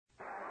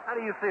How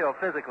do you feel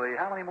physically?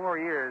 How many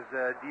more years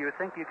do you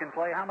think you can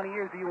play? How many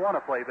years do you want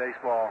to play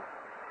baseball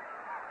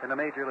in the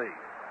major league?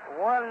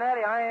 Well,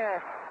 Nelly, I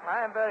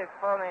am very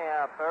funny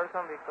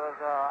person because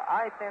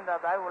I think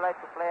that I would like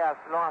to play as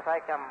long as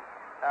I can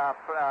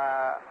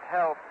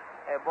help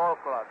a ball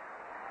club.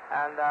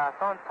 And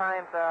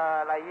sometimes,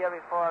 like year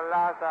before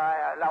last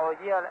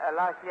year,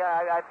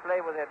 I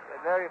played with a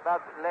very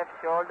bad left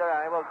shoulder,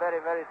 and it was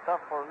very, very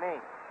tough for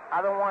me. I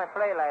don't want to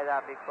play like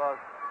that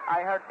because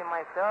I hurting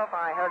myself,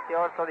 and I hurting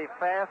also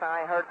defense, and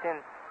I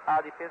hurting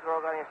the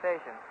Pittsburgh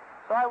organization.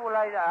 So I would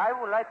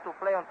like to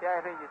play until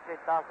I reach 3,000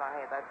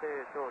 hits. I tell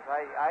you the truth.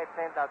 I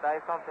think that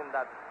is something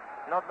that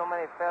not too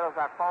many fellows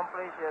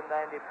accomplished in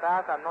the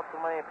past, and not too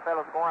many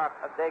fellows are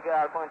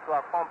going to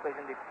accomplish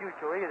in the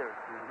future either.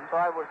 Mm-hmm. So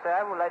I would say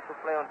I would like to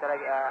play until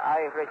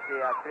I reach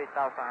the 3,000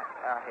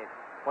 hits.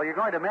 Well, you're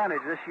going to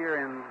manage this year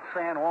in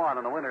San Juan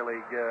in the Winter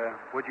League.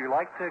 Would you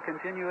like to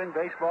continue in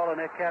baseball in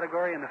that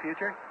category in the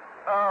future?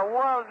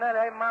 Well,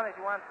 I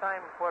managed one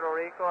time in Puerto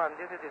Rico, and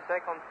this is the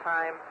second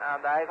time that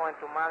I'm going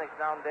to manage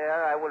down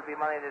there. I will be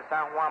managing the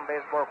San Juan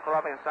Baseball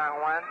Club in San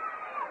Juan.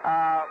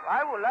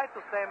 I would like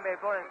to stay in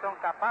baseball in some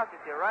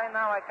capacity. Right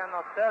now, I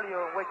cannot tell you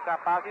which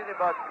capacity,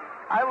 but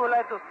I would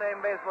like to stay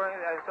in baseball in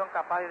some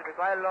capacity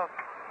because I love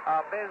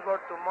baseball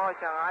too much,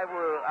 and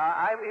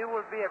it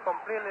would be a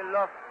completely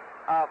love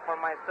for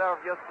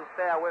myself just to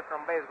stay away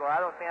from baseball. I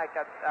don't think I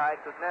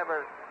could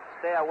never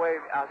stay away.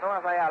 As long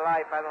as I am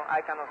alive,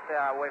 I cannot stay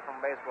away from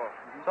baseball.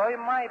 Mm-hmm. So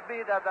it might be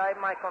that I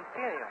might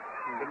continue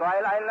because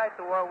I like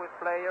to work with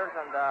players,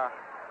 and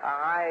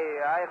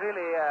I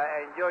really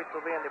enjoy to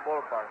be in the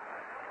ballpark.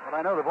 Well,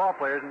 I know the ball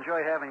players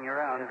enjoy having you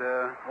around.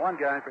 One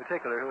guy in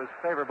particular who was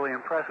favorably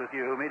impressed with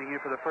you, meeting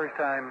you for the first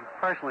time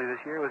personally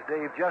this year, was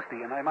Dave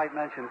Justy. And I might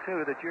mention,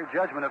 too, that your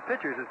judgment of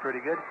pitchers is pretty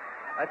good.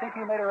 I think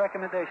you made a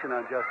recommendation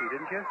on Justy,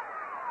 didn't you?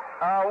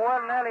 Well,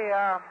 Nelly,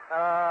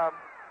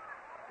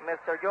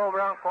 Mr. Joe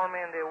Brown called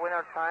me in the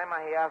winter time,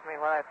 and he asked me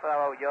what I thought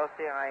about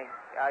Justy, and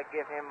I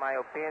gave him my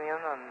opinion,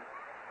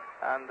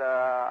 and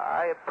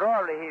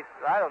probably he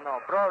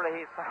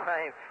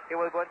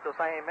was going to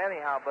sign him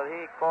anyhow, but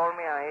he called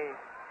me and he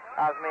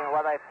asked me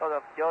what I thought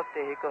of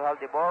Justy. He could help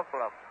the ball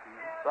club.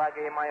 So I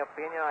gave him my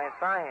opinion and I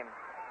signed him.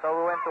 So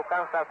we went to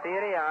Kansas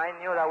City, and I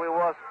knew that we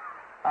was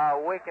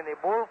weak in the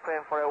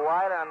bullpen for a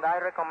while, and I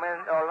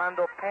recommend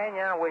Orlando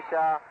Peña, which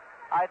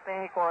I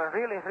think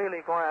he's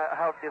really going to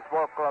help this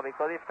ball club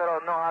because this fellow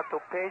knows how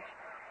to pitch,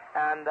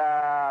 and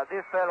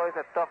this fellow is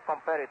a tough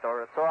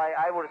competitor. So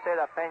I would say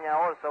that Peña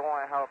also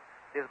going to help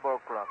this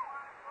ball club.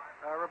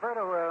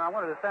 Roberto, I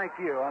wanted to thank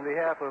you on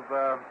behalf of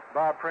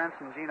Bob Prince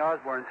and Gene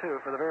Osborne,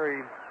 too, for the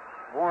very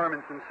warm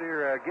and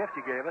sincere gift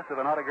you gave us of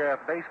an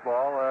autographed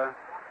baseball.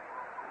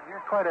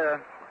 You're quite a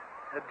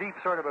deep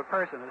sort of a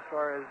person as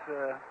far as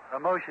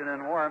emotion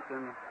and warmth,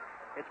 and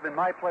it's been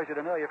my pleasure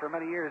to know you for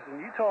many years.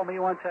 And you told me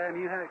one time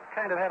you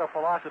kind of had a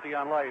philosophy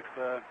on life.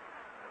 It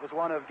was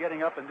one of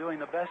getting up and doing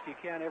the best you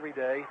can every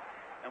day.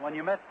 And when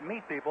you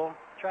meet people,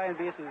 try and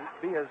be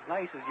as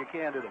nice as you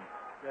can to them.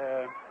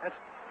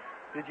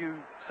 Did you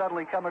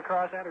suddenly come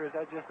across that, or is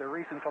that just a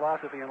recent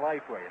philosophy in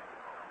life for you?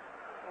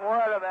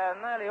 Well,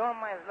 Nelly, all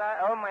my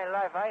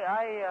life,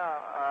 I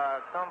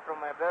come from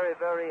a very,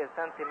 very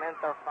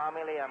sentimental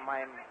family, and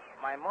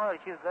my mother,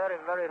 she's very,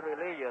 very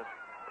religious.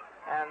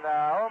 And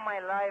all my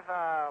life,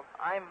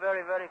 I'm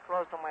very, very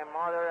close to my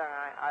mother, and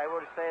I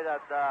would say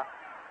that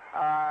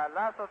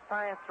lots of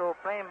times through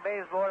playing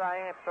baseball, I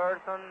am a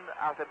person,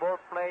 as a ball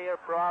player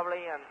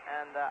probably,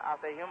 and as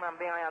a human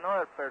being, I am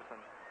another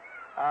person.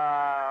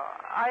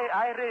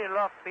 I really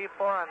love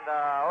people, and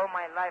all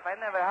my life, I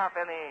never have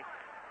any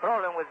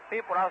problem with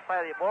people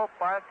outside the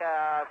ballpark.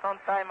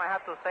 Sometimes I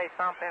have to say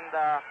something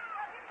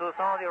to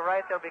some of the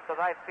writers because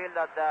I feel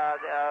that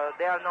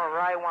they are not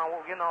right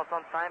one,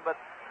 sometimes, but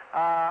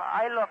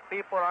I love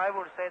people. I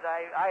would say that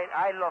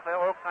I love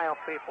all kinds of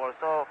people.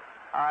 So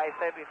I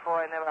said before,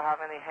 I never have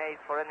any hate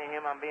for any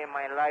human being in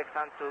my life,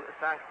 thanks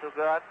to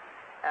God.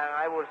 And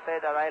I would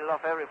say that I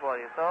love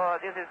everybody. So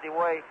this is the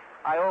way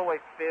I always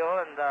feel,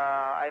 and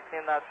I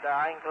think that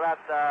I'm glad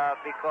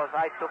because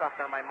I took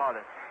after my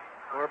mother.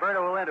 Well,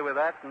 Roberto, we'll end it with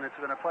that, and it's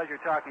been a pleasure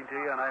talking to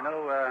you, and I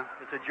know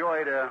it's a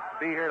joy to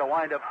be here to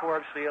wind up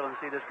Forbes Field and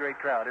see this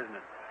great crowd, isn't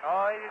it?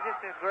 Oh, this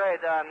is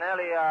great,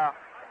 Nelly.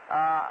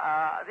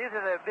 This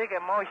is a big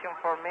emotion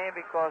for me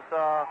because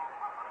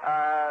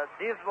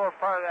this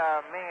ballpark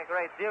means a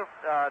great deal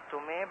to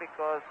me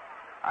because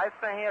I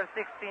spent here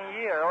 16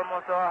 years,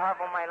 almost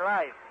half of my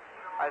life.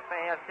 I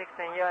spent here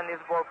 16 years in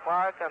this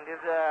ballpark, and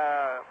this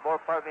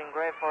ballpark been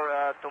great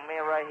to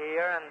me right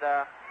here, and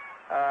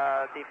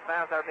the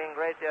fans are being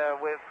great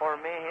for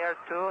me here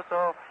too.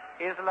 So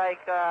it's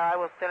like I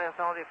was telling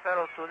some of the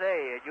fellows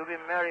today, you've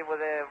been married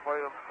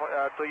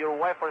to your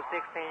wife for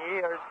 16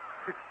 years,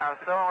 and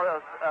so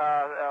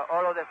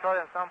all of a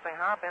sudden something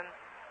happened,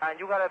 and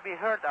you gotta be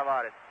hurt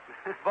about it.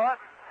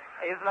 But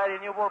it's like a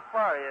new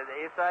ballpark.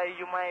 It's like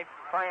you might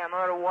find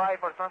another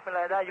wife or something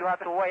like that. You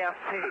have to wait and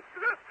see.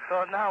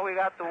 So now we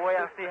got to wait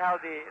and see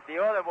how the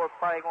other ball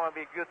probably going to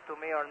be good to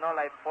me or not,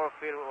 like 4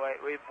 feet away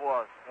it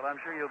was. Well, I'm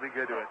sure you'll be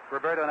good to it.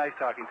 Roberto, nice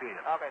talking to you.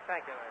 Okay,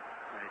 thank you.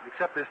 Right.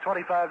 Accept this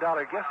 $25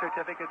 gift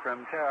certificate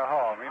from Tara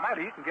Hall.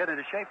 Reminder, you can get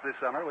into shape this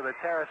summer with a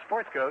Tara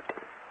sports coat.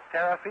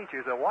 Tara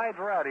features a wide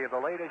variety of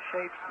the latest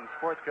shapes and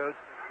sports coats.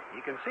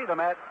 You can see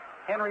them at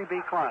Henry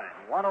B. Klein,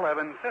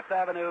 111 Fifth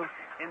Avenue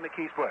in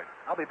McKeesport.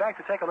 I'll be back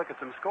to take a look at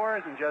some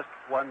scores in just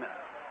 1 minute.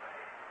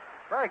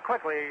 Very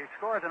quickly,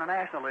 scores in the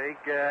National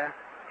League.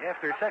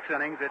 After 6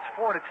 innings, it's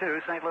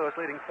 4-2. St. Louis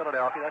leading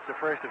Philadelphia. That's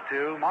the first of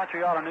 2.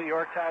 Montreal and New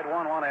York tied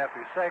 1-1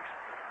 after 6.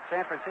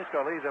 San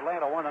Francisco leads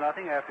Atlanta 1-0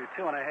 after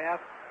 2.5.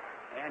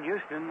 And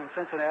Houston and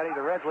Cincinnati,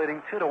 the Reds leading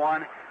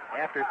 2-1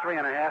 after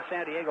 3.5.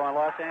 San Diego and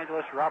Los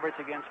Angeles,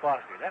 Roberts against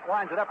Foster. That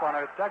winds it up on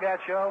our Dugout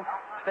Show.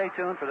 Stay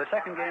tuned for the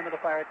second game of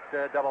the Pirate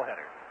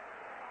doubleheader.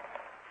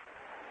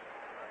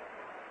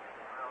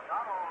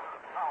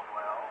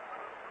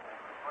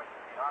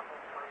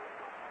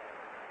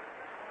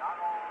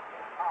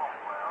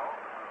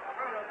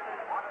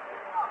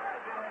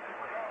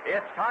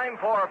 It's time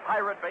for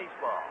Pirate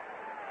Baseball.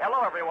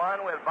 Hello,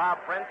 everyone, with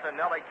Bob Prince and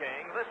Nellie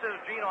King. This is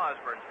Gene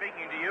Osborne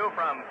speaking to you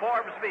from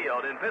Forbes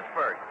Field in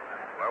Pittsburgh,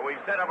 where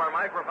we've set up our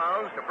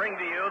microphones to bring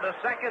to you the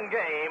second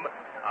game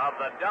of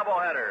the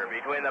doubleheader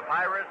between the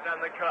Pirates and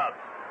the Cubs.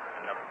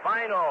 And the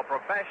final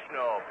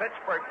professional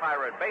Pittsburgh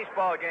Pirate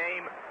baseball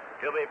game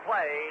to be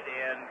played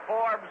in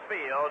Forbes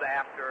Field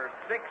after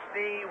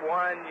 61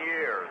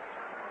 years.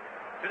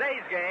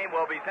 Today's game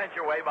will be sent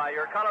your way by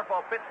your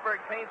colorful Pittsburgh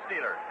paint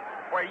dealer,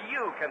 where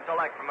you can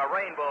select from a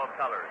rainbow of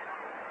colors.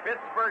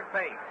 Pittsburgh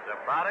Paints, a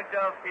product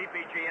of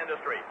PPG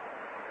Industries.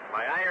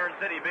 By Iron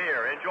City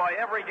Beer. Enjoy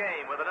every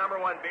game with the #1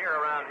 beer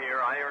around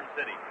here, Iron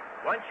City.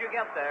 Once you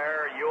get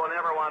there, you will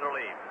never want to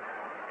leave.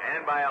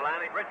 And by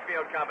Atlantic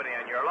Richfield Company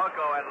and your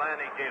local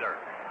Atlantic dealer.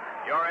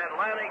 Your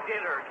Atlantic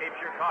dealer keeps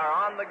your car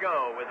on the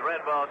go with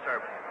Red Ball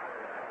service.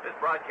 This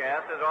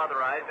broadcast is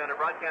authorized under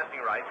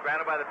broadcasting rights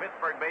granted by the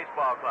Pittsburgh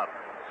Baseball Club,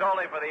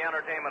 solely for the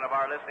entertainment of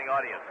our listening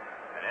audience.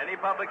 And any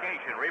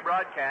publication,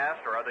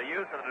 rebroadcast, or other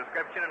use of the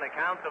description and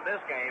accounts of this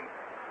game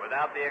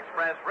without the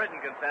express written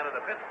consent of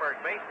the Pittsburgh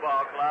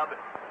Baseball Club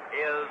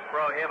is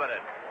prohibited.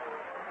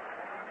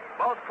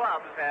 Both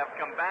clubs have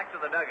come back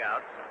to the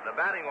dugouts. The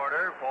batting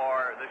order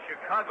for the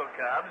Chicago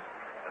Cubs,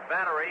 the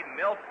battery,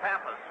 Milt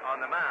Pappas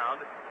on the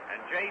mound,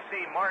 and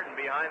J.C. Martin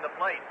behind the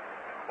plate.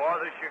 For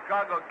the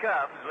Chicago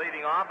Cubs,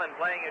 leading off and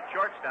playing at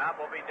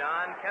shortstop will be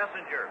Don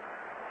Kessinger.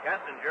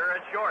 Kessinger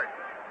at short.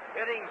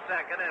 Hitting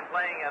second and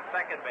playing at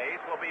second base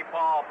will be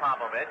Paul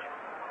Popovich.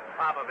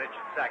 Popovich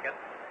at second.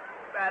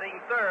 Batting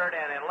third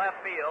and in left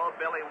field,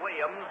 Billy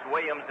Williams.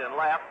 Williams in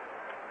left.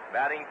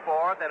 Batting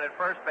fourth and at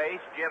first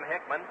base, Jim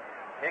Hickman.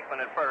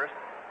 Hickman at first.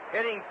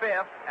 Hitting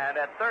fifth and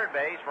at third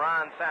base,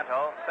 Ron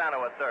Santo.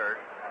 Santo at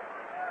third.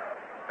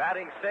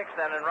 Batting sixth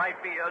and in right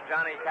field,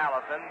 Johnny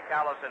Callison.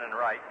 Callison in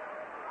right.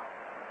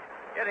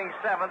 Hitting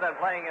seventh and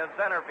playing in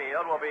center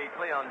field will be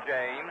Cleo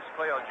James.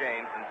 Cleo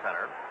James in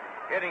center.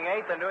 Hitting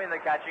eighth and doing the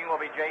catching will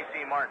be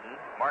J.C. Martin.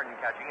 Martin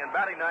catching. And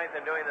batting ninth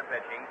and doing the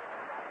pitching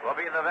will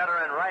be the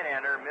veteran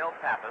right-hander, Milt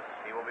Pappas.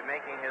 He will be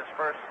making his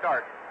first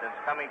start since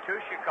coming to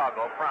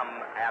Chicago from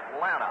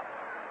Atlanta.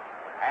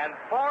 And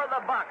for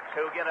the Bucks,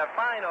 who get a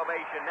fine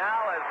ovation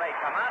now as they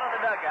come out of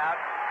the dugout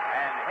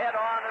and head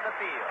on to the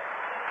field.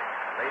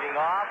 Leading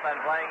off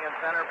and playing in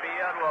center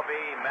field will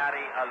be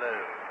Matty Alou.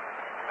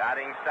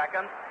 Batting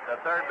second, the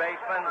third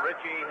baseman,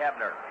 Richie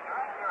Hebner.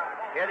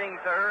 Hitting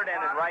third and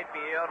in right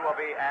field will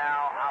be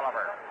Al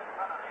Oliver.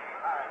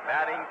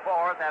 Batting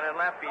fourth and in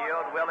left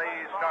field,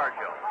 Willie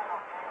Stargell.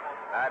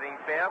 Batting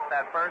fifth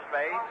at first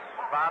base,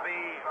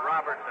 Bobby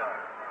Robertson.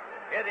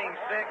 Hitting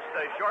sixth,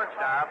 the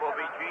shortstop will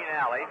be Gene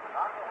Alley.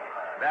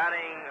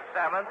 Batting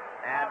seventh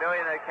and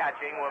doing the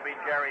catching will be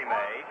Jerry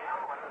May.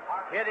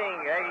 Hitting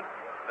eighth,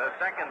 the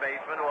second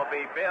baseman will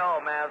be Bill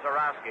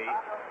Mazeroski.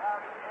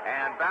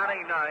 And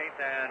batting ninth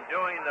and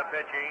doing the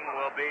pitching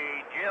will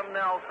be Jim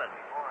Nelson.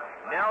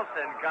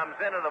 Nelson comes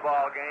into the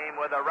ball game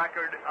with a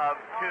record of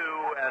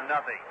 2-0.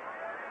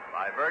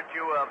 By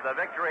virtue of the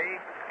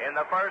victory in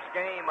the first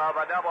game of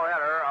a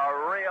doubleheader,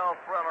 a real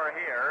thriller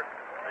here.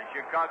 The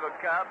Chicago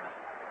Cubs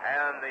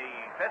and the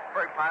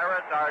Pittsburgh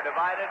Pirates are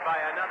divided by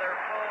another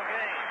full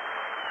game.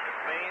 This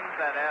means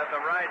that as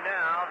of right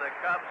now, the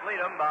Cubs lead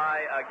them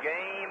by a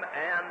game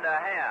and a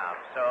half.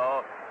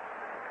 So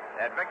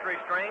that victory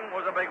string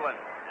was a big one.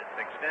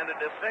 It's extended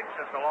to 6.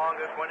 It's the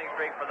longest winning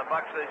streak for the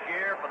Bucks this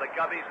year. For the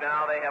Cubbies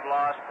now, they have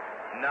lost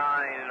 9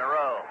 in a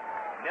row.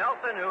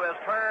 Nelson, who has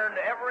turned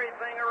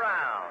everything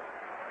around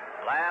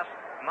last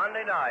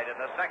Monday night in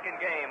the second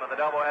game of the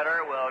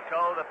doubleheader, will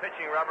toe the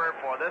pitching rubber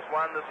for this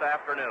one this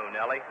afternoon.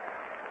 Nellie?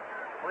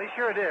 Well, he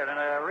sure did, and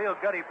a real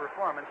gutty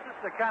performance. This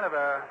is the kind of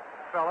a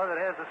fellow that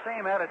has the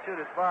same attitude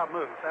as Bob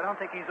Moose. I don't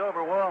think he's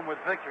overwhelmed with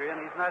victory, and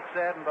he's not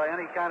saddened by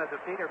any kind of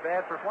defeat or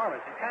bad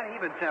performance. He's kind of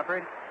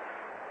even-tempered.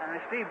 And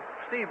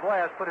Steve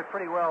Blass put it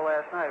pretty well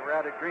last night. We're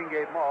out at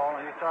Greengate Mall,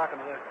 and he was talking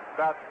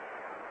about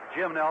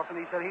Jim Nelson.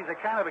 He said he's the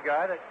kind of a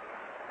guy that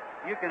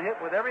You can hit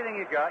with everything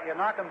you got. You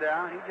knock him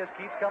down, he just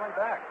keeps coming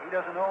back. He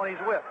doesn't know when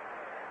he's whipped.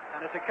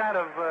 And it's a kind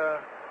of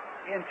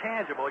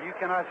intangible you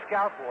cannot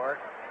scout for,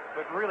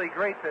 but really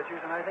great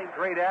pitchers, and I think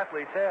great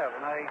athletes have.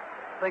 And I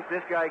think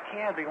this guy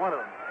can be one of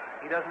them.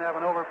 He doesn't have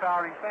an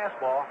overpowering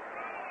fastball,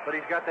 but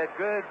he's got that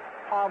good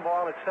palm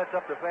ball that sets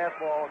up the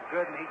fastball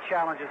good, and he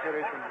challenges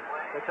hitters from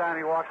the time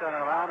he walks on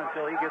the mound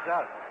until he gets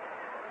out.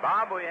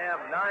 Bob, we have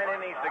 9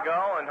 innings to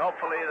go, and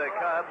hopefully the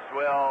Cubs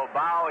will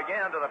bow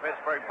again to the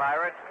Pittsburgh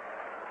Pirates.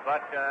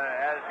 But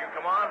as you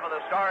come on for the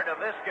start of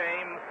this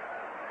game,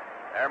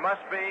 there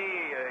must be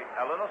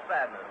a little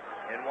sadness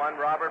in one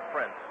Robert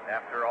Prince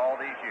after all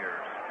these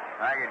years.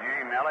 Thank you,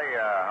 Gene. Nellie,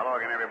 hello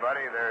again,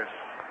 everybody. There's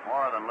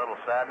more than a little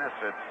sadness.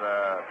 It's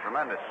a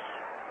tremendous,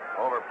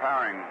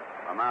 overpowering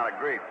amount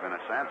of grief, in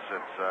a sense.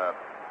 It's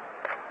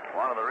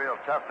one of the real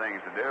tough things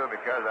to do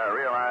because I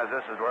realize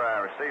this is where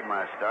I received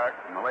my start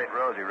from the late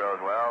Rosie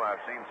Rosewell.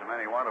 I've seen so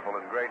many wonderful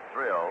and great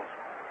thrills.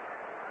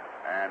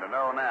 And to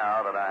know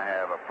now that I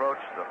have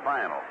approached the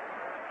final,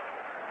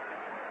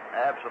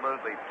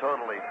 absolutely,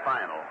 totally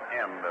final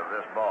end of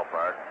this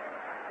ballpark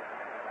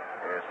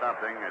is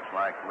something. It's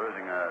like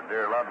losing a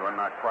dear loved one,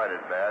 not quite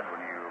as bad when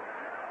you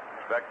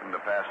expect them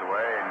to pass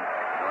away, and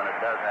when it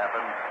does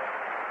happen,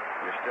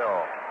 you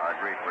still are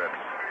grief-ridden.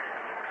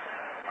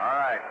 All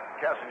right,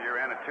 Kessinger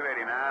in at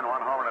 289, 1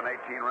 homer and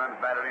 18 runs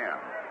batted in.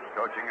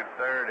 Coaching at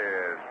third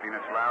is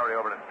Phoenix Lowry.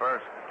 Over at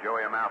first,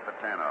 Joey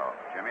Amalfitano.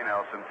 Jimmy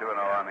Nelson 2-0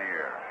 on the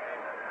year.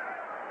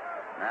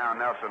 Now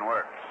Nelson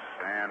works,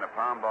 and the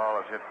palm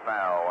ball is hit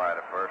foul wide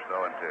at first,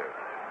 0-2.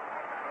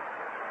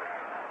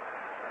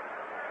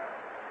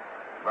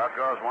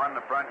 Buccos won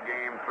the front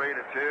game 3-2,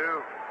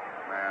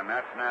 and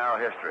that's now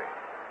history.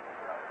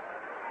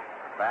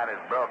 Bat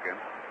is broken,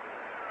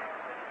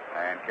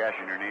 and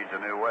Kessinger needs a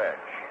new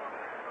wedge.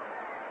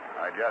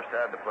 I just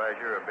had the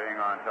pleasure of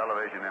being on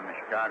television in the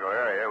Chicago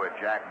area with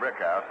Jack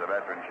Brickhouse, the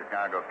veteran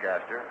Chicago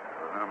caster,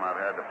 with whom I've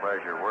had the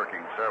pleasure of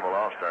working several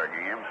All-Star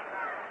games,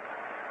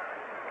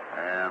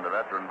 and the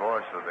veteran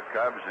voice of the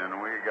Cubs, and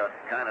we got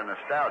kind of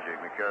nostalgic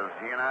because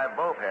he and I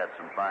both had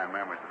some fine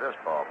memories of this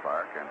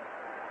ballpark and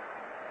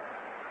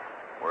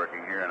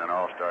working here in an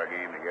All-Star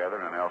game together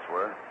and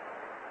elsewhere.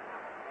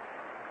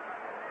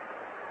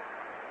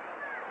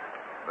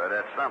 But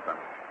it's something.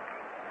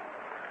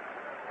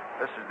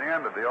 This is the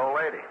end of the old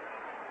lady.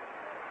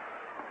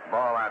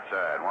 Ball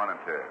outside, 1-2.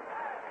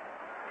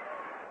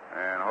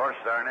 And Horst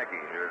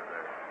Zarnicki, here's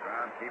the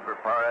groundkeeper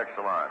par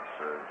excellence.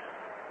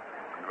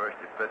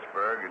 University of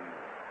Pittsburgh, and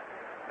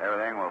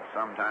everything will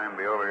sometime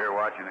be over here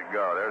watching it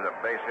go. There's a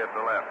base hit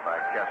to left by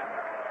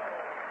Kessinger.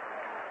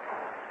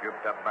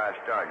 Scooped up by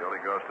Stargill. He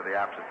goes to the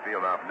opposite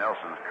field off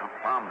Nelson's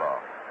palm ball.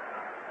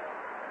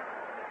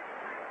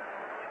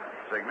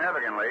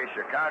 Significantly,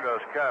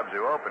 Chicago's Cubs,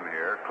 who open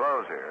here,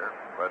 close here,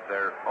 but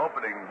their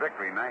opening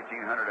victory,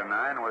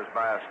 1909, was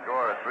by a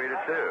score of 3-2.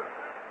 We've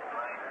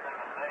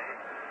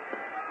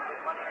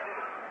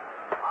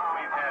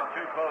had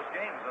 2 close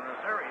games in the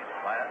series.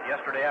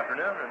 Yesterday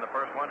afternoon and the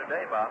first one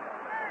today, Bob.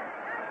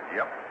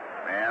 Yep.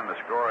 And the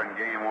score in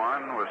game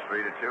 1 was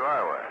 3-2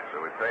 our way. So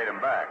we paid him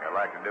back. I'd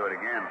like to do it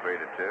again, 3-2,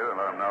 and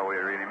let him know we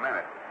really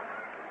meant it.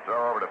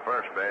 Throw over to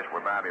first base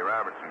where Bobby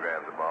Robertson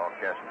grabs the ball.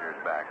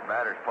 Kessinger's back.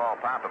 Batter's Paul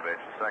Popovich,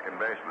 the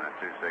second baseman at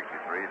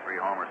 263.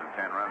 3 homers and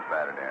 10 runs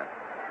batted in.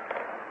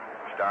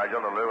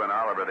 Stargill, Lou, and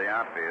Oliver the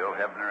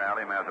outfield. Hebner,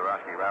 Alley,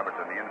 Mazeroski,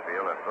 Robertson the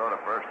infield. A throw to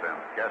first, and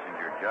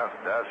Kessinger just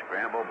does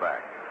scramble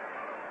back.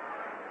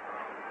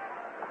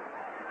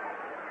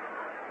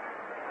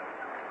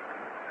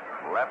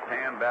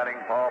 Left-hand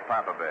batting Paul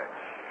Popovich.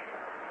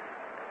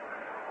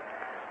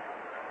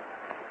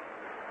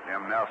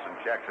 Jim Nelson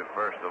checks at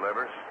first,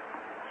 delivers.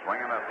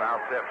 Swinging a foul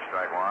tip,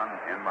 strike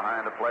 1. In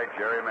behind the plate,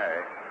 Jerry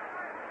May.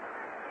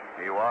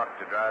 He walked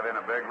to drive in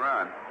a big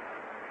run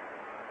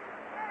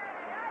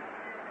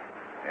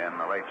in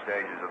the late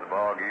stages of the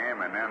ball game,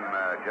 and then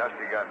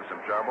Justy got in some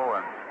trouble,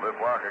 and Luke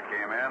Walker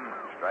came in,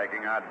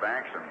 striking out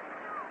Banks and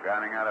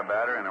grounding out a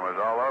batter, and it was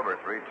all over,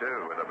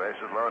 3-2 with the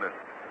bases loaded.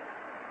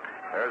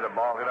 There's a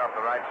ball hit off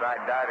the right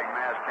side. Diving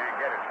Maz can't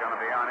get it. It's going to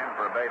be on him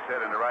for a base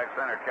hit into right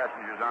center.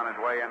 Kessinger's on his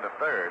way into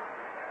third.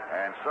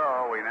 And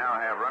so we now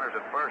have runners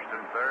at first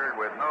and third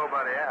with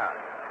nobody out.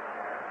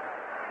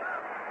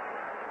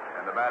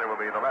 And the batter will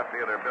be the left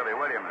fielder, Billy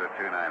Williams, at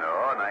 290,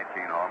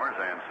 19 homers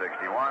and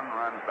 61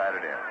 runs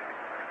batted in.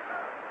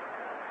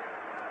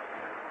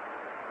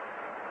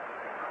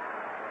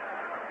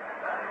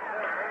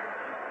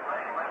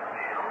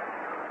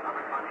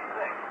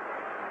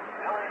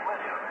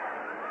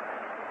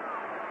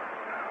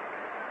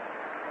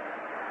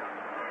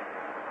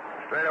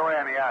 Straight away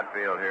in the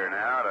outfield here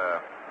now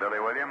to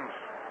Billy Williams.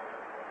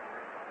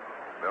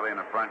 Billy in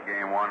the front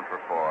game 1 for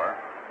 4.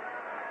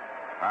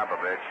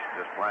 Popovich,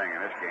 just playing in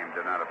this game,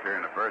 did not appear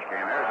in the first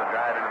game. There's a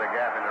drive into the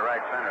gap into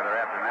right center.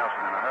 They're after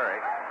Nelson in a hurry.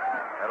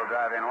 That'll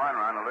drive in 1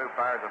 run. Lou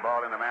fires the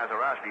ball into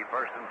Mazeroski.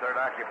 First and third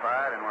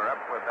occupied, and we're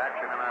up with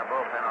action in our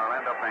bullpen,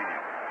 Orlando Pena.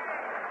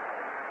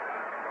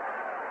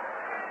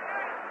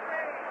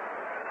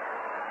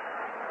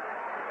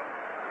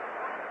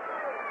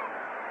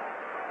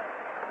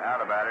 Now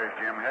the batter is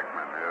Jim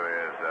Hickman, who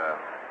is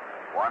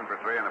 1 for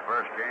 3 in the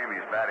first game.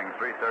 He's batting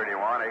 .331,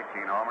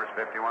 18 homers,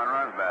 51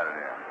 runs batted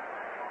in.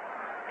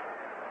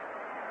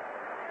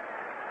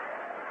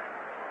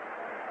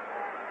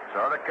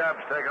 So the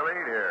Cubs take a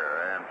lead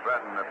here and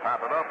threaten to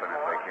pop it open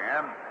if they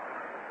can.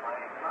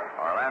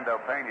 Orlando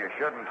Pena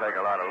shouldn't take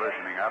a lot of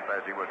loosening up,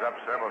 as he was up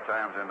several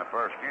times in the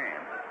first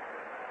game.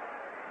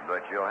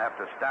 But you'll have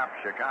to stop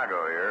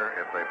Chicago here,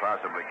 if they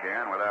possibly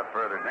can, without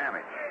further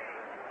damage.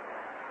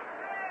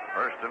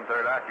 First and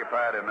third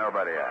occupied and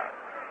nobody out.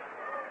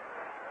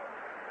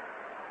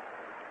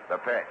 The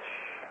pitch.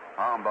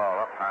 Home ball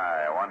up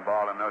high. 1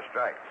 ball and no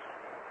strikes.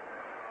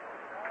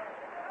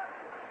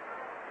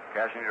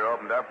 Kessinger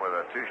opened up with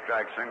a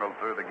 2-strike single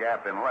through the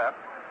gap in left.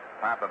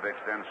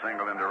 Popovich then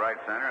singled into right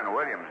center, and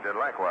Williams did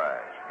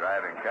likewise,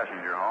 driving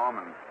Kessinger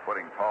home and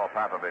putting Paul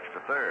Popovich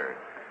to third.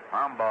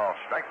 Home ball,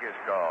 strike is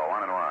call,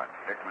 1-1.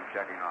 Hickman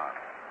checking off.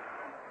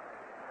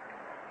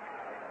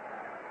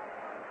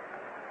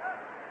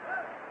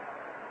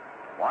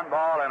 One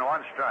ball and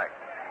 1 strike.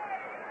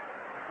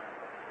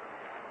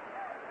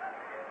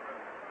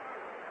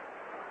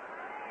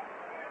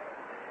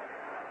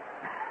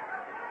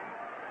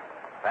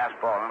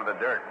 Fastball into the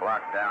dirt,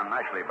 blocked down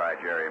nicely by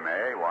Jerry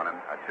May.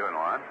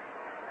 2-1.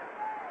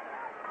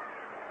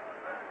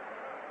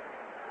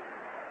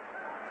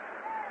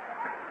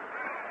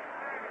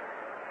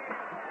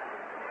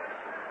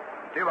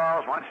 Two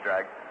balls, 1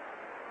 strike.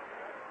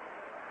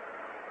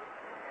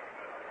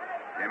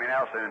 Jimmy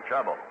Nelson in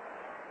trouble.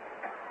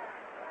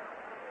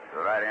 The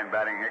right hand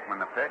batting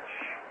Hickman the pitch.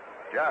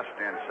 Just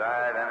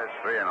inside, and it's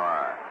 3-1.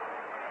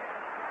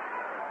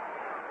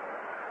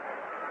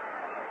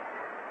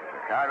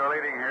 Chicago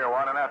leading here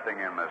 1-0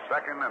 in the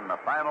second and the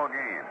final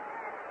game.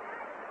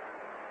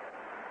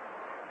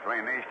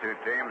 Between these two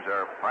teams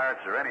are Pirates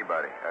or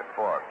anybody at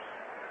Forbes.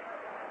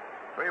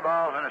 3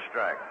 balls and a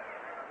strike.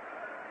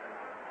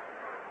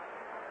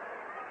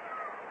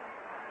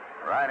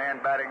 Right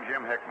hand batting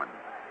Jim Hickman.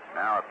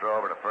 Now a throw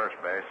over to first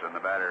base, and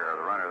the batter, or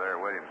the runner there,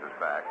 Williams, is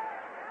back.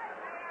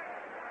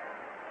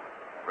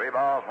 3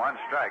 balls, 1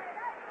 strike.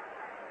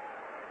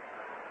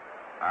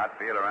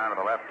 Outfield around to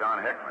the left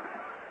on Hickman.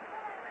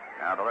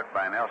 Now the look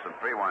by Nelson,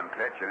 3-1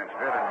 pitch, and it's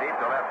driven deep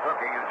to left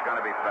hooking, and it's going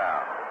to be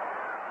foul.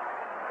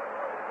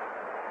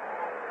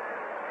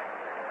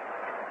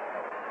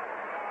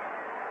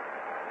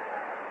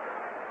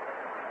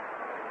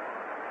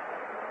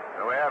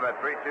 So we have a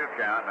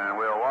 3-2 count, and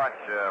we'll watch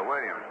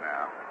Williams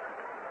now.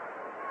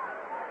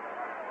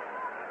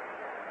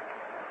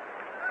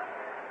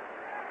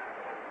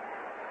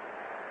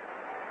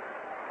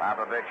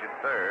 Popovich at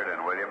third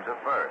and Williams at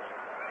first.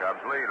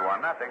 Cubs lead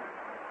 1-0.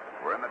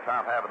 We're in the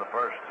top half of the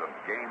first of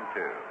game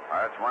 2.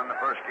 Pirates won the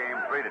first game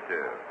 3-2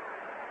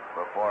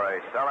 before a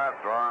sellout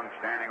throng,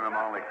 standing room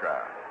only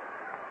crowd.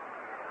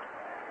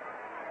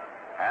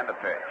 And the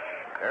pitch.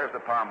 There's the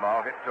palm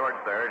ball, hit towards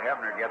third.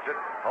 Hebner gets it,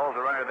 holds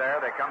the runner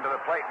there. They come to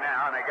the plate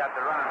now, and they got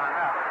the runner hung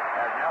up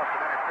as Nelson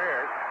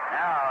interferes.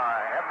 Now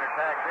Hebner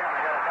tags in.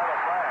 They got a double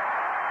play.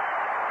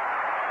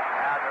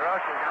 Now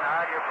DeRocha's going to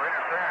argue for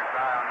interference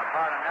on the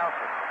part of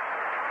Nelson.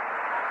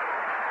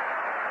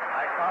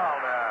 I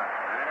called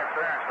an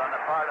interference on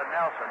the part of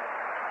Nelson,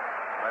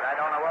 but I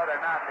don't know whether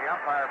or not the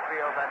umpire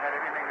feels that had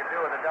anything to do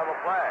with the double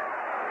play.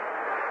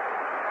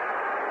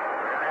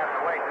 We're going to have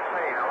to wait to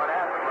see. Now what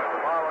happened was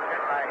the ball was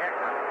hit by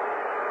Hickman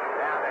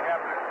down to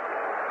Hebner.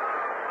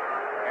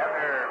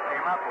 Hebner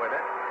came up with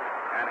it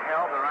and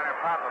held the runner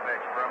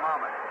Popovich for a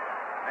moment.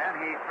 Then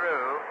he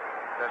threw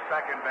to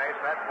second base.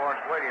 That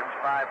forced Williams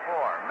 5-4.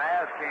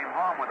 Maz came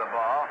home with the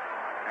ball,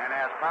 and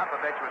as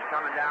Popovich was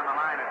coming down the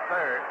line at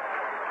third,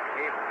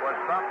 he was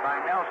bumped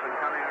by Nelson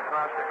coming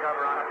across the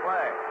cover on a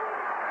play.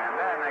 And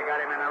then they got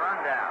him in the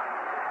rundown.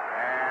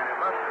 And it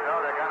looks as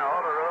though they're going to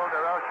overrule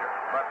DeRocha.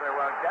 But there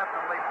was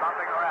definitely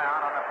bumping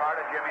around on the part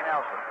of Jimmy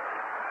Nelson,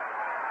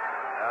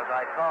 as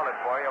I called it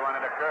for you when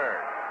it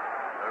occurred.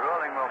 The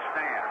ruling will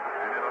stand,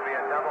 and it'll be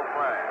a double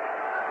play.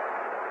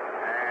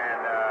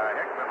 And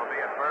Hickman will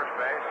be at first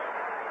base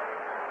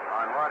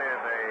on what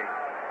is a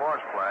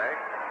force play.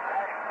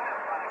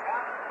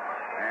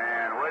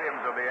 And Williams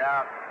will be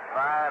out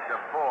 5-4,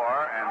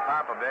 and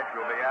Popovich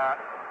will be out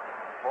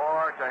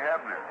 4 to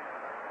Hebner.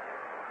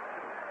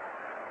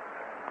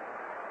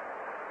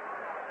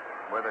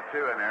 With a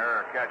 2 in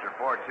there, or catcher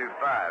 4-2-5.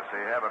 So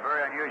you have a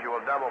very unusual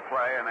double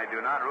play, and they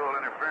do not rule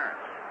interference.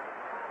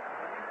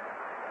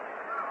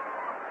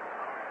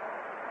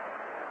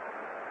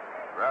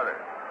 Rather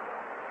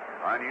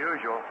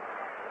unusual.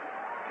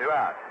 2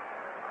 out.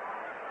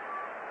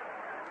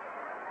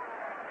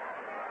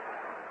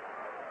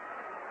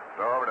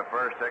 Throw over to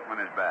first. Hickman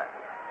is back.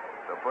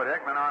 So put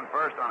Hickman on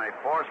first on a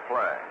force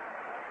play.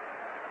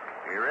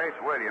 He rates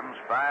Williams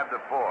 5-4.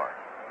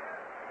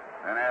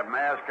 Then have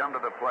Maz come to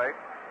the plate.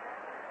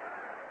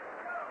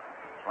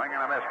 Swing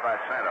and a miss by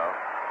Santo.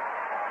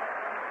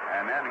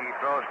 And then he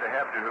throws to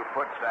Hebner, who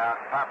puts out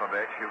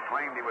Popovich, who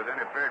claimed he was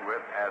interfered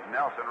with as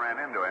Nelson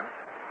ran into him,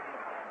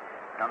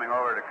 coming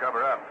over to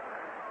cover up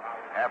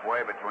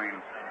halfway between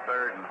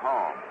third and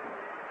home.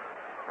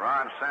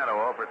 Ron Santo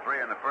 0 for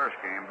 3 in the first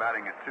game,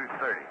 batting at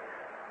 .230.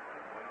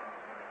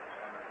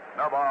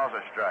 No balls,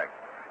 a strike.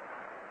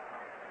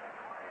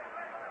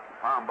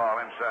 Palm ball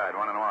inside,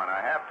 1-1.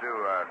 I have to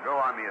go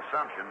on the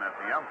assumption that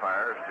the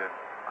umpires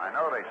I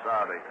know they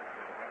saw the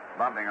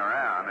bumping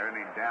around. There's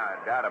any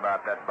doubt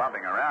about that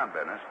bumping around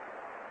business.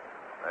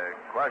 The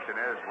question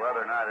is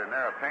whether or not, in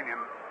their opinion,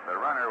 the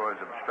runner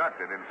was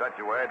obstructed in such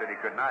a way that he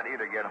could not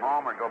either get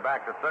home or go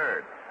back to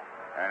third.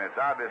 And it's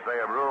obvious they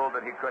have ruled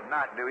that he could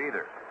not do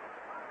either.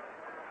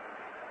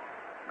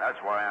 That's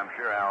why I'm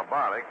sure Al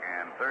Barlick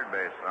and third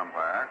base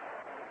umpire,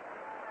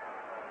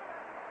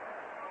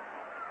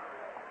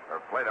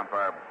 or plate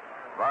umpire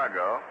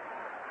Vargo,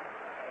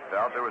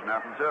 felt there was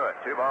nothing to it.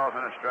 2 balls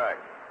and a strike.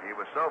 He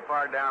was so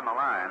far down the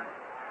line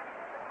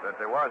that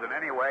there wasn't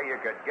any way you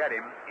could get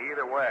him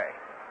either way,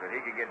 that he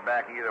could get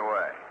back either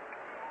way.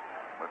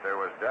 But there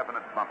was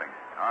definite bumping.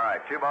 All right,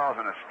 2 balls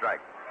and a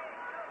strike.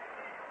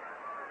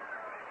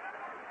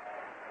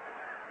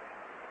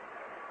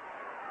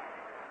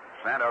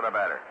 Santo the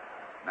batter.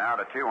 Now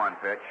the 2-1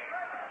 pitch.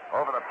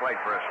 Over the plate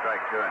for a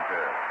strike, 2-2.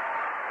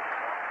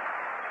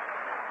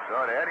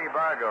 So to Eddie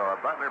Vargo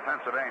of Butler,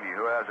 Pennsylvania,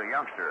 who as a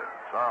youngster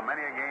saw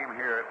many a game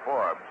here at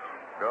Forbes,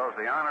 goes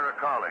the honor of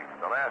calling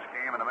the last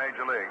game in the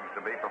major leagues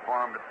to be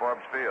performed at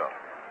Forbes Field.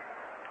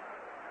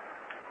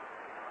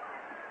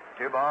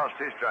 2 balls,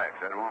 2 strikes.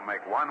 That won't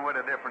make one whit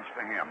of difference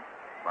to him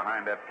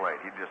behind that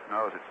plate. He just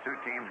knows it's 2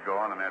 teams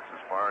going, and that's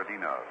as far as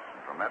he knows.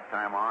 And from that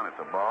time on, it's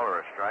a ball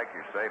or a strike.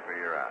 You're safe or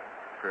you're out.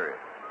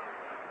 Period.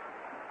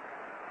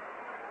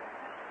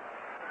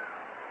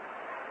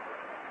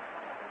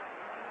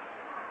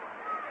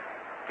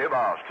 Two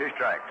balls, 2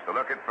 strikes. The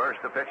look at first,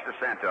 the pitch to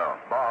Santo.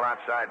 Ball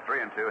outside,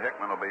 3-2.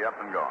 Hickman will be up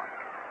and going.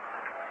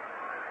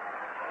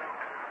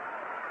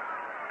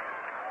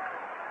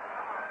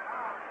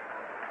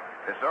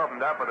 This opened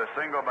up with a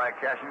single by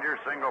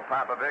Kessinger, single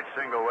Popovich,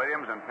 single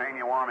Williams, and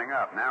Pena warming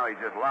up. Now he's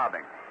just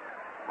lobbing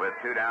with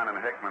 2 down and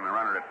Hickman, the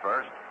runner at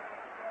first.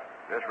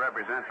 This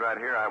represents right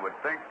here, I would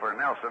think, for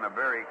Nelson, a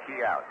very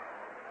key out.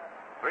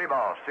 3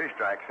 balls, 2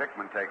 strikes.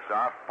 Hickman takes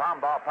off.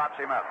 Palm ball pops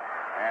him up.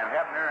 And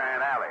Hebner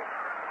and Alley.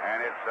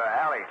 And it's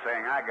Alley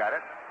saying, I got it.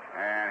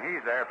 And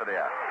he's there for the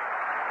out.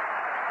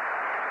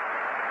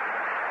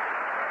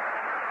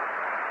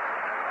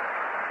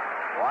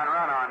 One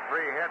run on 3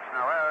 hits,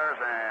 no errors,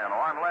 and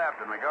 1 left.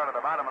 And we go to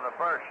the bottom of the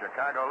first.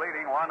 Chicago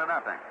leading 1-0.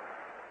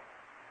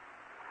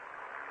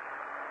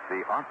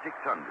 The Arctic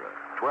tundra,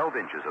 12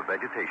 inches of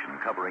vegetation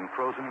covering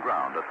frozen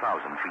ground 1,000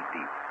 feet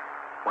deep.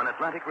 When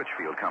Atlantic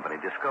Richfield Company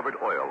discovered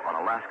oil on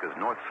Alaska's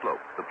North Slope,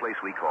 the place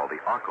we call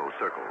the Arco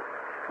Circle,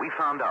 we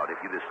found out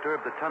if you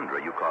disturb the tundra,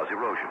 you cause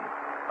erosion.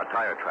 A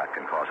tire track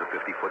can cause a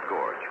 50-foot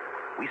gorge.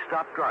 We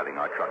stopped driving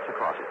our trucks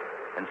across it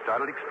and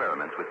started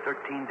experiments with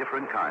 13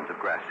 different kinds of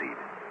grass seed,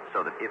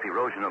 so that if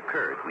erosion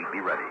occurred, we'd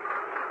be ready.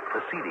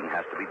 The seeding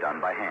has to be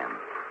done by hand.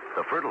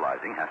 The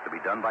fertilizing has to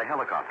be done by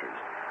helicopters,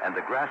 and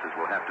the grasses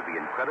will have to be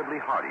incredibly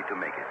hardy to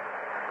make it.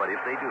 But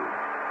if they do,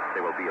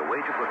 there will be a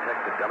way to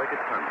protect the delicate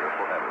tundra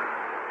forever.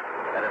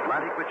 At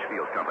Atlantic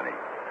Richfield Company,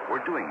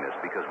 we're doing this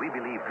because we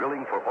believe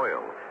drilling for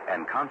oil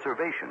and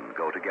conservation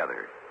go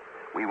together.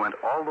 We went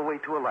all the way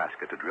to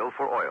Alaska to drill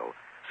for oil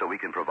so we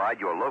can provide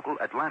your local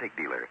Atlantic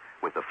dealer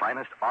with the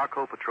finest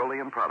Arco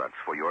petroleum products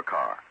for your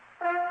car.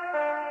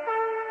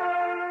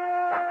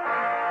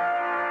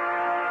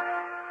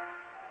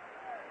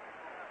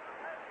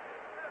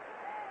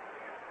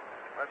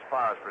 Let's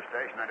pause for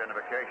station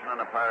identification on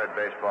the Pirate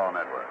Baseball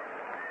Network.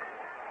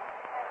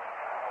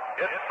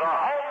 It's a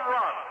home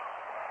run,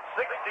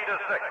 60-6,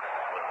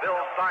 with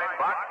Bill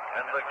Steinbach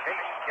and the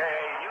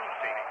KDKA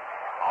team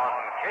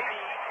on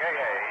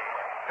KDKA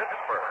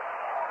Pittsburgh.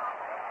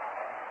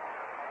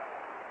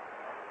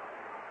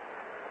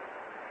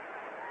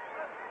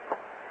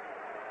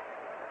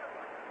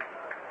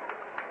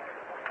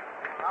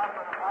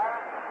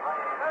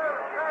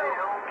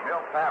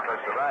 Bill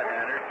Pappas, the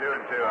right-hander,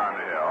 2-2 on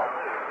the hill.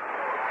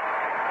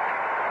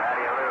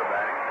 Matty Alou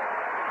batting.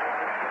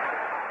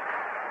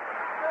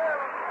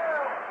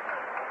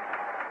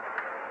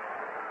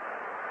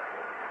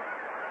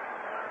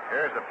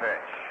 Here's the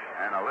pitch,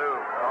 and Alou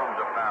owns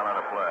a foul out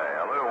of play.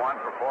 Alou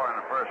 1 for 4 in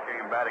the first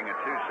game, batting at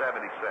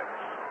 .276.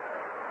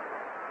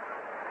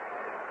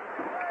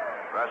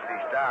 Rusty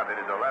Staub hit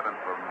his 11th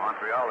for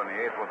Montreal in the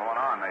 8th with 1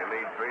 on. They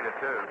lead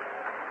 3-2.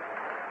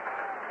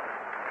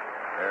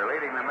 They're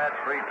leading the Mets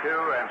 3-2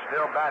 and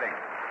still batting.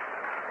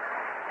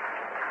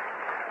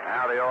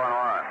 Now the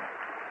 0-1.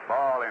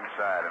 Ball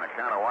inside and a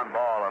count of 1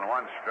 ball and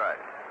 1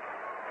 strike.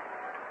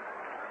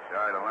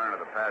 Sorry to learn of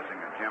the passing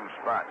of Jim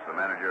Spots, the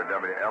manager of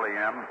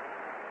WLEM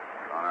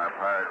on our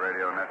Pirate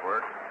Radio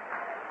Network.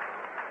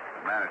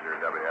 The manager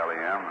of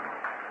WLEM, and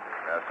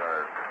that's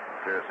our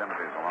sincere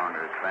sympathies along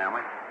to his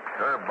family.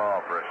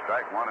 Curveball for a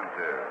strike, 1-2.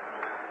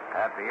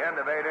 At the end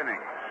of 8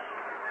 innings,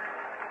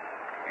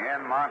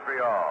 in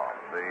Montreal,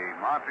 the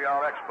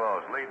Montreal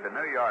Expos lead the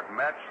New York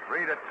Mets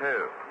 3-2.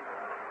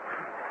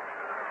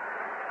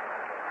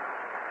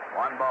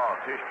 1 ball,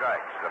 2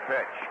 strikes. The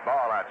pitch,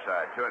 ball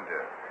outside, 2-2.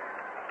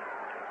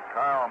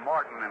 Carl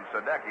Morton and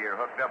Sadecki are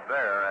hooked up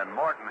there, and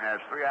Morton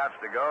has 3 outs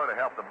to go to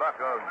help the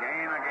Buccos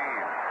gain a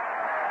game.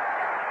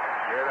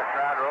 Hear the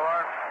crowd roar?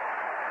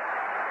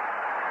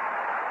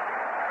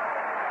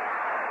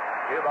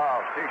 2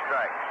 balls, 2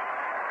 strikes.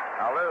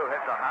 Now Lou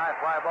hits a high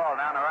fly ball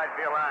down the right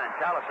field line.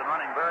 Callison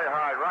running very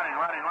hard, running.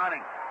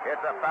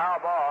 It's a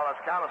foul ball as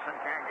Callison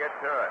can't get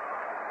to it.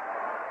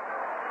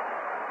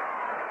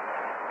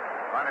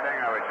 Funny thing,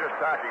 I was just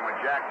talking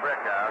with Jack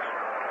Brickhouse.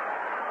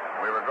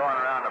 We were going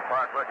around the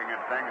park looking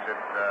at things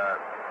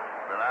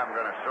that I'm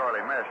going to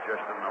sorely miss just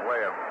in the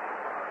way of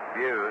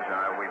views.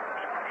 We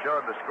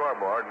showed the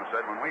scoreboard and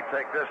said, when we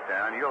take this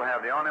down, you'll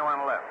have the only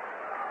one left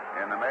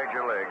in the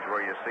major leagues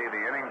where you see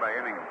the inning by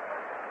inning.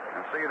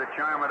 And see the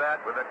charm of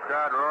that with that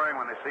crowd roaring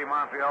when they see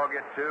Montreal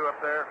get 2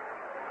 up there?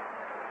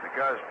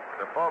 Because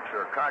the folks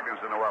are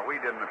cognizant of what we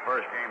did in the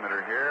first game that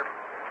are here.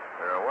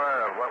 They're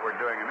aware of what we're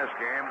doing in this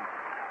game.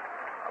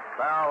 A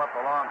foul up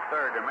along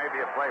third. There may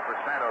be a play for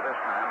Santo this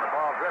time. The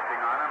ball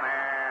drifting on him,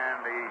 and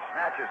he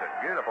snatches it.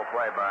 Beautiful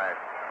play by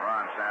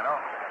Ron Santo.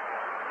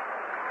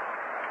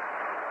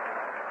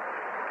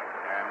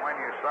 And when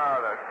you saw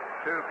the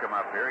 2 come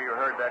up here, you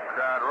heard that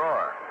crowd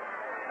roar.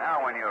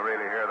 Now when you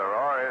really hear the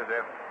roar is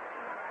if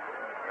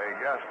they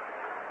just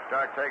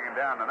start taking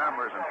down the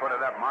numbers and put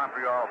it up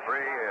Montreal 3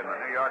 and the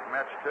New York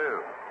Mets 2.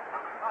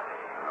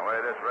 And the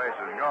way this race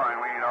is going,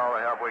 we need all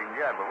the help we can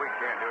get, but we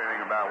can't do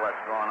anything about what's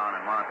going on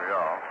in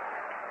Montreal.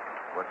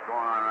 What's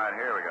going on right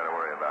here we got to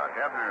worry about.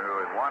 Hebner,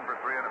 who is 1 for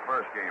 3 in the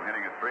first game,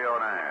 hitting at 309.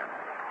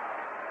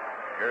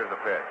 Here's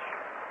the pitch.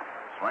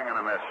 Swing and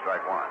a miss,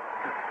 strike 1.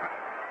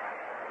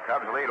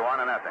 Cubs lead 1-0.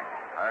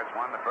 Pirates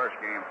won the first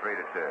game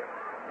 3-2.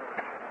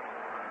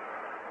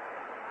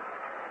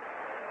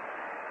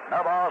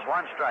 No balls,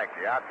 1 strike.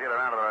 The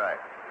outfielder out to the right.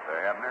 There,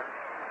 Hebner.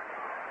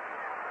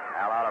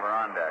 Al Oliver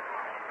on deck.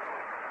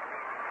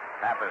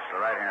 Pappas,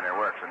 the right-hander,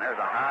 works. And there's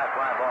a high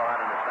fly ball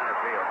out into center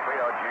field.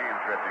 Cleo James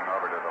drifting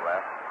over to the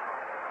left.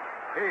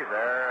 He's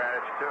there, and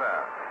it's 2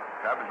 out.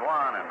 Cubs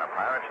 1 and the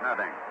Pirates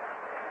nothing.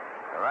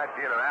 The right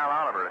fielder, Al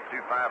Oliver, at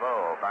 2.50.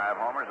 5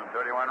 homers and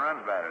 31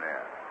 runs batted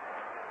in.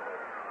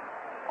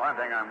 One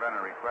thing I'm going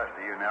to request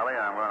of you, Nellie,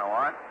 I'm going to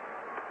want.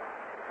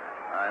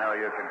 I know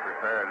you can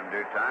prepare it in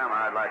due time.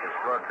 I'd like a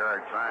scorecard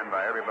signed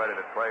by everybody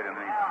that played in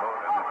this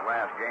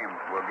last game.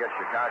 We'll get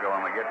Chicago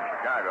when we get to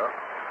Chicago.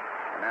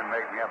 And then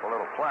make me up a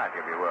little plaque,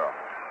 if you will.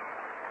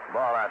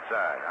 Ball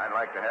outside. I'd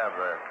like to have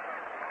the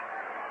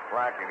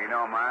plaque, if you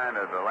don't mind,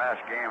 of the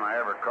last game I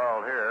ever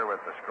called here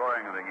with the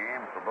scoring of the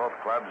game for both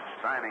clubs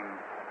signing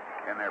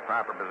in their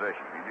proper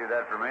position. You do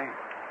that for me?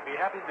 Be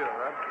happy to do it,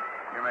 Rod.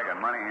 You're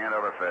making money hand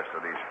over fist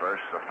with these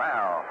firsts. A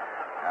foul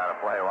out of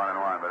play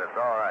 1-1, but it's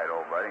all right,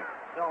 old buddy.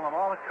 Selling them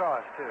all at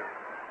cost, too.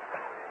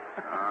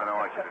 No, I don't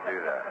want you to do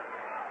that.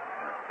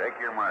 Take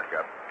your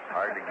markup. It's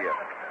hard to get.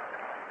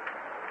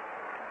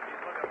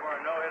 He's looking for a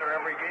no-hitter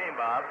every game,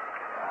 Bob.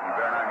 You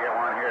better not get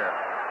one here.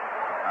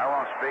 I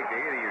won't speak to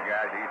either of you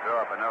guys if you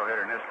throw up a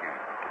no-hitter in this game.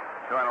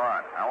 Doing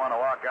what? I want to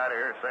walk out of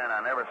here saying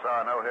I never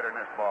saw a no-hitter in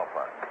this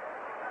ballpark.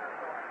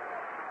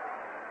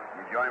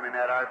 You join me in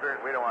that, Arthur?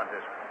 We don't want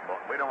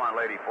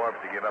Lady Forbes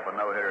to give up a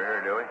no-hitter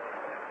here, do we?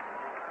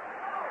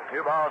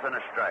 2 balls and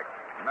a strike.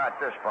 Not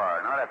this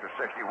far. Not after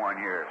 61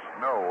 years.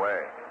 No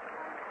way.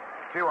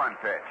 2-1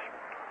 pitch.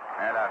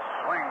 And a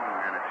swing,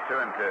 and it's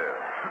 2-2.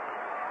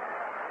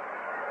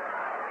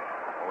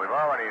 Well, we've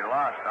already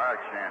lost our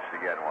chance to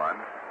get one.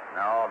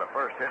 Now, the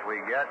first hit we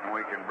get, and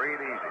we can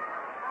breathe easy.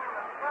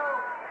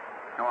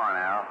 Come on,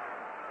 Al.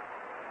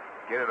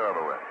 Get it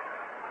over with.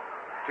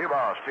 2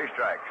 balls, 2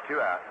 strikes, 2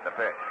 out, the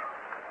pitch.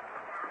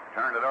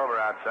 Turned it over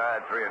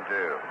outside,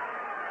 3-2.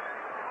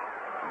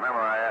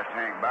 Remember, I asked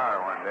Hank Bauer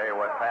one day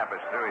what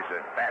Pappas threw. He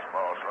said,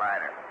 fastball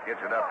slider.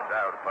 Gets it up and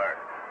out of the park.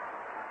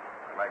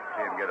 I'd like to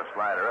see him get a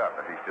slider up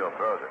if he still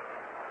throws it.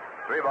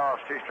 3 balls,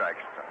 2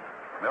 strikes.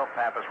 Milt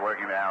Pappas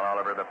working to Al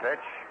Oliver the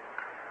pitch.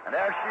 And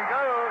there she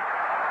goes.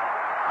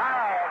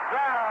 High and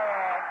dry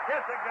and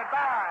kiss it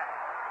goodbye.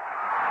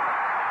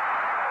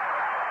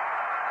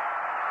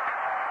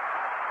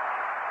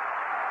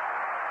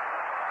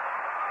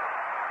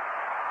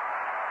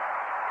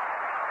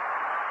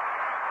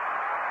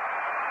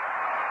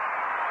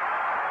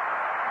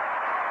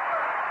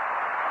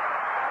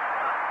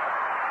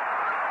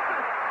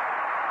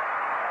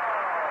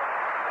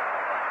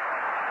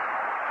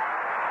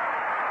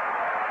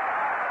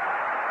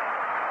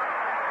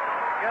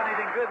 Got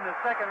anything good in the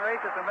second race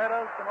at the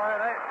Meadows tomorrow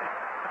night?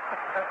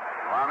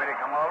 Want me to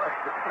come over?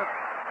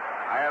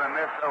 I haven't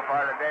missed so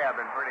far today. I've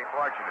been pretty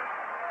fortunate.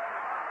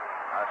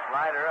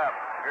 Slider up.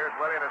 Here's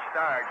William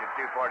Starge at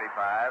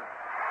 2:45.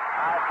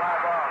 High fly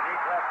ball,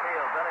 deep left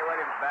field. Billy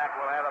Williams back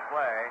will have a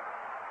play.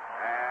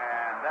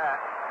 And that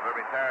will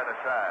retire the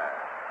side.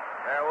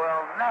 There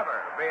will never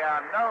be a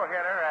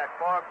no-hitter at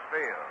Forbes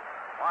Field.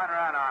 1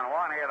 run on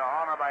 1 hit, a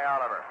homer by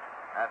Oliver.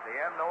 At the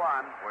end of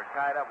 1, we're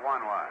tied up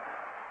 1-1.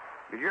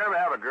 Did you ever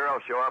have a girl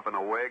show up in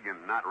a wig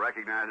and not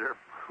recognize her?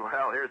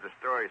 Well, here's a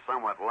story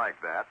somewhat like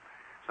that.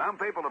 Some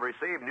people have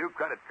received new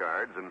credit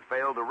cards and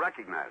failed to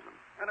recognize them.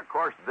 And, of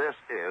course, this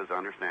is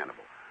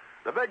understandable.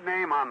 The big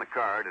name on the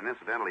card, and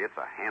incidentally, it's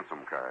a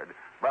handsome card,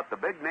 but the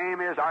big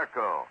name is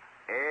Arco.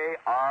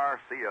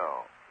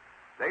 A-R-C-O.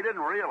 They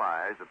didn't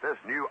realize that this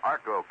new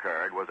Arco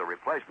card was a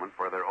replacement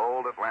for their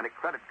old Atlantic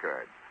credit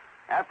card.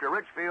 After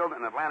Richfield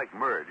and Atlantic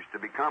merged to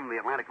become the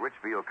Atlantic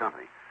Richfield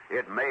Company,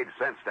 it made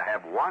sense to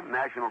have one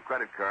national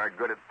credit card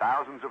good at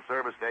thousands of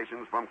service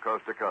stations from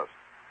coast to coast.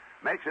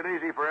 Makes it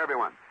easy for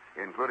everyone,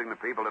 including the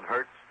people at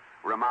Hertz,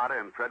 Ramada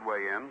and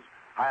Treadway Inns,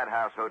 Hyatt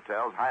House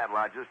Hotels, Hyatt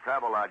Lodges,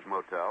 Travel Lodge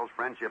Motels,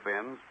 Friendship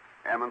Inns,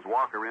 Emmons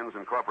Walker Inns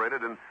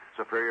Incorporated, and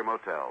Superior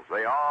Motels.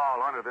 They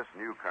all honor this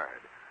new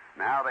card.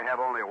 Now they have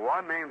only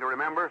one name to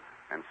remember,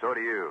 and so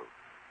do you.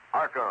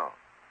 Arco.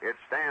 It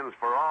stands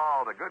for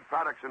all the good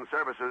products and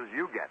services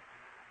you get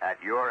at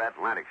your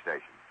Atlantic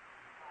station.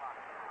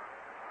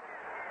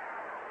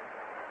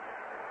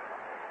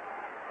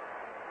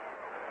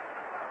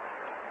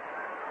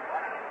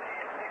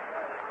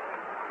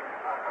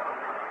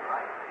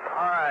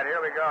 All right, here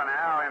we go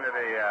now into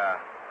the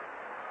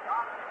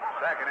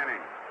second inning.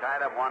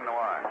 Tied up 1-1.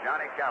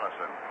 Johnny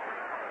Callison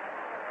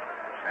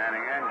standing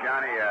in.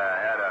 Johnny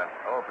had a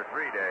 0 for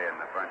 3 day in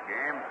the front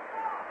game.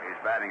 He's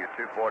batting at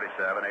 .247,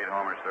 8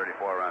 homers,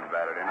 34 runs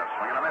batted in. A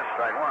swing and a miss,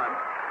 strike one.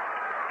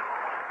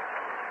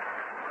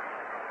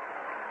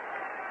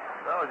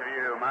 Those of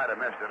you who might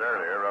have missed it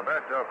earlier,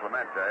 Roberto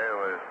Clemente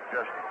was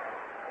just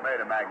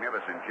made a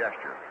magnificent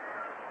gesture.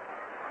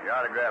 He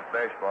autographed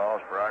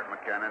baseballs for Art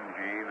McKinnon,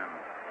 Gene, and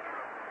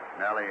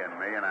Nellie and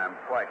me, and I'm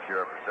quite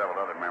sure for several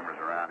other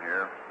members around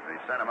here. He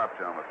sent them up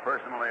to him with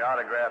personally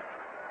autographed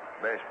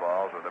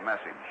baseballs with a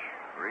message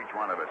for each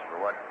one of us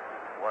for what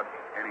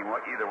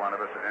either one of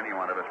us or any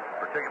one of us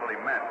particularly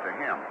meant to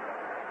him.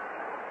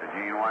 To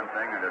Gene, one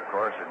thing, and of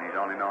course, and he's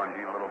only known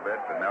Gene a little bit,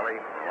 to Nellie,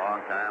 a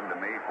long time, to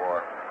me for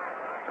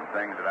some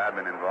things that I've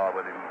been involved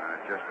with him.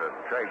 It's just a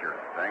treasure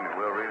thing that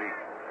we'll really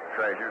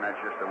treasure, and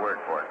that's just the word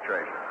for it,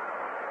 treasure.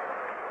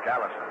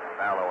 Callison,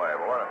 foul away.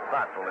 Well, what a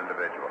thoughtful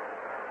individual.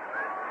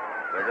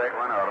 The great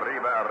one,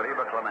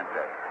 Arriba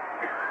Clemente.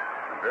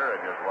 Vera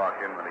just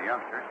walked in with the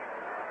youngsters.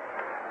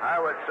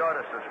 I would sort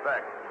of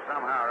suspect,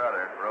 somehow or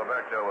other,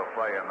 Roberto will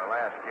play in the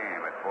last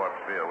game at Forbes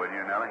Field, wouldn't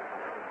you, Nellie?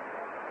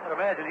 I'd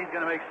imagine he's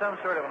going to make some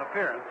sort of an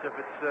appearance. If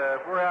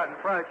we're out in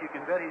front, you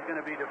can bet he's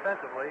going to be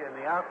defensively in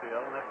the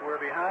outfield, and if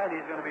we're behind,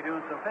 he's going to be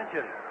doing some pinch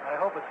hitting. I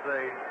hope it's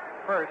the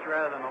first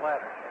rather than the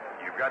latter.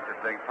 You've got to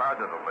think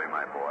positively,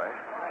 my boy.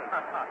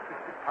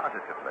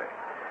 Positively.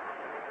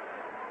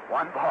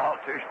 1 ball,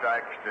 2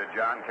 strikes to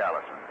John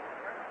Callison.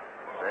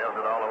 Sails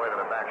it all the way to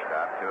the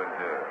backstop, 2-2.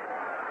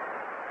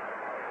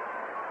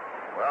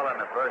 Well, in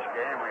the first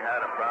game, we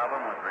had a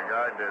problem with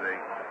regard to the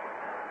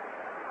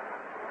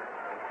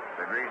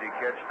greasy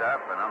kid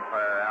stuff, and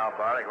umpire Al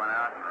Barlick went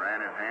out and ran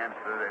his hands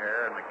through the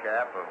hair and the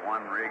cap of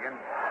one Regan.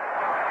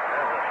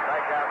 There's a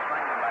strikeout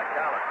swinging by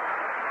Callison.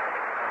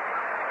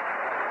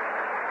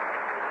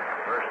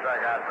 First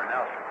strikeout for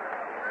Nelson.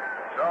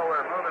 So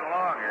we're moving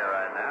along here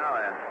right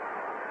now, and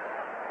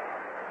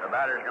the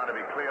batter's going to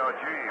be Cleo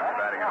James,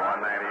 batting at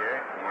 198.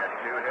 He had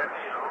 2 hits.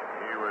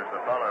 He was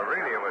the fellow,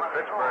 really, it was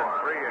Pittsburgh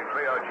 3 and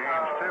Cleo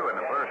James 2 in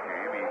the first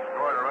game. He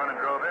scored a run and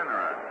drove in the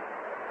run.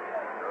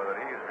 So that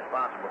he is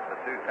responsible for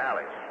the 2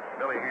 tallies.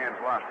 Billy Hands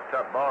lost a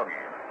tough ball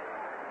game.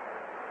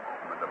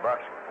 But the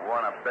Bucks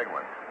won a big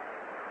one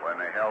when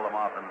they held them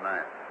off in the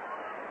 9th.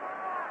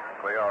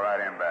 Cleo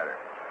right-hand batter.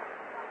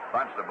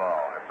 Bunts the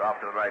ball. It's off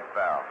to the right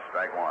foul.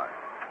 Strike 1.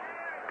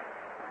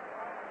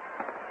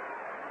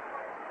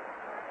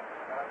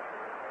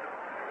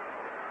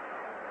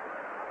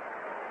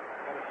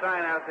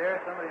 Sign out there,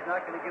 somebody's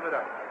not going to give it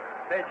up.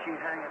 Bed sheet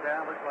hanging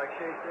down, looks like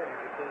Shea Stadium.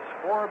 It says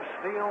Forbes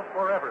Field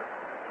forever.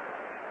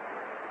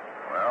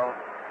 Well,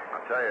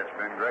 I'll tell you, it's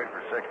been great for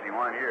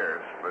 61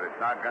 years, but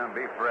it's not going to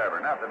be forever.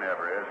 Nothing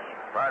ever is.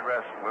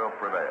 Progress will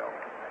prevail.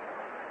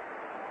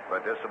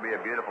 But this will be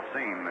a beautiful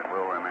scene that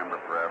we'll remember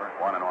forever,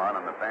 1-1,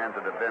 and the fans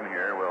that have been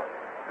here will,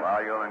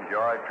 while you'll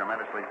enjoy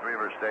tremendously Three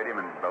River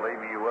Stadium, and believe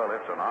me, you will,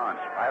 it's an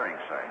awe-inspiring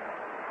sight.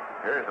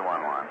 Here's the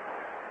 1-1.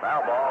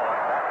 Foul ball,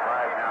 that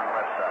flies down the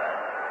left side.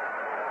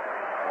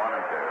 1-2.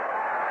 There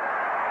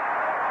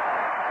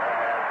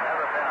has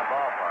never been a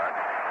ballpark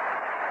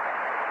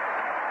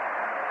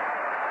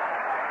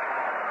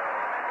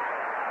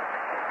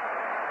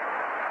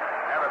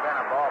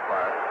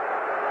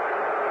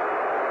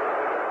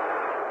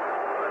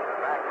with the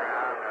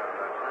background of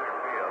the center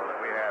field that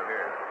we have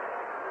here.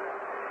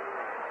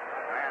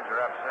 Fans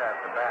are upset.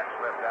 The bat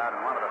slipped out,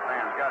 and one of the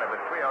fans got it,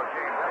 but Cleo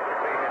James, that could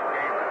be his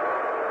game.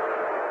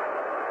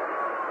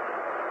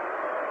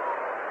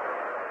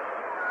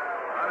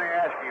 Let me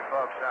ask you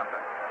folks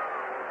something.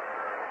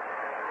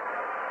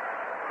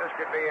 This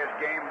could be his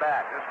game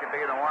back. This could be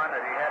the one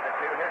that he had the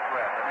 2 hits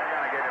with, and they're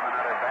going to give him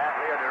another bat.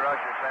 Leo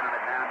DeRocher sending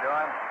it down to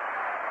him.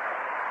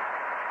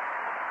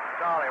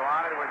 That's all he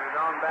wanted was his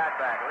own bat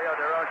back. Leo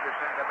DeRocher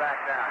sent the bat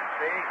down.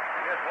 See?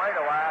 Just wait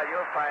a while.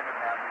 You'll find it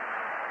happening.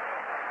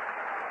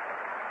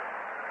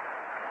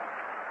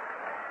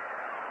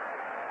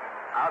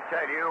 I'll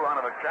tell you, one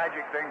of the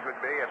tragic things would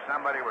be if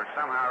somebody were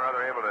somehow or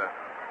other able to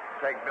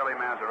take Billy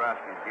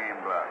Mazeroski's game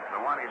glove,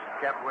 the one he's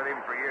kept with him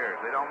for years.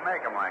 They don't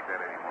make them like that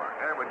anymore.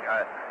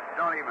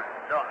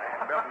 Don't,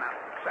 Bill, now,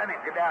 send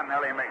him, get down,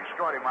 Nellie, and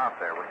escort him off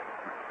there.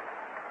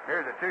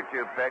 Here's a 2-2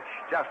 pitch,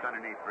 just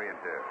underneath 3-2.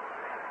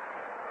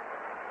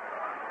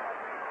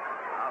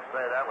 I'll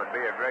say that would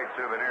be a great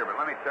souvenir,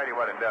 but let me tell you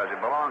what it does. It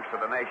belongs to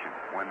the nation.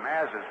 When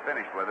Maz is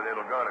finished with it,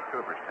 it'll go to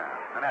Cooperstown,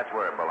 and that's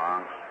where it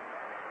belongs,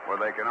 where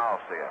they can all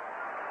see it.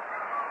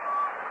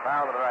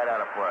 Foul to the right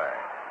out of play.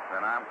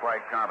 Then I'm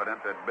quite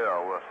confident that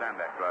Bill will send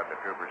that glove to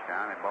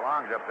Cooperstown. It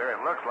belongs up there. It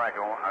looks like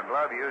a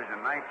glove used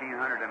in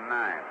 1909.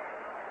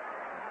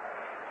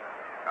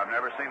 I've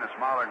never seen a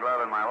smaller glove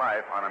in my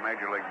life on a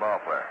Major League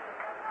ball player.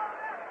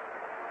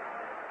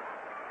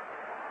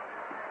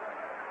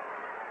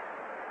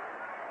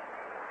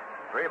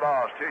 Three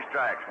balls, 2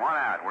 strikes, 1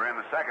 out. We're in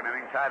the second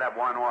inning, tied up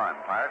 1-1.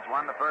 Pirates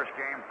won the first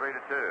game 3-2.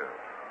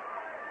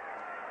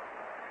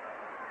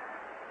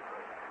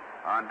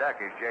 On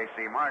deck is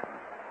J.C. Martin.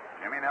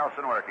 Jimmy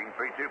Nelson working,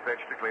 3-2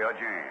 pitch to Cleo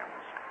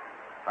James.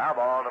 Foul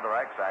ball to the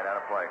right side out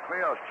of play.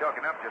 Cleo's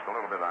choking up just a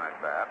little bit on his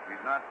bat.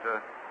 He's not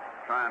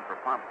trying for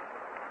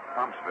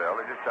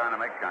Pumpsville. He's just trying to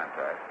make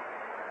contact.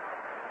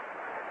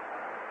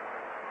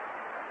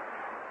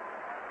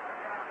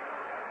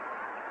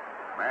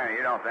 Man,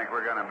 you don't think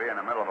we're going to be in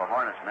the middle of a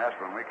hornet's nest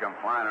when we come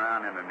flying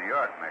around into New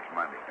York next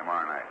Monday,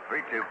 tomorrow night.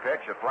 3-2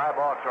 pitch, a fly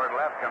ball toward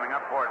left, coming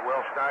up for it.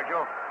 Will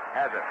Stargell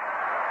has it.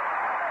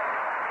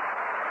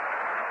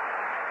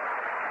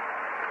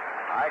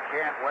 I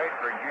can't wait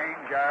for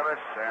Gene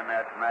Jarvis and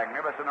that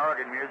magnificent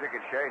organ music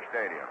at Shea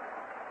Stadium.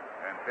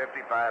 And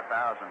 55,000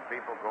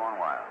 people going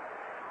wild.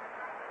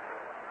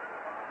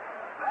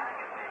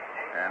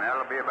 And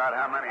that'll be about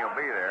how many will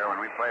be there when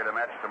we play the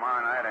Mets tomorrow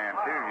night and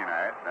Tuesday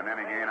night, and then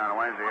again on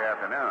Wednesday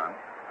afternoon.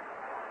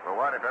 But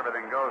what if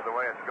everything goes the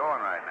way it's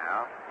going right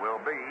now, will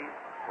be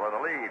for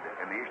the lead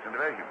in the Eastern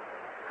Division.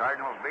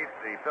 Cardinals beat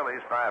the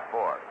Phillies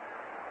 5-4.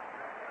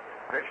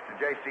 Pitch to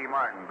J.C.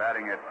 Martin,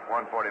 batting at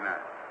 149.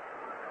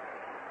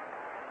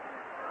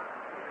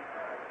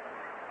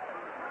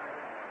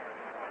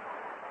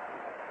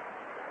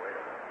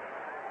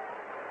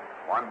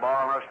 One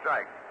ball, no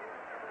strike.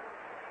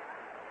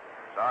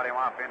 Sawed him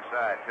off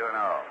inside, 2-0.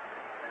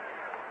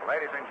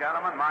 Ladies and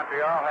gentlemen,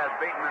 Montreal has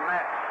beaten the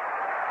Mets.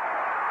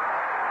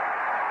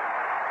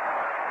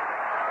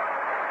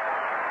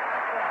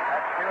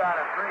 That's 2 out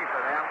of 3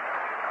 for them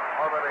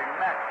over the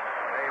Mets.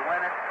 They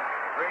win it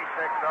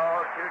 3-6-0,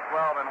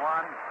 2-12-1.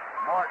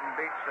 Morton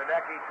beats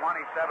Sadecki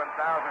 27,000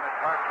 at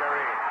Park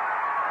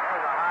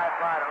There's a high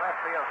fly to left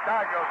field.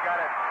 Stargell's got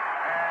it.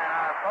 And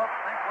our folks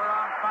think we're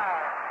on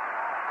fire.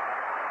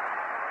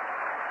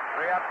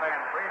 3 up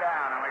and 3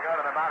 down, and we go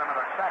to the bottom of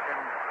the second,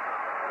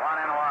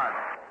 1-1.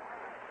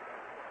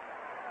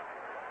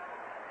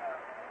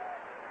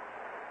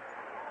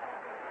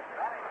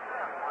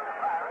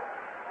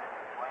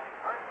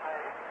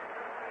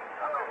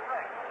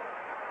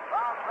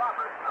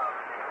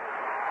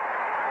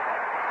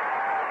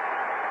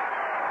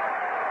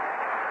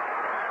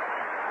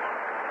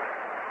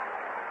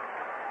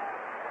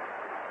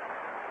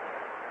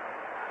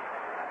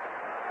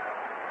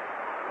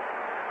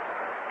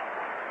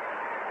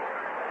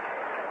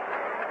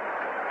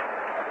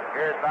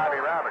 Here's Bobby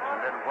Robertson.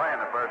 Didn't play in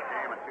the first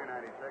game at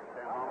 296,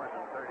 10 homers,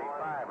 and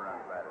 35 runs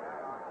batted in.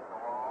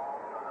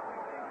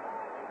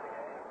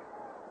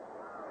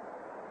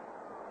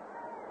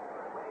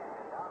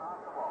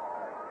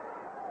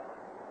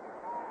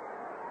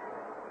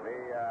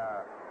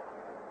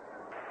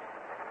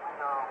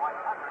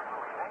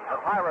 The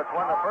Pirates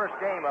won the first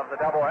game of the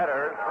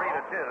doubleheader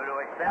 3-2 to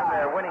extend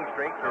their winning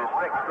streak to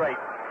 6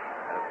 straight.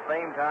 At the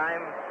same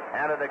time,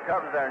 handed the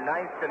Cubs their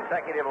 9th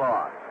consecutive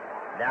loss.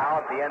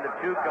 Now, at the end of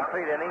 2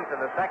 complete innings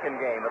of the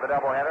second game of the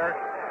doubleheader,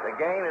 the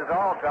game is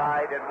all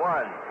tied at 1.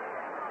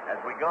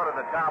 As we go to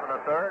the top of the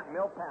third,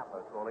 Milt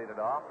Pappas will lead it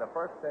off. The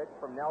first pitch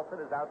from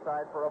Nelson is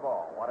outside for a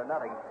ball. 1-0.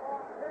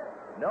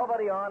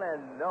 Nobody on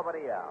and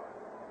nobody out.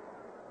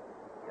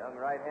 Young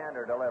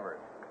right-hander delivers.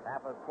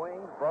 Pappas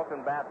swings,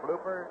 broken bat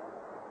blooper.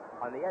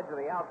 On the edge of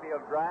the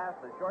outfield grass,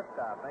 the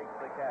shortstop makes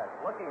the catch.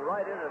 Looking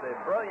right into the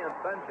brilliant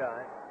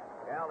sunshine,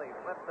 Galley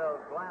flipped those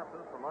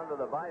glasses from under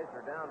the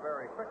visor down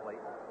very quickly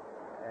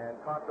and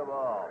caught the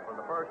ball. For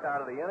the first out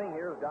of the inning,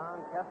 here's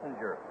Don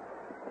Kessinger.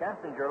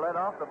 Kessinger led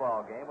off the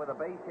ball game with a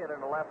base hit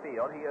in the left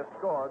field. He has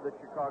scored the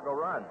Chicago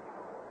run.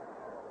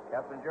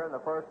 Kessinger in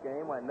the first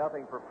game went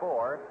 0 for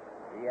 4.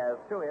 He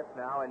has 2 hits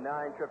now and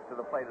 9 trips to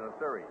the plate in the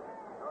series.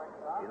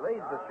 He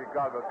leads the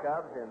Chicago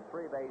Cubs in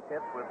 3 base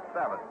hits with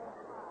 7.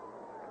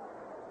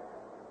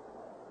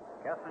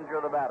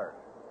 Kessinger the batter.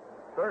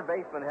 Third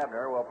baseman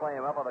Hebner will play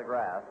him up on the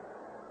grass.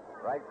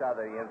 Right side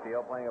of the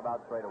infield, playing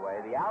about straight away.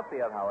 The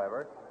outfield,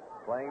 however,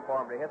 playing for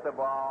him to hit the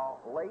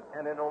ball late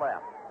and into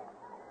left.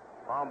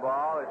 Palm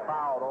ball is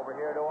fouled over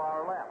here to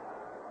our left.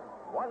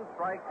 1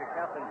 strike to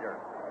Kessinger.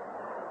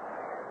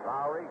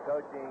 Lowry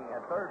coaching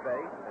at third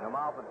base and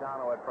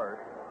Amalfitano at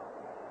first.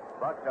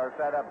 Bucks are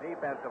set up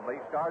defensively.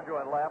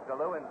 Stargell in left,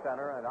 Alou in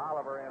center, and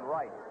Oliver in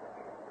right.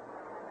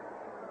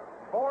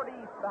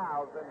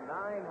 40,918.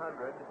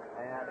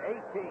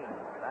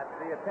 That's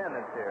the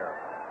attendance here.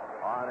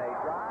 On a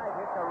drive,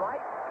 hit to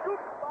right,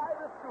 scooped by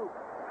the scoop.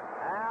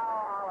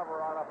 Al Oliver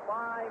on a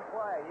fine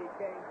play. He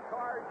came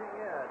charging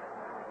in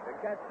to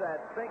catch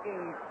that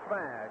sinking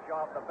smash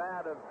off the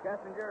bat of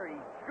Kessinger. He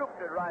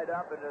scooped it right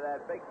up into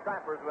that big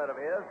trapper's mitt of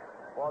his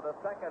for the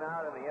second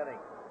out in the inning.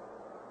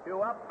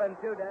 2 up and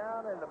 2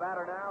 down, and the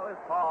batter now is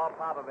Paul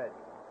Popovich.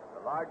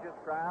 The largest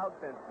crowd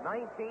since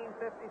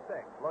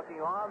 1956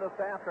 looking on this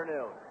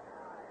afternoon.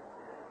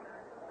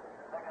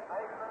 Second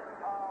baseman,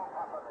 Paul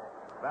Popovich.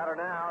 Batter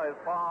now is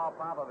Paul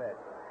Popovich.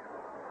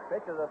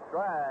 Pitch is a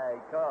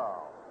strike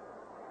call.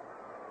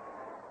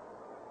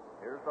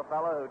 Here's the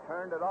fellow who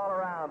turned it all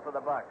around for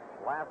the Bucks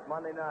last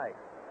Monday night.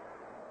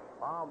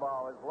 Palm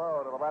ball is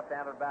low to the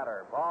left-handed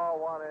batter. Ball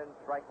 1 and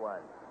strike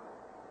 1.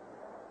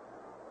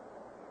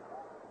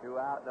 2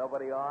 out,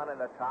 nobody on in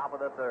the top of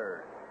the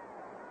third.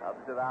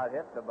 Cubs without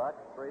hit, the Bucks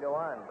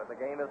 3-1, but the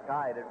game is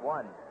tied at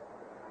 1.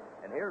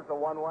 And here's the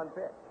 1-1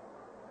 pitch.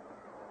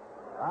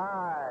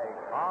 High,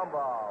 palm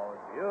ball,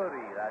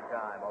 beauty that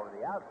time over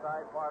the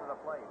outside part of the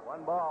plate.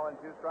 1 ball and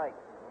 2 strikes.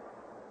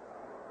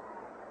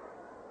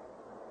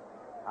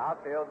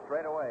 Outfield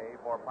straight away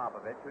for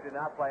Popovich, who did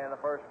not play in the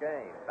first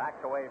game.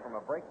 Backs away from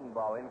a breaking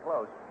ball in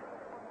close.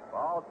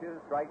 Ball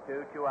 2, strike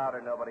 2, 2 out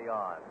and nobody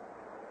on.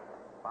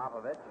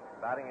 Popovich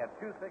batting at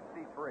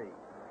 .263.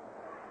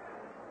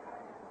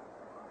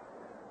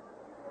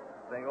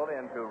 Singled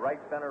into right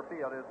center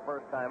field his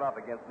first time up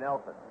against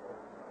Nelson.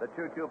 The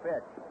 2-2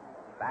 pitch.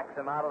 Backs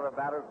him out of the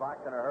batter's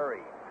box in a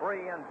hurry.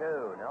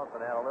 3-2.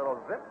 Nelson had a little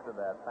zip to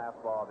that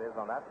fastball of his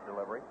on that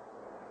delivery.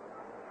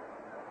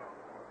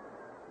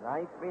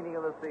 9th meeting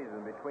of the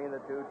season between the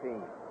two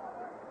teams.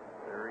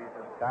 Series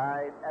is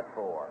tied at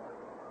 4.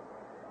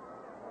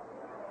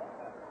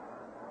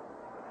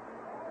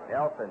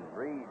 Nelson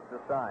reads the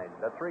sign.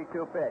 The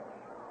 3-2 pitch.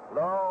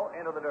 Low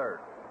into the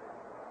dirt.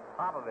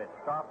 Popovich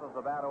tosses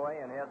the bat away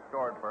and heads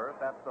toward first.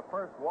 That's the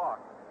first walk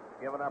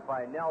given up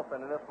by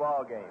Nelson in this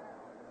ball game.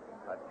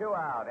 A 2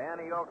 out.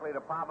 Annie Oakley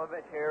to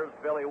Popovich. Here's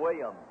Billy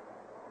Williams.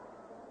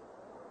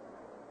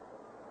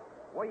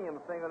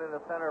 Williams singled into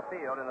center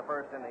field in the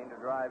first inning to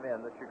drive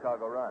in the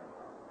Chicago run,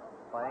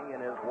 playing in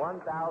his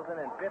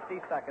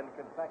 1,052nd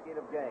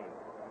consecutive game.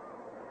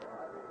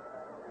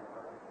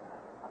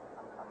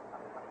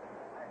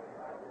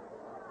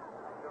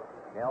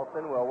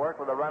 Nelson will work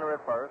with a runner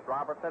at first.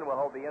 Robertson will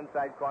hold the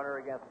inside corner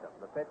against him.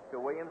 The pitch to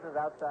Williams is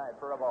outside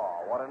for a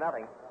ball. 1-0.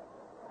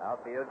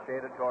 Outfield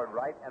shaded toward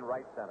right and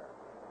right center.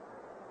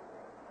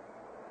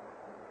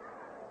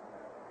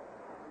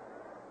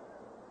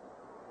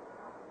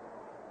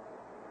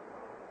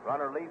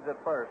 Runner leads at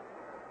first.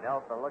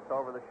 Nelson looks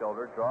over the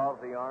shoulder, draws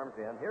the arms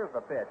in. Here's the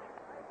pitch.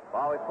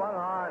 Ball is swung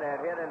on and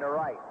hit into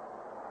right.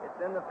 It's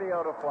in the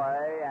field of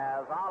play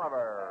as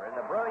Oliver, in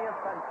the brilliant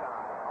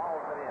sunshine,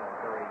 hauls it in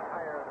to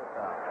retire the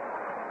side.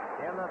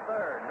 In the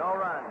third, no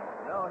runs,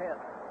 no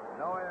hits,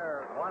 no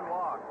errors, 1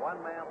 walk,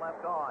 1 man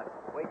left on.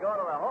 We go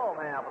to the home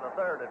half of the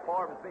third at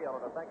Forbes Field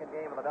in the second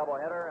game of the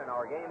doubleheader, and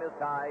our game is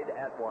tied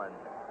at 1.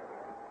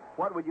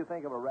 What would you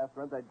think of a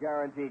restaurant that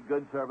guaranteed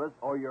good service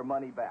or your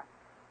money back?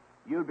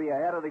 You'd be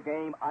ahead of the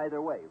game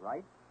either way,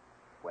 right?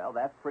 Well,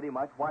 that's pretty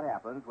much what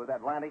happens with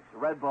Atlantic's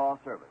Red Ball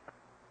Service.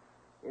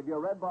 If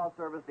your Red Ball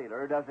Service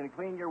dealer doesn't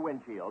clean your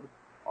windshield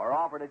or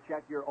offer to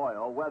check your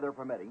oil, weather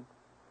permitting,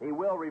 he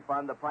will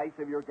refund the price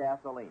of your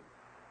gasoline.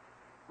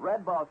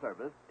 Red Ball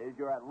Service is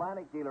your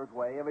Atlantic dealer's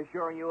way of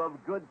assuring you of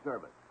good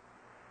service,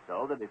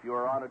 so that if you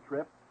are on a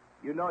trip,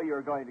 you know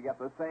you're going to get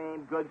the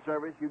same good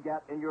service you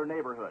get in your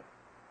neighborhood.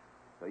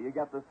 So you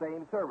get the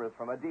same service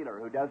from a dealer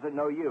who doesn't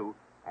know you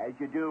as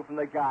you do from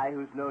the guy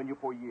who's known you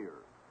for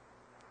years.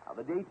 Now,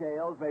 the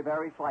details may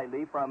vary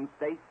slightly from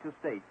state to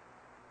state,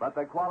 but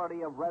the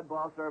quality of Red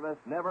Ball Service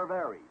never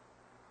varies.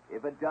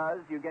 If it does,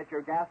 you get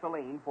your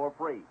gasoline for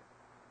free.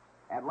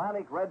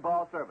 Atlantic Red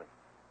Ball Service.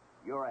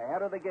 You're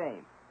ahead of the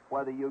game,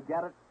 whether you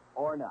get it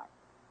or not.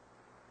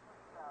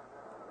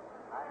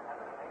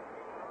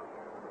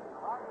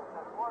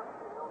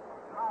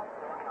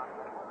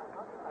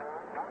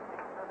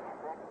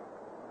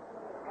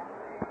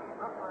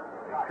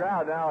 The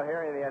crowd now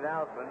hearing the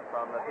announcement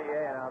from the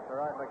PA announcer,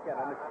 Art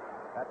McKinnon,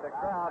 that the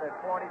crowd at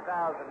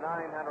 40,918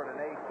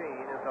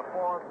 is the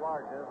 4th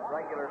largest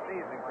regular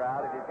season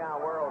crowd. If you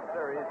count World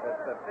Series,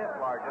 it's the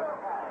 5th largest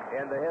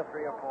in the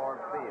history of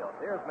Forbes Field.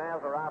 Here's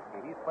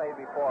Mazeroski. He's played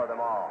before them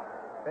all.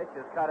 Pitch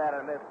is cut out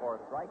and missed for a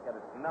strike, and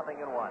it's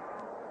 0-1. 1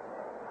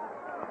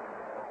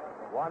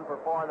 for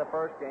 4 in the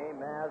first game.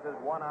 Maz is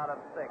 1 out of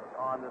 6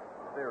 on this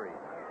series.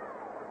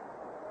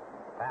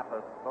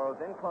 Pappas throws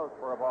in close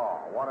for a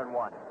ball.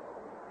 1-1.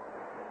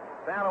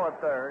 Sano at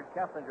third,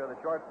 Kessinger the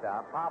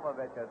shortstop,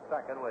 Popovich at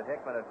second with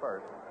Hickman at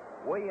first,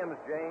 Williams,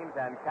 James,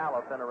 and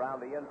Callison around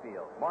the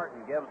infield.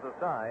 Martin gives the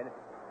sign,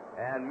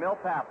 and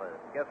Milt Pappas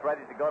gets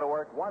ready to go to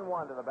work.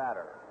 1-1 to the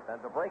batter. Sends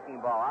a breaking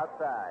ball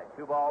outside.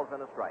 2 balls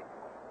and a strike.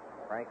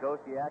 Frank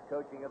Osiak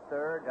coaching at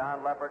third,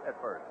 Don Leppert at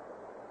first.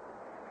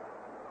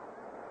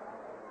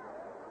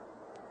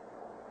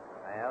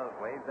 Well,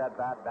 waves that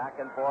bat back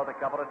and forth a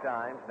couple of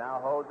times. Now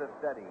holds it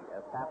steady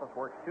as Pappas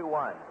works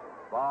 2-1.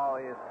 Ball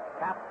is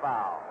tap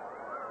foul.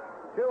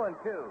 2-2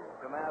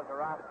 to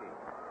Mazeroski.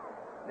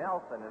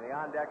 Nelson in the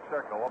on-deck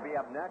circle will be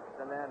up next,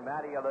 and then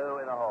Matty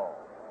Alou in the hole.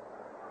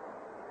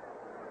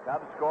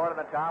 Cubs scored in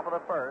the top of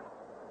the first.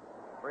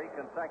 3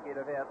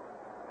 consecutive hits,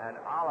 and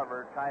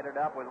Oliver tied it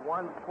up with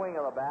one swing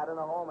of the bat in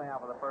the home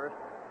half of the first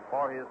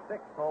for his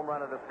 6th home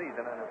run of the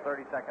season and his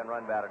 32nd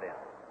run batted in.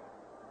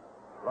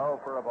 Low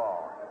for a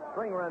ball.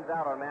 String runs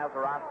out on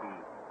Mazeroski.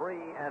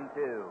 3-2.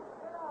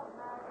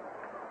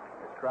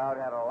 This crowd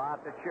had a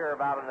lot to cheer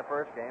about in the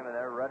first game, and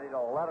they're ready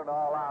to let it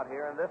all out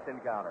here in this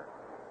encounter.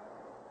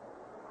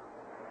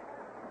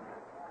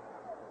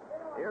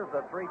 Here's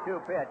the 3-2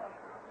 pitch.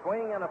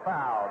 Swing and a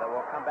foul that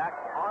will come back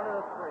onto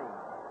the screen.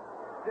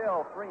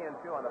 Still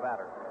 3-2 on the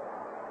batter.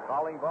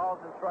 Calling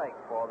balls and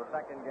strikes for the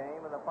second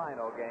game and the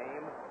final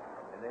game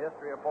in the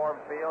history of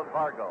Forbes Field,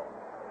 Fargo.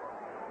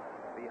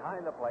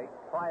 Behind the plate,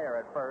 Pryor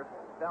at first,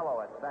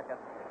 Stello at second,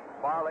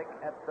 Barlick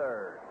at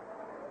third.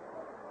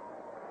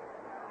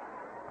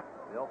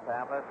 Bill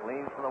Pappas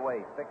leans from the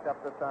waist, picks up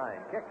the sign,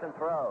 kicks and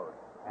throws,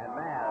 and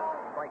Maz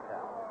strikes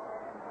out.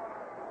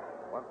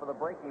 Went for the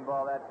breaking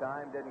ball that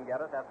time, didn't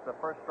get it. That's the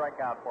first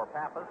strikeout for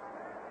Pappas.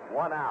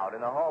 1 out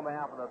in the home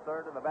half of the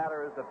third, and the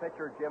batter is the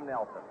pitcher, Jim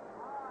Nelson.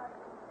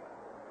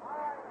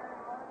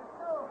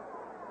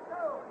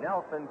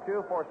 Nelson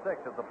 2 for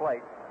 6 at the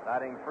plate,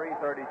 batting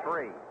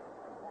 .333.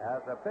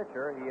 As a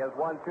pitcher, he has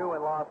won 2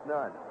 and lost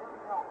none.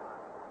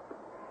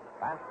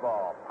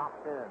 Fastball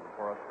pops in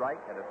for a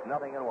strike, and it's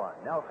 0-1.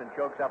 Nelson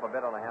chokes up a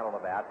bit on the handle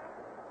of the bat.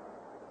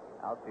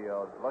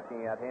 Outfield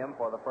looking at him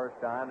for the first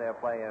time. They'll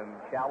play him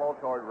shallow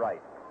toward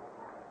right.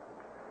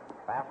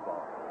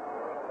 Fastball.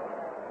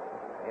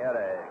 He had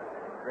a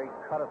great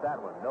cut at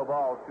that one. No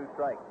balls, 2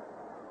 strikes.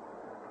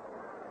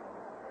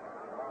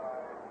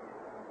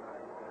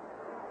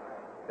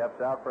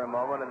 Steps out for a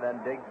moment and then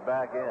digs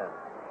back in.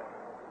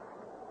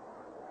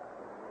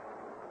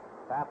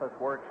 Pappas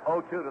works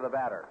 0-2 to the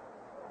batter.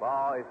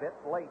 Ball is hit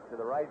late to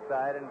the right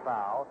side and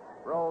foul.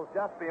 Rolls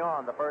just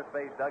beyond the first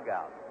base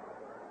dugout.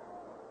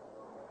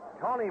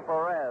 Tony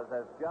Perez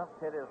has just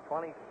hit his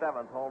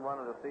 27th home run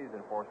of the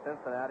season for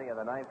Cincinnati in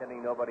the 9th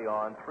inning, nobody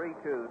on.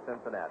 3-2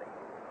 Cincinnati.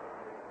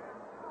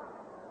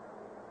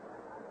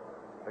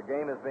 The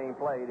game is being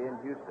played in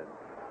Houston.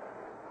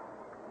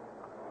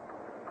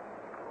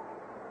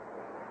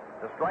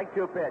 The strike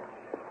 2 pitch.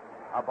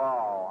 A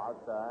ball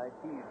outside.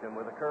 Teased him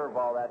with a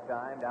curveball that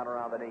time, down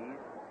around the knees.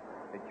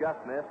 It just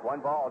missed.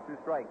 1 ball, 2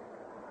 strikes.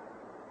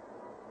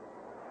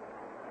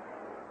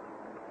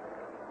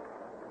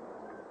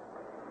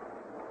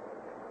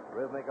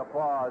 Rhythmic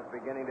applause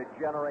beginning to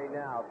generate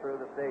now through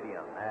the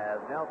stadium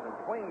as Nelson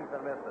swings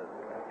and misses.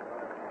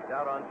 He's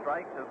out on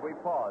strikes as we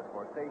pause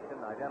for station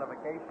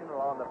identification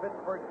along the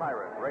Pittsburgh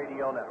Pirates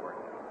Radio Network.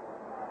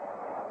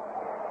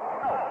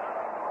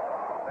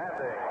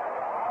 Standing,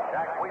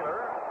 Jack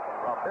Wheeler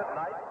from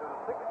midnight to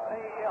 6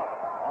 a.m.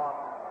 on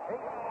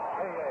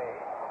KEKA,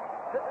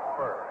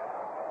 Pittsburgh.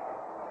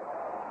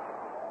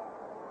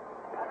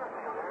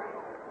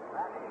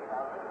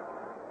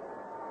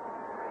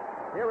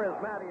 Here is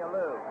Matty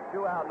Alou.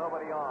 2 out,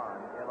 nobody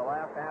on in the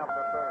last half of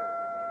the third.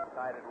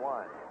 Tied at 1.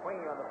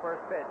 Swinging on the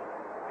first pitch.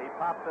 He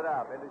pops it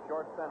up into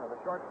short center.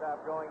 The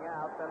shortstop going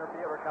out, center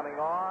fielder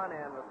coming on,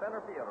 and the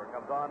center fielder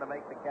comes on to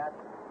make the catch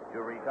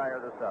to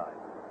retire the side.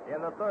 In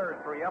the third,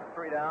 3 up,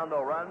 3 down,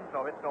 no runs,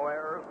 no hits, no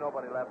errors,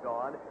 nobody left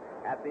on.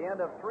 At the end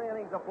of 3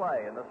 innings of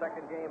play in the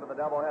second game of the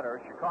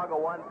doubleheader,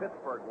 Chicago won,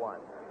 Pittsburgh won.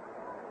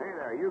 Hey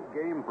there, you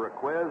game for a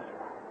quiz?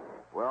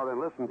 Well, then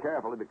listen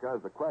carefully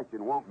because the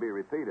question won't be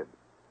repeated.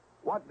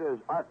 What does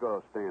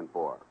ARCO stand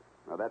for?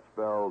 Now, that's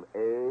spelled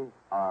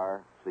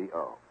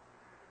A-R-C-O.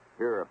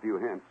 Here are a few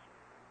hints.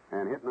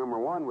 And hint number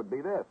 1 would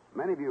be this.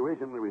 Many of you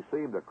recently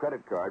received a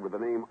credit card with the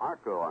name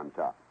ARCO on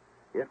top.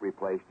 It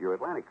replaced your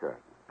Atlantic card.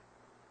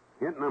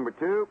 Hint number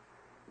 2,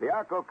 the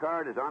ARCO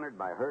card is honored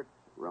by Hertz,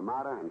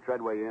 Ramada, and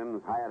Treadway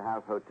Inns, Hyatt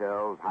House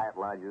Hotels, Hyatt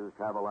Lodges,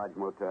 Travelodge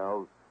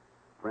Motels,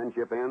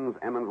 Friendship Inns,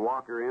 Emmons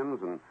Walker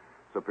Inns, and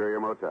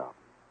Superior Motel.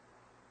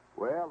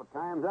 Well, the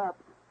time's up.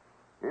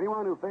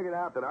 Anyone who figured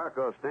out that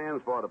ARCO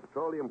stands for the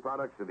Petroleum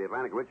Products of the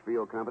Atlantic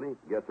Richfield Company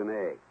gets an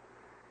A.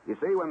 You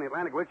see, when the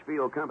Atlantic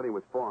Richfield Company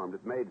was formed,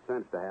 it made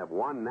sense to have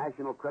one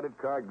national credit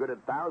card good at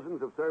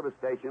thousands of service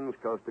stations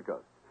coast to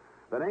coast.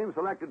 The name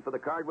selected for the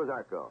card was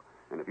ARCO.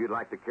 And if you'd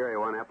like to carry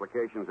one,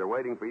 applications are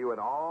waiting for you at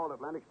all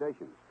Atlantic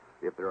stations.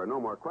 If there are no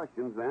more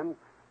questions, then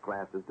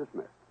class is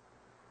dismissed.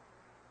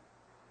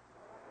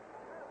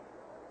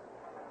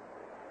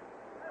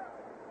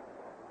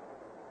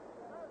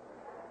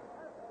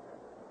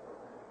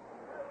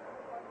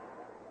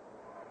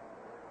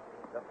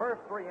 The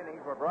first 3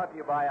 innings were brought to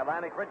you by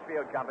Atlantic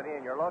Richfield Company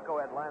and your local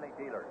Atlantic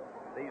dealer.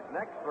 These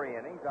next 3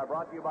 innings are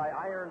brought to you by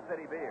Iron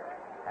City Beer.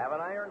 Have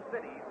an Iron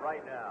City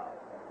right now.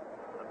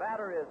 The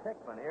batter is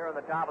Hickman here in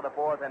the top of the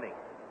 4th inning.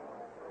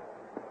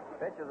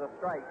 Pitch is a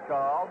strike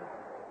called.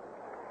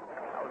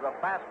 That was a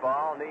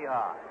fastball knee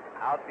high.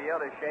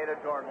 Outfield is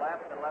shaded toward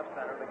left and left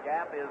center. The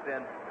gap is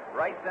in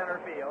right center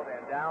field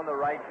and down the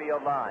right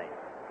field line.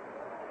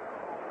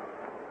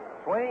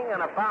 Swing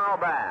and a foul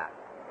back.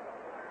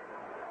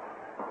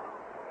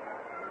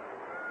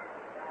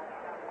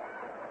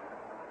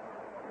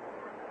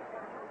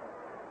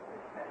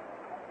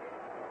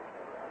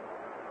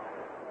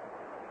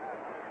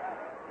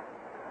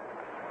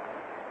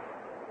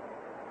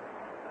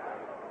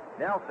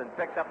 Nelson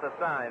picks up the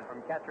sign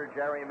from catcher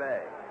Jerry May.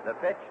 The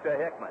pitch to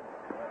Hickman.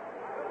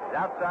 It's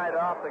outside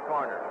off the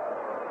corner.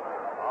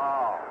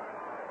 Oh.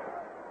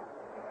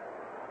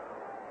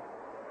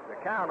 The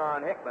count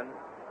on Hickman.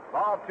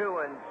 Ball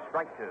 2 and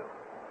strike 2.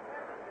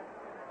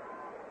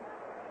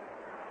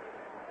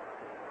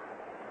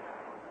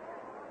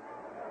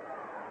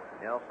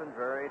 Nelson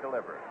very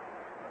deliberate.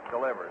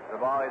 Delivers. The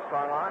ball is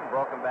swung on.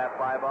 Broken bat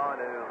fly ball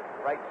into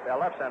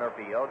left center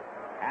field.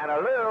 And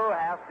Alou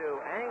has to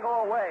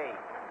angle away.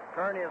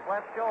 Turn his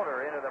left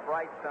shoulder into the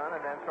bright sun and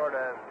then sort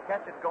of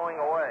catch it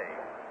going away.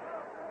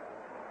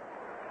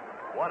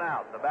 1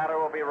 out. The batter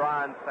will be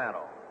Ron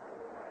Santo.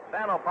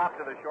 Santo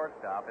popped to the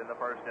shortstop in the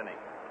first inning.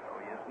 So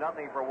he is 0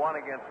 for 1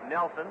 against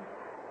Nelson.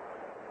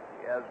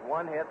 He has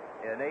 1 hit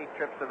in 8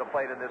 trips to the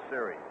plate in this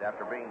series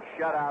after being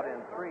shut out in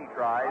 3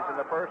 tries in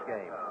the first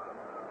game.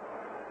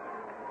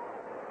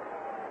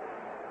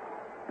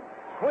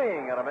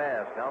 Swing and a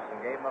miss.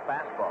 Nelson gave him a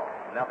fastball.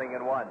 0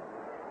 and 1.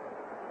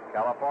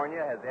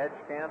 California has edged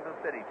Kansas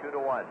City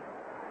 2-1.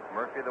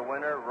 Murphy the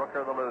winner,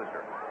 Rooker the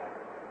loser.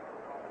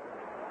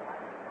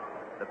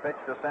 The pitch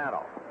to Santo.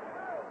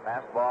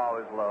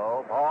 Fastball is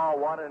low. Ball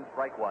 1 and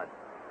strike 1.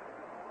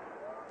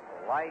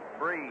 Light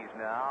breeze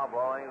now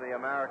blowing the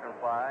American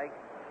flag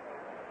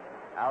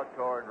out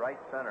toward right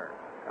center.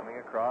 Coming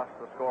across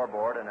the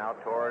scoreboard and out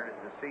toward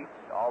the seats.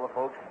 All the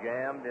folks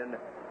jammed in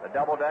the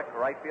double-deck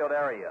right field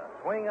area.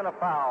 Swing and a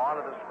foul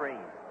onto the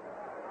screen.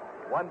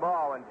 1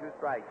 ball and 2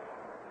 strikes.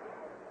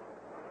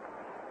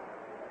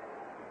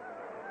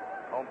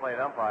 Home plate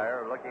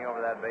umpire looking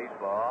over that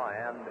baseball,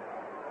 and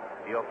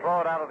he'll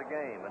throw it out of the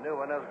game. A new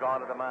one has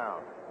gone to the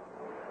mound.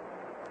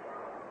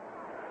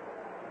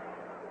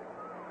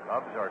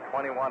 Cubs are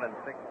 21 and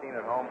 16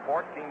 at home,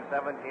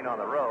 14-17 on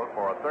the road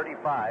for a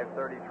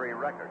 35-33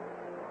 record.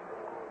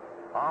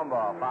 Palm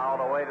ball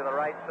fouled away to the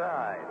right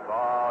side.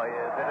 Ball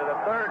is into the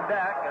third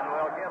deck, and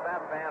we'll give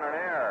that fan an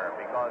error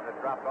because it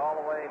dropped all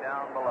the way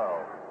down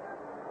below.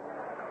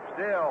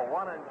 Still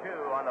 1 and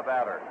 2 on the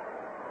batter.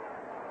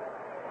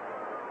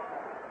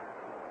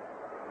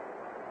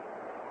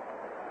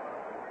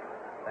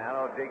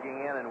 Santo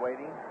digging in and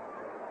waiting.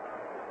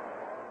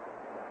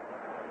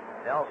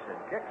 Nelson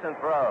kicks and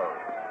throws.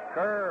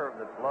 Curve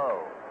that's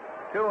low.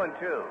 2 and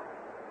 2.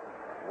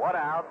 1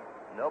 out.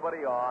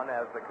 Nobody on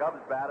as the Cubs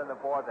bat in the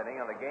 4th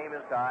inning, and the game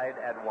is tied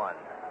at 1.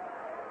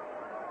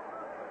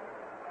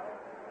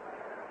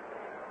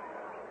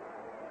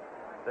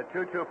 The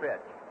 2-2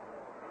 pitch.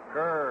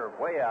 Curve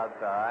way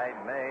outside.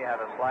 May had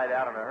to slide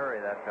out in a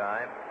hurry that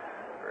time.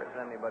 There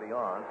isn't anybody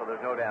on, so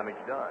there's no damage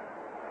done.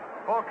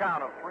 Full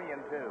count of 3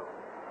 and 2.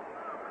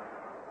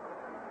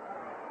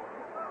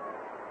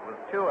 With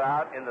 2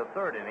 out in the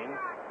 3rd inning,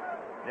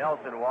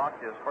 Nelson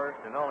walked his first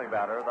and only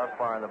batter thus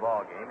far in the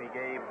ball game. He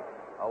gave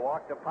a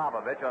walk to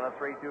Popovich on a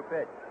 3-2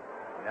 pitch.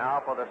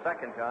 Now, for the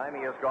second time,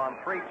 he has gone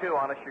 3-2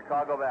 on a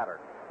Chicago batter.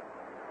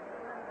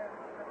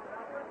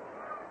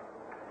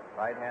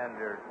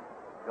 Right-hander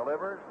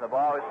delivers. The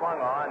ball is swung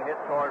on, hit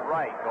toward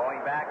right. Going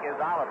back is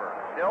Oliver.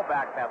 Still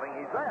backpedaling.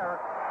 He's there.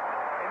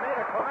 He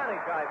made a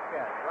Clemente-type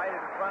catch right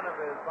in front of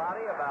his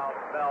body, about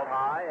belt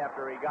high,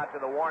 after he got to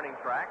the warning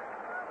track.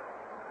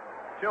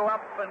 2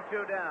 up and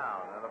 2 down,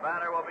 and the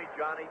batter will be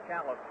Johnny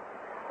Callison.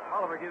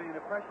 Oliver gives you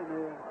the impression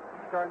that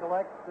he's starting to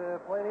like to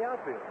play the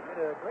outfield. He made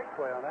a great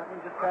play on that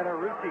one, just kind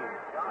of routine.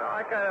 No,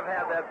 I kind of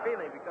have that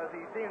feeling because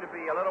he seemed to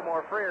be a little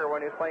more freer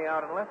when he was playing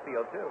out in left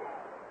field, too.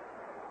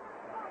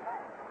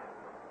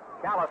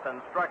 Callison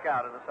struck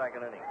out in the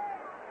 2nd inning.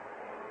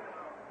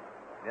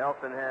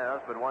 Nelson has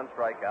but 1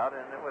 strikeout,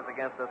 and it was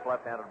against this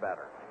left-handed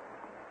batter.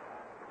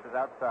 This is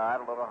outside,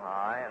 a little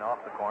high, and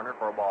off the corner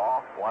for a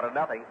ball. 1-0.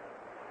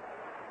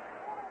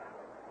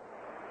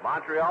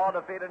 Montreal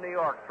defeated New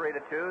York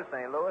 3-2.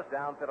 St. Louis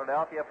down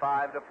Philadelphia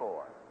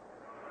 5-4.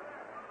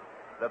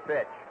 The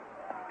pitch.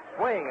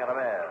 Swing and a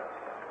miss.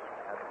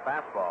 That's a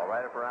fastball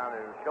right up around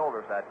his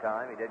shoulders that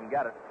time. He didn't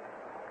get it.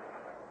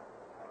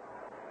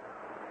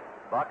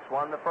 Bucks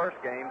won the first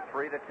game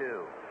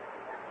 3-2.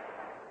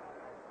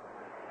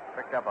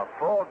 Picked up a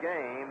full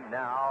game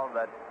now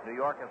that New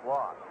York has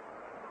lost.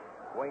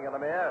 Swing and a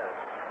miss.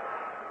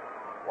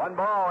 1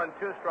 ball and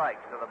 2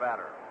 strikes to the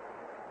batter.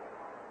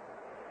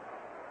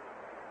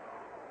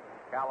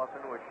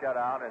 Callison was shut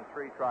out in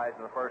 3 tries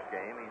in the first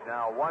game. He's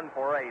now 1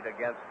 for 8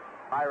 against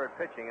Pirate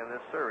pitching in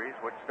this series,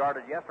 which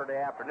started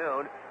yesterday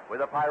afternoon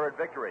with a Pirate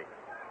victory.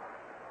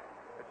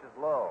 Pitch is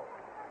low.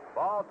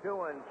 Ball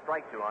 2 and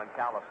strike 2 on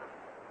Callison.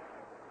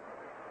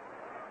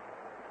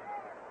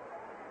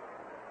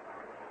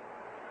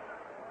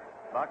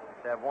 Bucks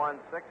have won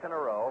 6 in a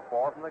row,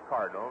 4 from the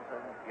Cardinals,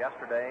 and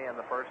yesterday and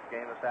the first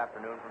game this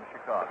afternoon from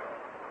Chicago.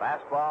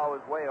 Fastball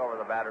was way over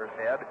the batter's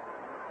head,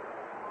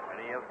 and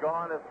he has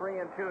gone to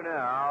 3-2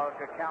 now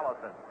to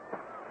Callison.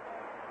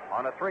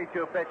 On a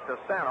 3-2 pitch to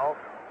Sano.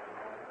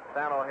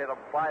 Sano hit a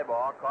fly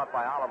ball caught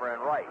by Oliver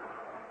and right.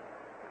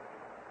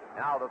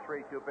 Now the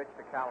 3-2 pitch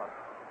to Callison.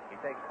 He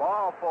takes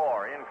ball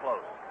 4 in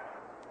close.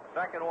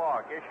 Second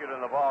walk issued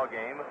in the ball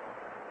game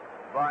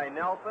by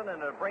Nelson,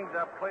 and it brings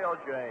up Cleo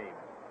James.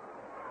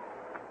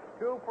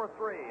 2 for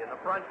 3 in the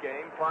front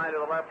game, flying to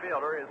the left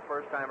fielder his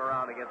first time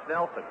around against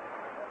Nelson.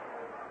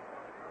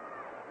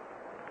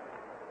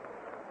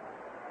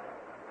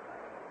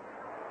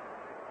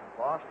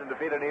 Boston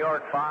defeated New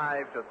York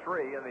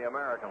 5-3 in the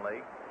American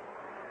League.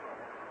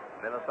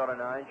 Minnesota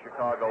 9,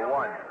 Chicago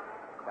 1.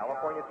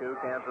 California 2,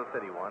 Kansas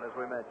City 1, as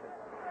we mentioned.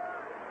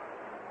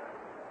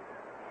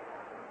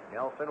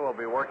 Nelson will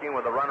be working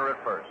with a runner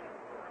at first.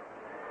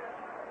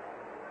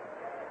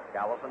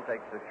 Callison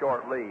takes the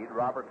short lead.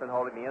 Robertson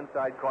holding the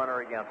inside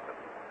corner against him.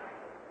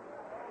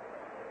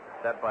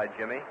 Set by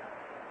Jimmy.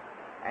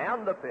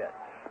 And the pitch.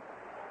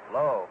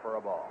 Low for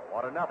a ball.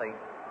 1-0.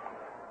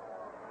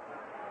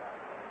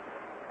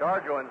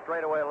 Scarjo in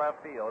straightaway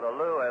left field.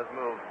 Alou has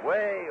moved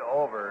way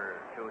over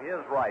to his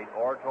right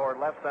or toward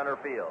left center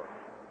field.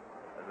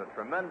 There's a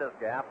tremendous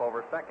gap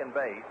over second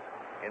base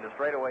into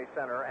straightaway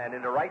center and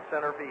into right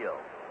center field.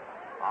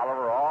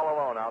 Oliver all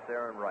alone out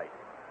there in right.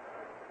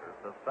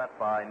 There's the set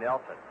by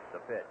Nelson. The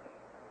pitch.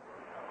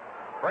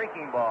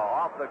 Breaking ball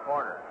off the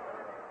corner.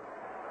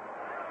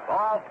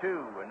 Ball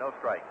 2 and no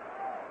strikes.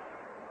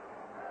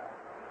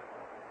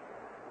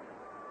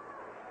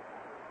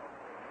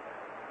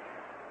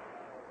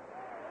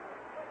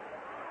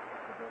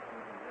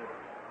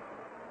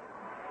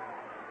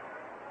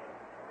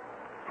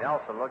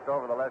 Nelson looked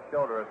over the left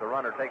shoulder as the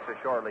runner takes a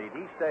short lead.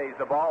 He stays.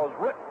 The ball is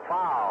ripped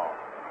foul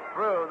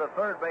through the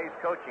third base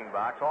coaching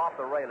box, off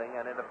the railing,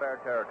 and into fair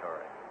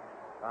territory.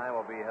 Time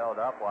will be held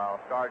up while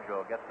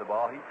Scarjo gets the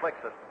ball. He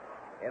flicks it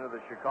into the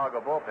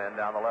Chicago bullpen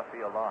down the left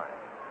field line.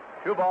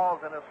 2 balls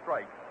and a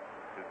strike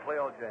to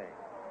Cleo James.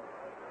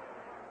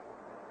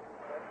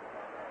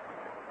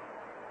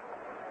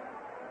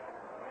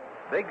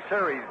 Big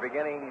series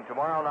beginning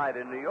tomorrow night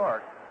in New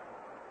York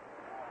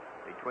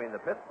between the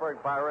Pittsburgh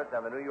Pirates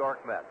and the New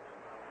York Mets.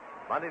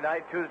 Monday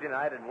night, Tuesday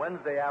night, and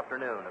Wednesday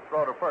afternoon. A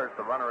throw to first.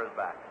 The runner is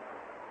back.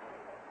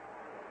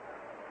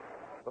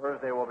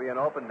 Thursday will be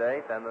an open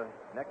date, then the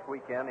next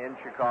weekend in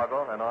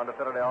Chicago and on to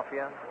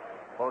Philadelphia,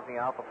 closing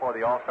out before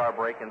the All-Star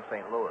break in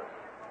St. Louis.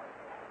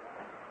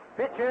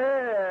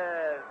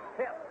 Pitches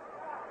hit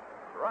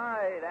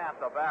right at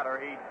the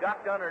batter. He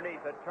ducked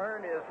underneath it,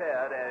 turned his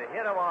head, and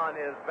hit him on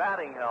his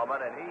batting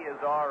helmet, and he is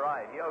all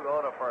right. He'll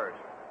go to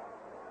first.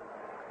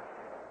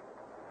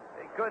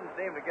 He couldn't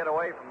seem to get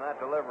away from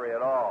that delivery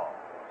at all.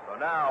 So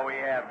now we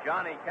have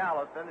Johnny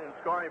Callison in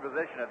scoring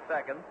position at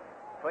second.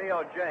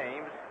 Cleo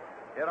James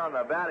hit on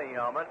the batting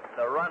helmet,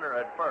 the runner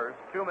at first.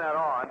 2 men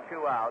on,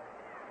 2 out.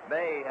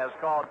 May has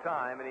called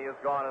time, and he has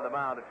gone to the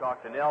mound to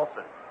talk to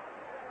Nelson.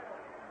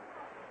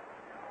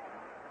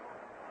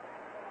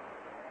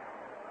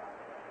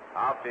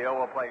 Outfield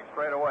will play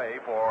straight away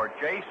for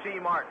J.C.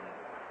 Martin,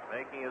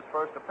 making his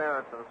first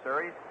appearance in the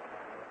series.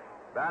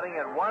 Batting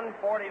at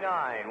 149,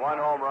 1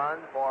 home run,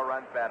 4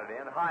 runs batted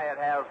in. Hyatt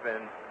has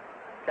been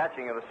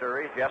catching in the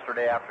series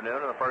yesterday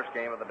afternoon in the first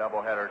game of the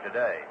doubleheader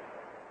today.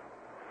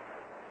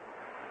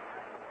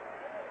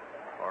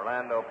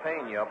 Orlando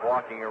Pena up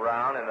walking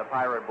around in the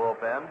Pirate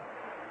bullpen.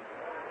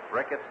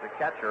 Ricketts, the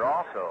catcher,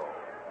 also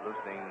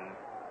loosening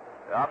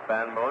up,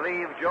 and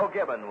believe Joe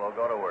Gibbon will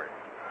go to work.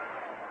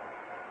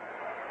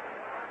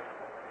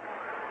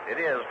 It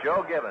is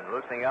Joe Gibbon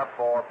loosening up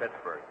for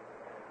Pittsburgh.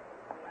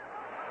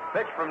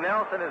 Pitch from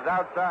Nelson is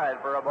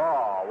outside for a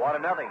ball. 1-0.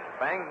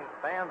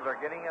 Fans are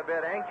getting a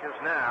bit anxious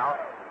now,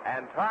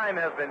 and time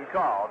has been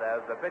called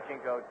as the pitching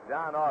coach,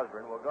 Don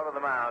Osborne, will go to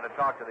the mound to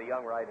talk to the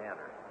young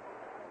right-hander.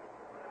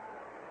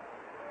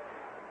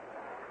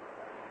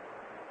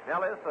 Now,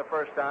 this is the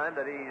first time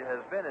that he has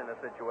been in a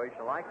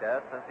situation like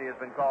that since he has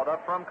been called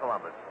up from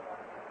Columbus.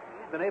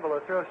 He's been able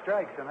to throw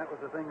strikes, and that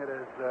was the thing that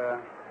has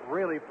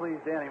really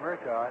pleased Danny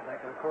Murtaugh, I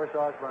think, and of course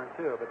Osborne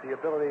too, but the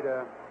ability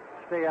to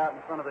stay out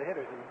in front of the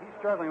hitters, and he's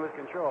struggling with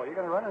control. You're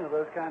going to run into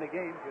those kind of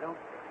games. You don't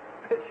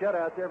pitch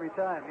shutouts every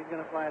time. He's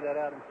going to find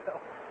that out himself.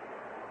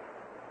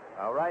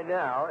 Right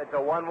now, it's a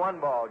 1-1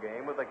 ball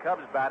game with the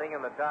Cubs batting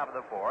in the top of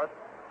the fourth.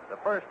 The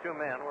first 2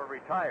 men were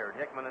retired,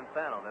 Hickman and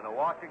Sano. Then a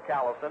walk to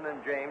Callison,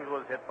 and James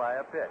was hit by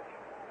a pitch.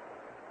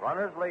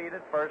 Runners lead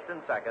at first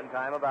and second.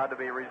 Time about to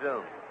be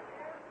resumed.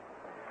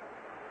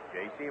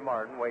 J.C.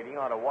 Martin waiting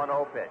on a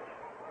 1-0 pitch.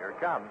 Here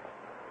it comes.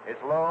 It's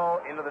low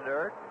into the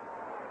dirt.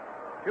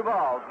 2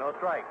 balls, no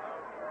strikes.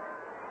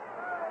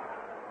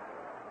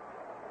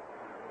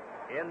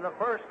 In the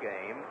first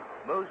game,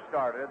 Moose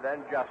started,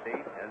 then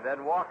Jussie, and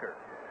then Walker.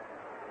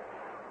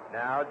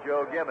 Now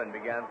Joe Gibbon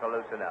began to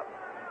loosen up.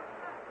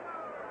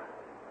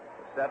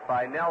 Set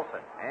by Nelson,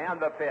 and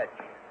the pitch.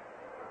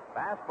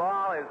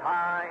 Fastball is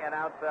high and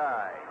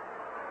outside.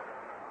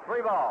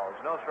 3 balls,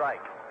 no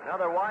strikes.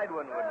 Another wide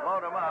one would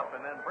load him up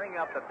and then bring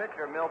up the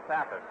pitcher, Milt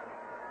Pappas.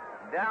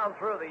 down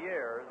through the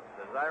years,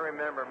 as I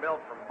remember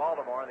Milt from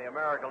Baltimore in the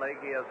American League,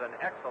 he is an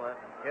excellent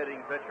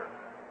hitting pitcher.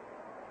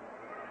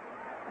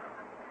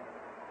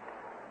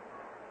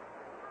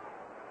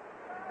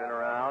 He's been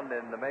around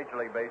in the Major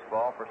League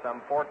Baseball for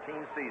some 14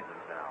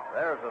 seasons now.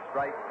 There's a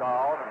strike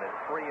called, and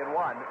it's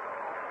 3-1.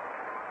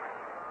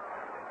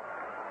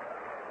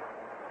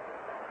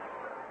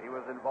 He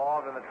was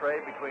involved in the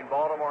trade between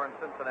Baltimore and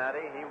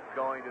Cincinnati. He was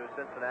going to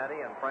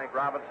Cincinnati, and Frank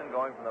Robinson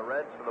going from the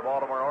Reds to the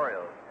Baltimore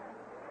Orioles.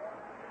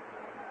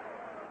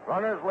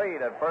 Runners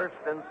lead at first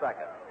and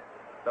second.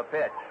 The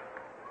pitch.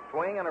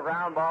 Swing and a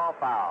ground ball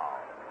foul.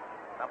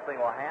 Something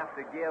will have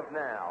to give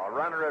now. A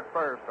runner at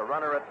first, a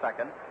runner at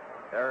second.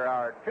 There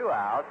are 2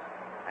 outs,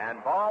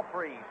 and ball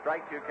 3,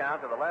 strike 2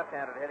 count to the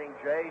left-handed hitting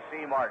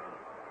J.C. Martin.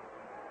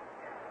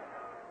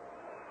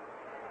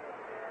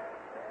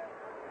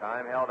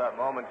 Time held up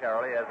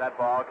momentarily as that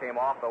ball came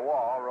off the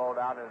wall, rolled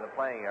out into the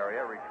playing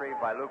area,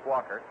 retrieved by Luke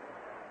Walker.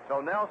 So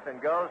Nelson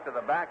goes to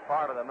the back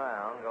part of the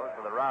mound, goes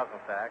to the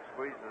rousel sack,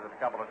 squeezes it a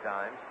couple of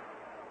times.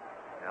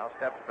 Now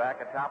steps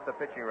back atop the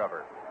pitching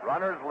rubber.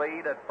 Runners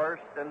lead at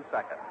first and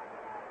second.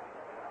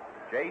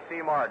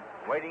 J.C. Martin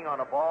waiting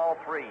on a ball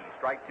 3,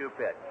 strike 2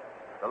 pitch.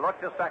 The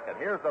look to second.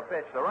 Here's the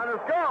pitch. The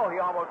runners go. He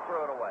almost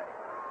threw it away.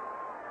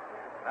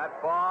 That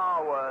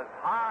ball was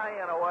high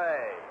and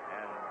away,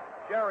 and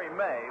Jerry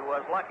May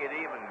was lucky to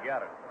even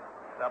get it.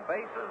 The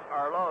bases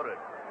are loaded.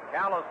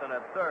 Callison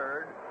at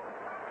third.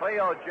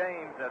 Cleo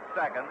James at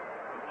second.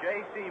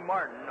 J.C.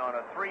 Martin on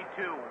a 3-2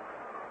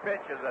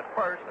 pitch is at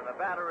first, and the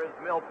batter is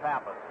Milt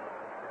Pappas.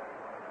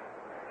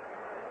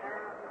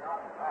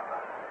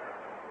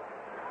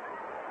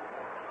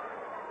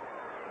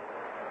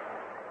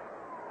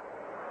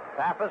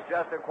 Pappas,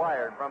 just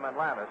acquired from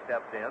Atlanta,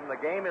 steps in. The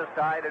game is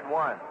tied at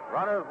 1.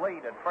 Runners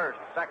lead at first,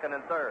 second,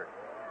 and third.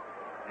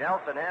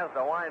 Nelson has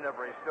the windup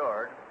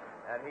restored,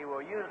 and he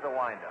will use the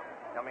windup.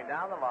 Coming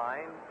down the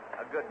line,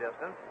 a good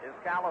distance, is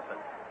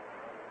Callison.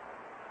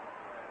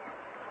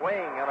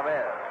 Swing and a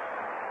miss.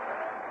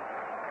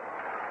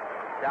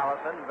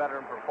 Callison,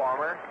 veteran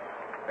performer,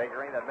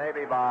 figuring that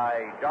maybe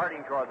by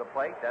darting toward the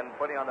plate, then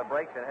putting on the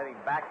brakes and heading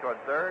back toward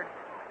third,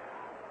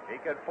 he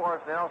could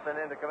force Nelson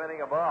into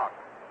committing a balk.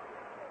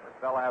 This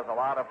fellow has a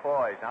lot of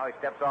poise. Now he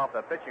steps off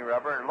the pitching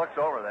rubber and looks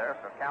over there,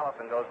 so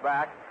Callison goes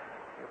back.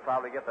 You'll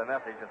probably get the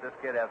message that this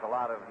kid has a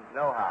lot of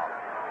know-how.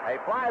 A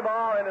fly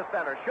ball into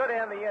center should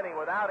end the inning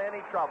without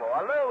any trouble.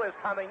 Alou is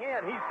coming in.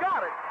 He's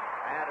got it.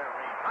 And it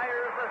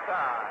retires the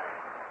side.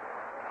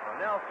 So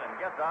Nelson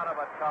gets out of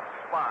a tough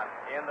spot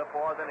in the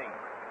 4th inning.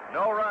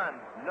 No runs,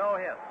 no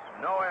hits,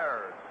 no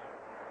errors.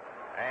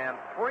 And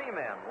 3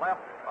 men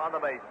left on the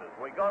bases.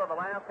 We go to the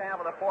last half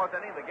of the 4th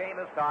inning. The game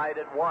is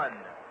tied at 1.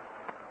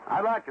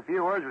 I'd like a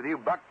few words with you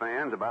Buck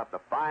fans about the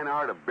fine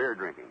art of beer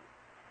drinking.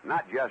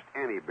 Not just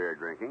any beer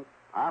drinking.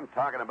 I'm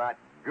talking about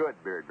good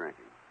beer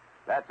drinking.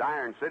 That's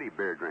Iron City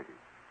beer drinking.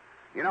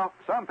 You know,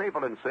 some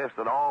people insist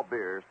that all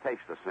beers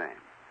taste the same.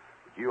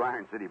 But you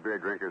Iron City beer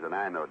drinkers and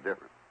I know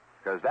different.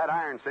 Because that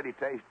Iron City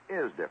taste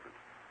is different.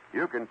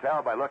 You can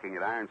tell by looking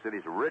at Iron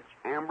City's rich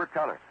amber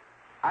color.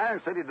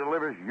 Iron City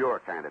delivers your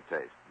kind of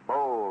taste.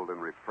 Bold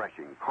and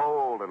refreshing,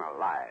 cold and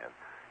alive.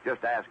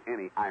 Just ask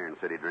any Iron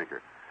City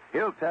drinker.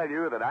 He'll tell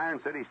you that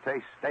Iron City's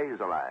taste stays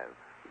alive.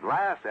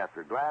 Glass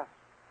after glass,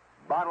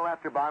 bottle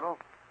after bottle,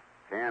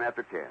 can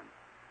after can.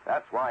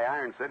 That's why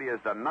Iron City is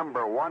the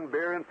 #1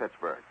 beer in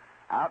Pittsburgh,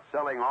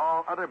 outselling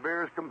all other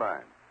beers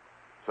combined.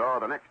 So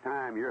the next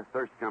time your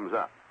thirst comes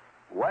up,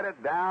 wet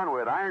it down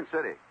with Iron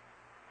City.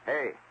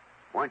 Hey,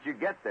 once you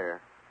get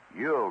there,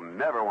 you'll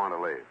never want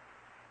to leave.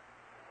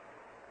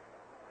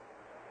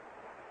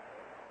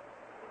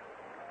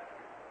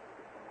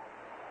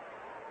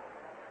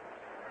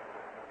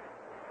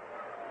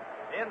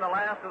 In the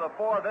last of the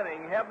 4th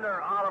inning, Hebner,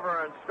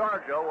 Oliver, and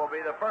Stargell will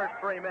be the first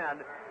 3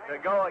 men to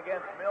go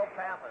against Milt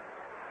Pappas.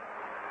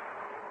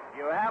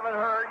 You haven't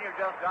heard, you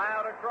just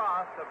dialed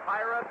across. The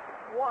Pirates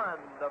won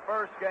the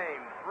first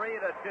game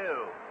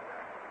 3-2.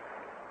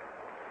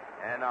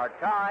 And are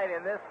tied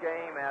in this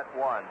game at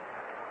 1.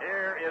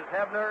 Here is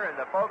Hebner, and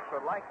the folks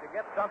would like to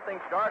get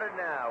something started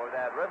now with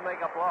that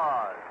rhythmic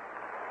applause.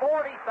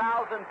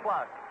 40,000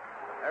 plus.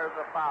 There's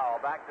a foul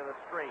back to the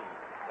screen.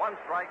 1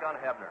 strike on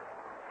Hebner.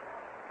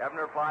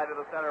 Hebner applied to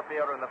the center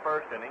fielder in the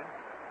first inning.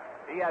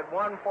 He had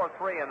 1 for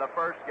 3 in the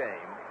first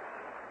game,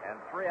 and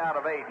 3 out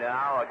of 8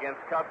 now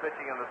against Cub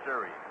pitching in the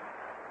series.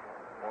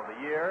 For the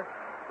year,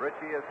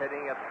 Ritchie is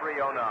hitting at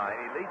 .309.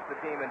 He leads the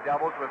team in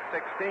doubles with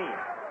 16.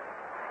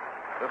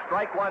 The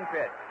strike 1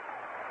 pitch.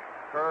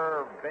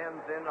 Curve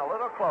bends in a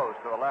little close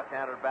to the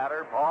left-handed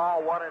batter.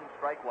 Ball 1 and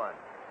strike 1.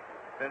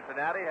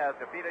 Cincinnati has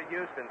defeated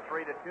Houston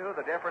 3-2.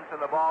 The difference in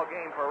the ball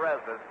game for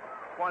Resnick.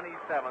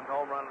 27th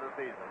home run of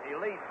the season. He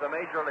leads the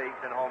major leagues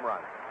in home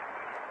runs.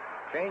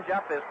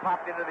 Change-up is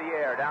popped into the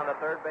air down the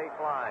third base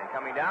line.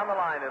 Coming down the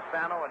line is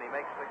Sano, and he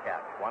makes the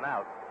catch. 1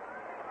 out.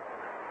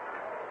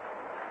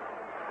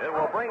 It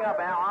will bring up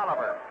Al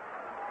Oliver.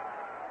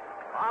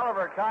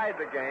 Oliver tied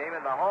the game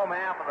in the home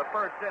half of the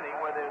first inning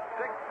with his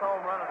 6th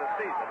home run of the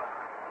season.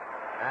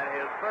 and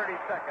his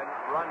 32nd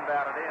run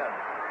batted in.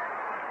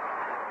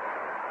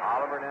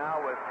 Oliver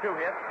now with 2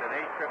 hits and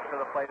 8 trips to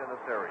the plate in the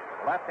series.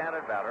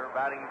 Left-handed batter,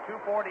 batting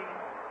 240,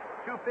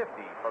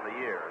 250 for the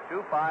year,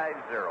 250.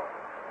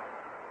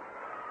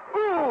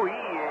 Ooh,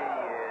 he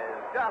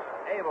is just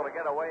able to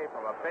get away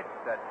from a pitch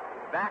that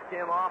backed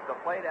him off the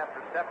plate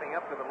after stepping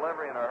up to the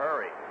delivery in a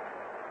hurry.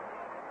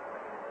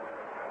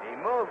 He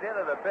moved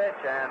into the pitch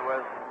and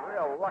was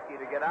real lucky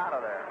to get out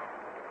of there.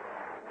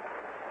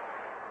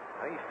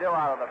 He's still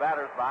out of the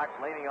batter's box,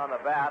 leaning on the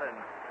bat, and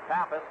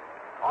Pappas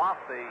off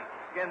the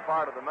skin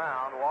part of the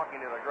mound,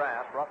 walking to the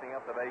grass, roughing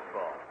up the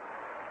baseball.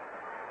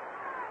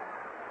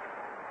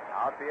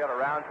 Outfield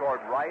around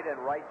toward right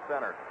and right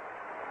center.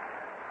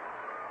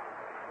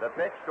 The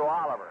pitch to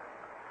Oliver.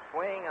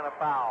 Swing and a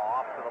foul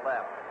off to the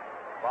left.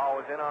 Ball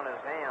was in on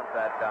his hands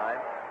that time.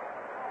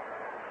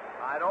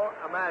 I don't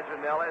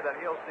imagine, Nellie, that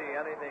he'll see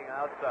anything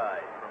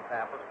outside from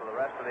Pappas for the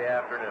rest of the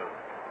afternoon.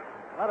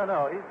 I don't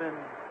know. He's been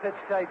pitch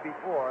tight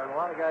before, and a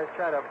lot of guys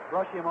try to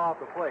brush him off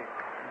the plate.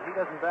 He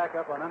doesn't back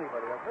up on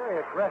anybody. A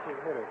very aggressive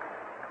hitter.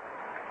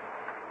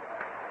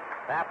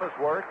 Pappas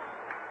works,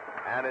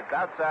 and it's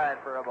outside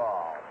for a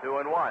ball.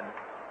 2-1. I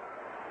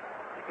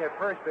think that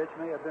first pitch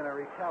may have been a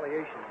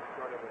retaliation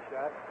sort of a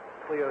shot.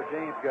 Cleo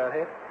James got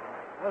hit.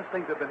 Those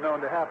things have been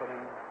known to happen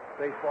in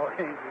baseball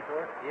games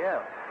before.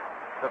 Yes.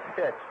 The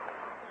pitch.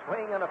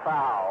 Swing and a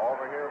foul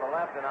over here to the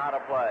left and out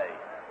of play.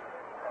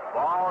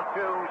 Ball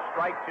 2,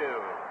 strike 2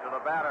 to the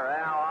batter,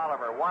 Al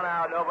Oliver. 1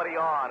 out, nobody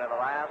on in the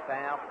last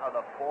half of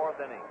the 4th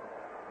inning.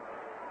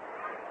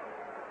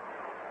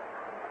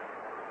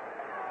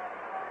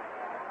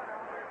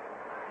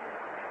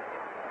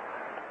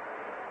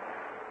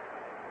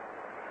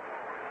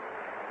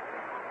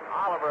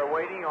 Oliver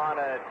waiting on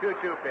a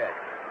 2-2 pitch.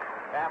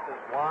 Pappas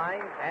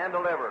winds and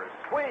delivers.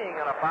 Swing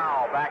and a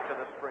foul back to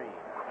the screen.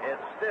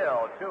 It's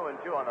still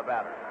 2-2 on the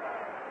batter.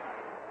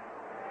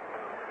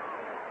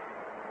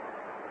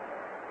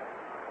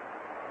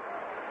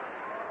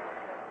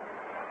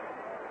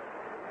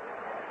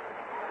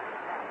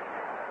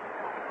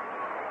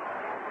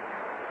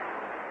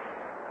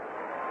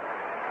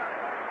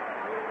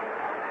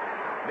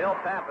 Bill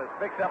Pappas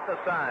picks up the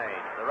sign.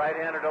 The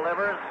right-hander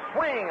delivers.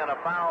 Swing and a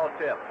foul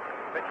tip.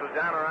 Pitch was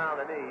down around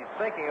the knees,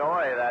 sinking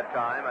away that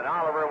time, and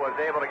Oliver was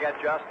able to get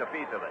just a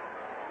piece of it.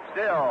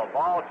 Still,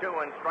 ball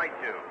 2 and strike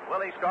 2.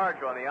 Willie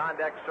Scarjo in the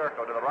on-deck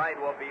circle to the right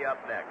will be up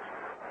next.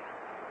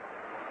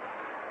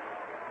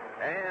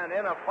 And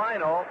in a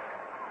final,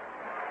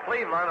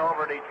 Cleveland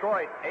over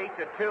Detroit,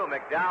 8-2.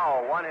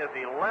 McDowell won his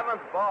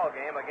 11th ball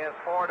game against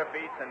 4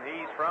 defeats, and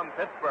he's from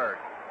Pittsburgh.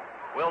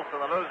 Wilson,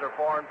 the loser,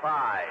 4-5.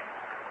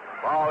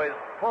 Ball is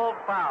pulled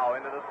foul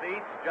into the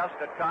seats just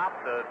atop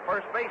the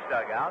first base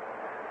dugout.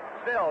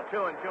 Still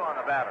 2-2 on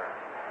the batter.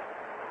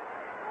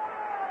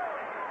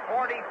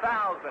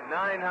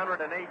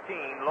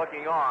 40,918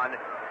 looking on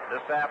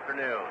this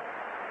afternoon.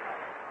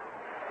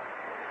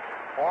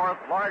 4th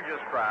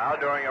largest crowd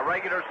during a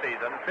regular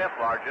season, 5th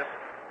largest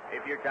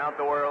if you count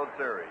the World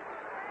Series.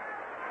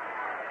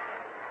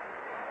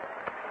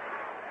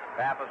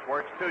 Pappas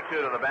works 2-2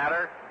 to the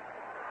batter.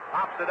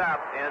 Pops it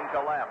up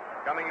into left.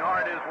 Coming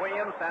hard is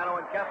Williams. Sano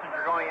and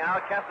Kessinger going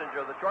out.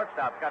 Kessinger, the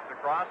shortstop, cuts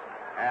across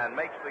and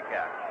makes the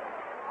catch.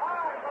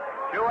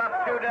 2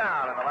 up, 2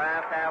 down in the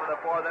last half of the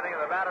 4th inning.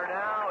 The batter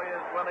now is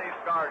Willie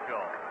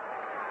Scarjo.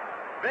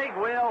 Big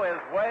Will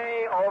is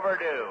way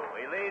overdue.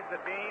 He leads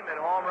the team in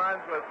home runs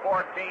with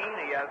 14.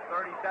 He has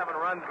 37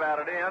 runs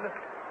batted in.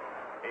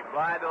 He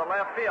flied to the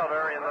left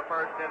fielder in the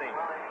 1st inning.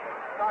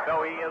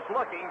 So he is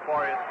looking for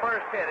his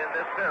first hit in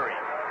this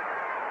series.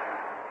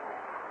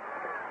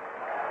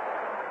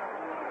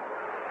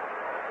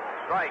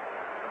 Strike,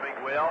 the Big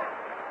Will.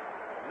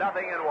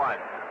 0-1.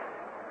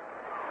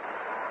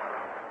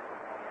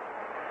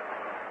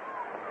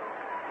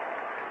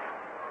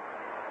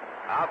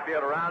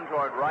 Outfield around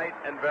toward right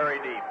and very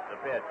deep. The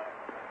pitch.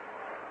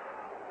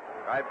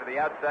 Right for the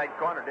outside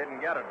corner.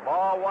 Didn't get it.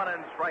 Ball 1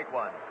 and strike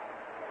 1.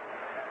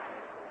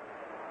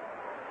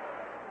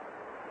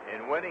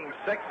 In winning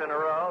 6 in a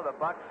row, the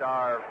Bucks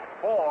are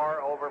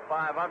 4 over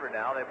 500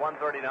 now. They've won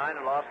 39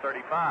 and lost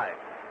 35.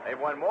 They've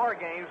won more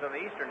games in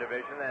the Eastern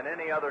Division than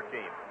any other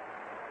team.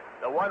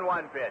 The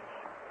 1-1 pitch.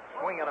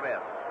 Swing and a miss.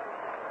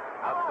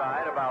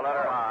 Outside, about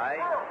letter high.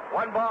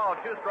 1 ball,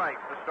 2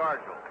 strikes to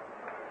Stargell.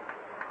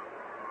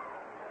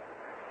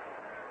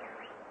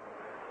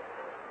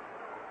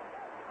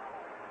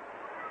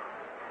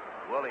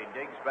 Willie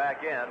digs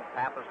back in.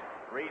 Pappas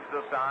reads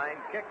the sign,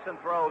 kicks and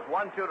throws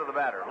 1-2 to the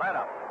batter. Let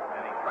up,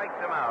 and he strikes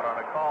him out on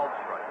a called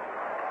strike.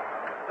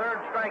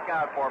 3rd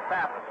strikeout for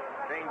Pappas.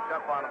 Changed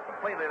up on him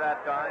completely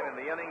that time in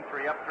the inning.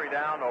 3 up, 3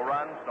 down, no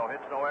runs, no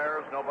hits, no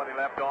errors, nobody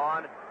left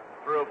on.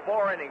 Through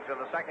 4 innings of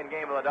the second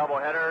game of the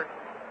doubleheader.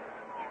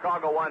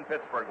 Chicago won,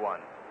 Pittsburgh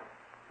won.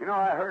 You know,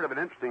 I heard of an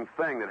interesting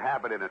thing that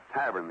happened in a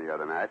tavern the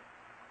other night.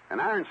 An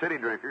Iron City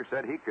drinker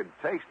said he could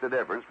taste the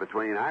difference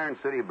between Iron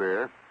City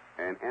beer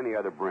and any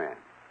other brand.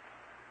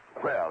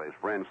 Well, his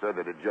friend said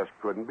that it just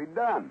couldn't be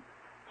done.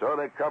 So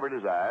they covered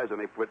his eyes and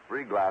they put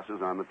 3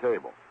 glasses on the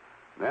table.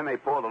 Then they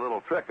pulled a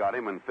little trick on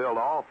him and filled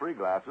all 3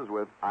 glasses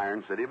with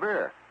Iron City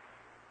beer.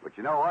 But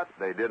you know what?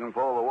 They didn't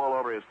pull the wool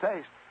over his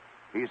taste.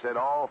 He said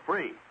all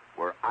 3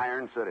 were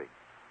Iron City.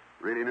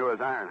 Really knew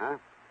his iron, huh?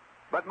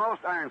 But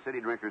most Iron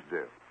City drinkers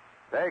do.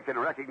 They can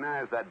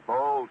recognize that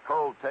bold,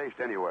 cold taste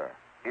anywhere,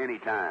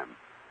 anytime.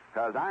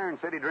 Because Iron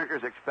City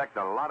drinkers expect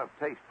a lot of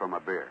taste from a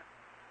beer.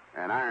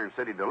 And Iron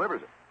City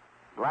delivers it.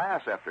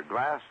 Glass after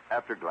glass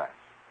after glass.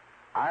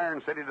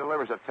 Iron City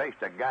delivers a taste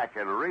a guy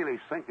can really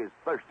sink his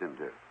thirst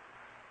into.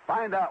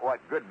 Find out what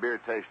good beer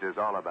taste is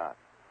all about.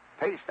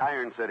 Taste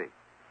Iron City.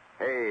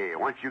 Hey,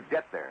 once you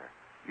get there,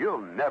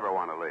 you'll never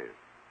want to leave.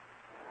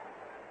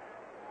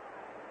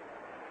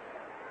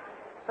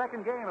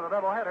 Second game of the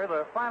doubleheader,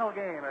 the final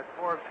game at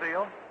Forbes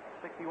Field.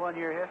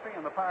 61-year history,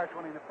 and the Pirates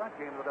winning the front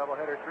game of the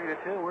doubleheader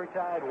 3-2. We're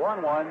tied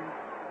 1-1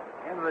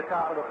 into the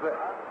top of the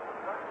 5th.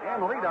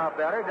 And the leadoff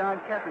batter,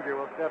 Don Kessinger,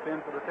 will step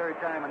in for the 3rd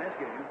time in this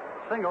game.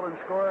 Singled and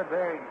scored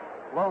very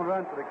lone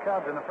run for the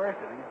Cubs in the 1st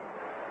inning,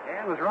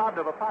 and was robbed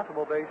of a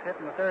possible base hit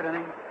in the 3rd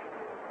inning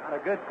on a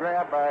good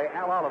grab by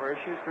Al Oliver,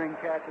 shoestring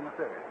catch in the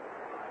 3rd.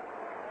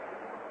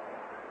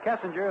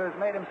 Kessinger has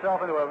made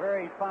himself into a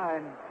very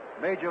fine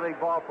major league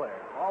ball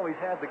player. Always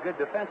had the good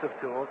defensive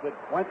tools, but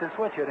went to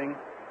switch hitting.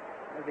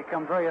 Has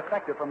become very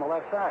effective from the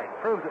left side.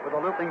 Proves it with a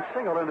looping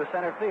single into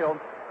center field,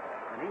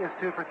 and he is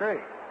 2 for 3.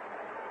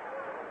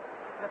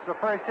 That's the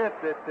first hit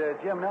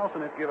that Jim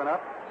Nelson has given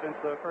up since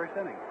the 1st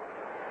inning.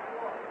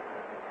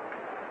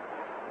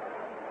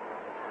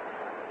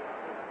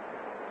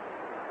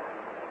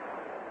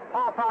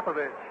 Paul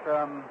Popovich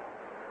from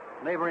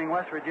neighboring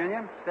West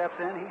Virginia steps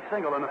in. He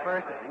singled in the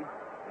 1st inning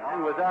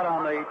and was out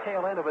on the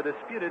tail end of a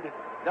disputed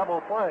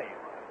double play.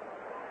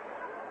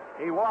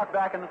 He walked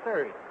back in the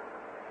 3rd.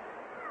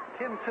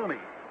 Tim Toomey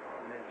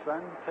and his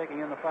son taking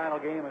in the final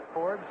game at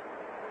Forbes.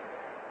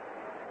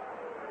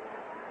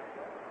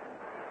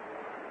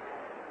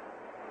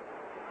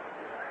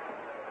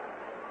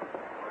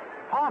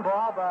 Palm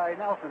ball by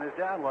Nelson is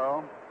down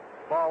low.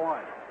 Ball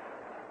 1.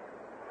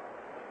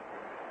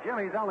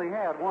 Jimmy's only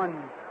had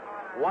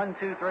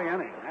 1-2-3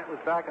 inning. That was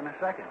back in the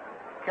 2nd.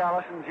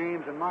 Callison,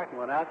 James, and Martin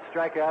went out,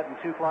 strikeout, and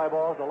 2 fly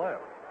balls to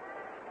left.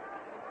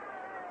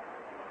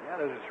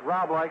 Yeah, as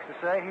Rob likes to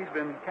say, he's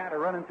been kind of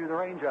running through the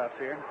range-offs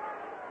here.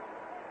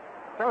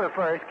 Throw to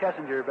first.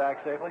 Kessinger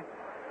back safely.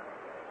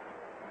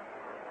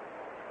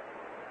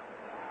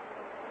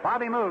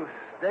 Bobby Moose,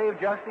 Dave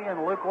Justy,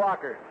 and Luke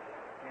Walker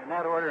in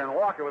that order. And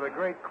Walker, with a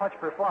great clutch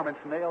performance,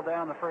 nailed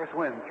down the first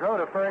win. Throw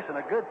to first, and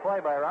a good play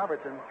by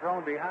Robertson,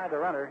 thrown behind the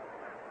runner.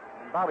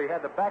 And Bobby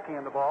had to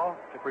backhand the ball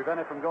to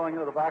prevent it from going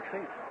into the box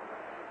seats.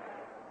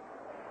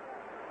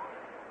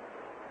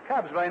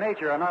 Cubs, by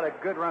nature, are not a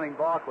good running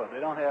ball club. They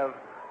don't have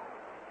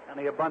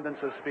any abundance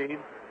of speed.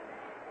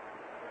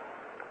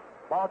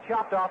 Ball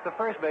chopped off the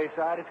first base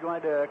side. It's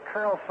going to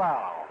curl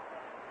foul.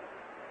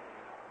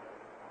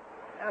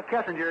 Now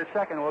Kessinger at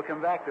second will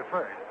come back to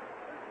first.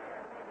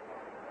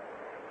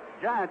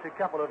 Giants a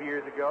couple of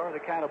years ago are the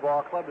kind of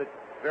ball club that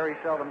very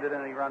seldom did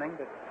any running,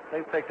 but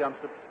they've picked up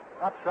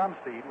some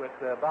speed with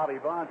Bobby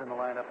Bonds in the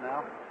lineup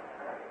now.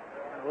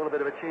 A little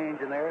bit of a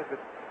change in theirs, but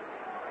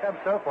Cubs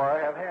so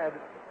far have had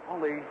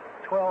only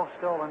 12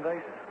 stolen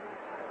bases.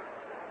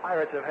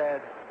 Pirates have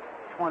had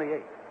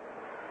 28.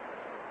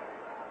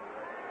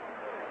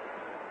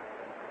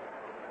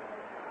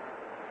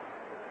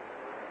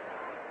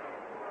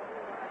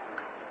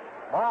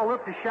 Ball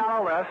looped to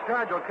shallow left.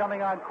 Stargell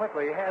coming on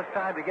quickly. He has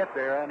time to get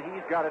there, and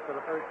he's got it for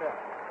the first out.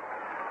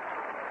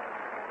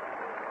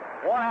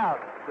 1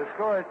 out. The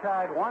score is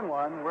tied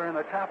 1-1. We're in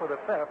the top of the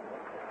 5th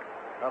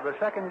of the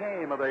second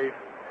game of the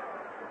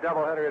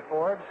doubleheader at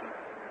Forbes.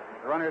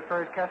 The runner at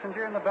first,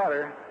 Kessinger, and the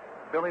batter,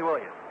 Billy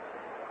Williams.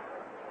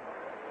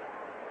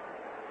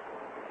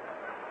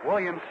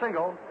 Williams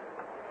singled,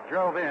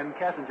 drove in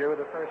Kessinger with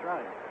the first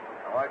run.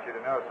 I want you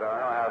to know, son, I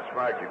know how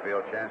smart you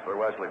feel. Chancellor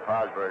Wesley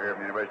Posber here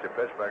from the University of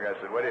Pittsburgh. I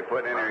said, what are you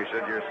putting in here? He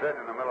said, you're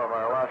sitting in the middle of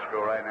our law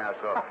school right now,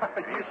 so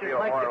if you feel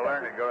more to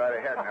learn, go right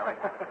ahead, Nellie.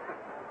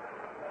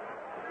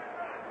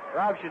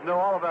 Rob should know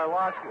all about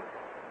law school.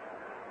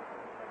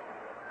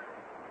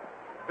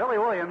 Billy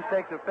Williams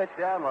takes a pitch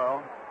down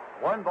low.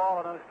 1 ball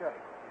and no strike.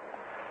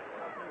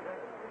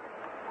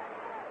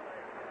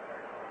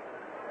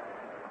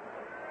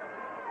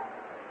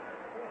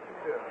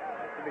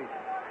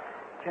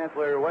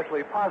 Chancellor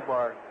Wesley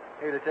Posbar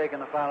here to take in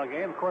the final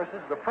game. Of course, this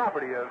is the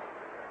property of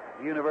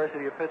the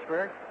University of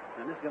Pittsburgh,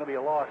 and this is going to be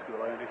a law school,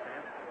 I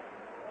understand.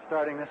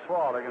 Starting this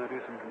fall, they're going to do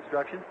some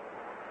construction.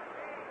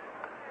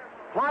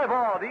 Fly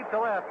ball deep to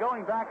left,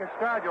 going back is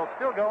Stargell,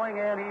 still going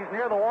in. He's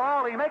near the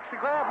wall. He makes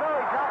the grab. No,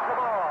 he drops the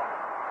ball.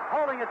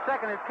 Holding at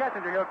second is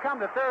Kessinger. He'll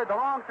come to third. The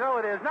long throw,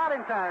 it is not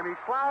in time. He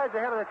slides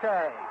ahead of the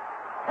tag.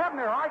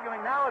 Hebner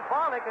arguing now with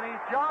Barlick, and he's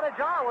jaw to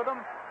jaw with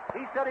him.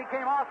 He said he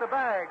came off the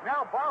bag.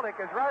 Now Barlick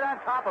is right on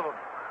top of him.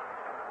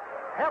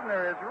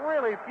 Hebner is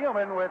really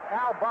fuming with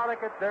Al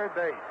Barlick at third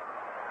base.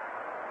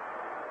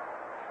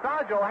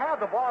 Stargell had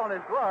the ball in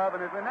his glove,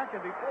 and as we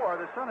mentioned before,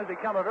 the sun has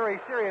become a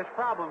very serious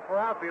problem for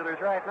outfielders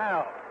right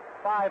now.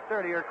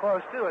 5:30 or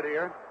close to it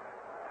here.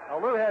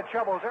 Lou had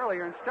troubles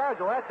earlier, and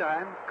Stargell that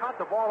time caught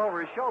the ball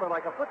over his shoulder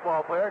like a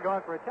football player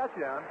going for a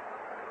touchdown.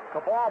 The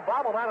ball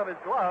bobbled out of his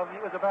glove.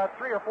 He was about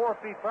 3 or 4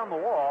 feet from the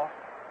wall.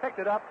 Picked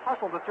it up,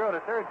 hustled to throw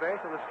to third base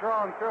with a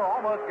strong throw.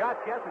 Almost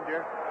got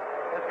Kessinger.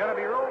 It's going to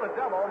be ruled a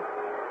double.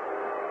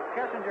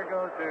 Kessinger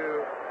goes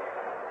to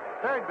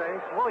third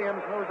base.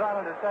 Williams moves on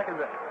into second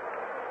base.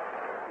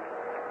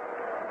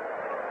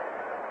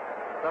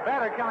 The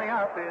batter coming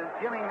up is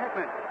Jimmy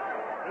Hickman.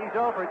 He's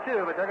 0 for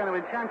 2, but they're going to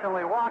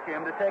intentionally walk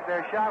him to take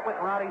their shot with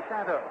Ronnie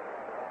Santos.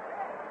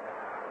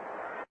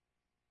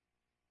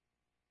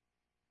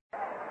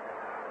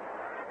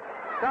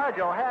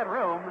 Stargell had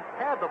room,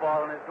 had the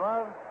ball in his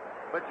glove,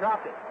 but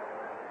dropped it.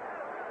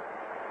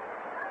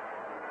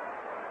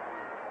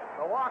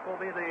 The walk will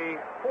be the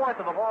 4th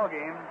of the ball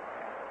game,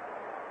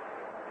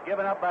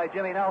 given up by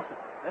Jimmy Nelson.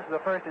 This is the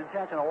first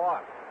intentional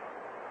walk.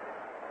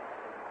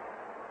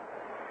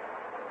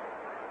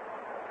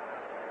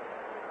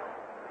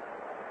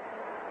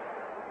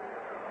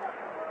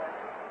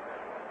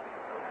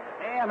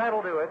 And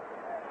that'll do it.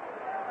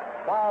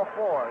 Ball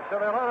 4. So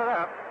they'll load it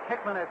up.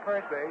 Hickman at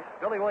first base,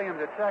 Billy Williams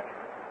at second,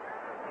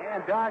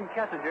 and Don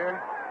Kessinger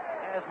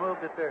has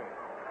moved to third.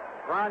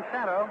 Ron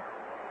Santo,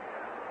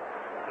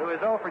 who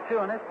is 0 for 2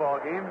 in this ball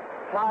game,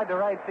 flied to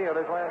right field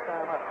his last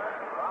time up.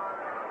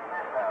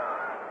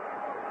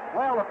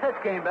 Well, the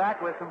pitch came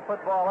back with some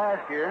football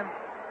last year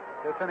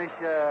to finish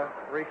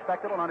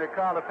respectable under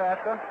Carl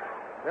DePasqua.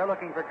 They're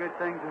looking for good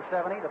things in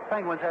 70. The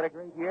Penguins had a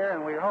great year,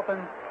 and we're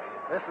hoping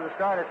this is the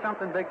start of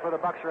something big for the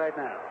Bucks right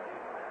now.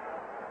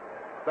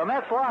 The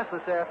Mets lost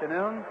this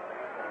afternoon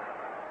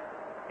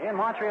in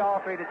Montreal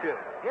 3-2.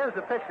 Here's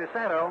the pitch to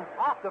Santo.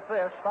 Off the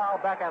fist, foul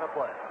back out of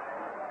play.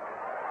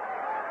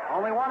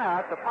 Only one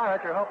out. The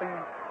Pirates are hoping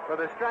for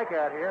the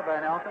strikeout here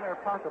by Nelson, or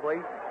possibly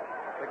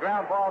the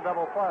ground ball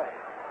double play.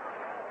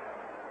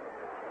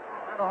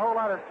 Not a whole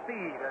lot of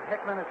speed at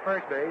Hickman at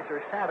first base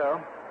or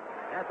Santo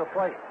at the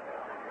plate.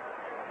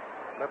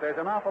 But there's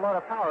an awful lot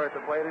of power at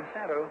the plate, and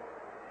Santo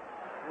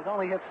has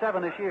only hit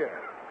 7 this year.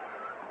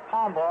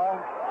 Palm ball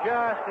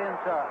just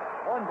inside.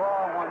 1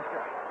 ball, 1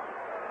 strike.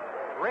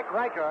 Rick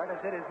Reichard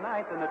has hit his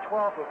 9th and the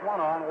 12th with 1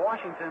 on.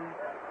 Washington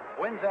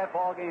wins that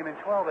ball game in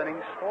 12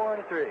 innings,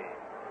 4-3.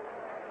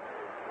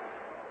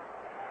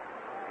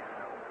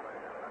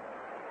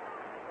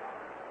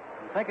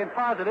 I'm thinking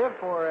positive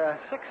for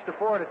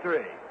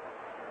 6-4-3.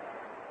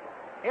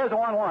 Here's a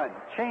 1-1.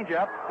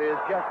 Changeup is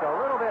just a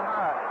little bit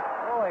high.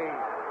 Boy,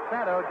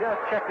 Santo just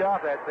checked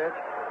off that pitch.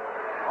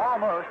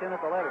 Almost in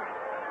at the letters.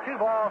 2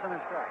 balls and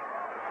a strike.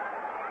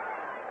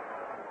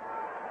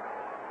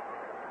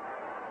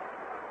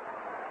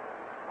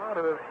 A lot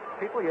of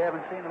people you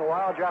haven't seen in a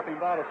while dropping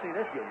by to see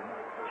this game.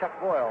 Chuck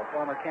Boyle,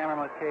 former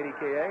cameraman with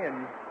KDKA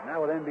and now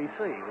with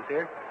NBC, was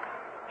here.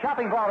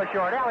 Chopping ball to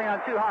short. Alley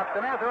on 2 hops. To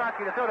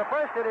Mazeroski to throw to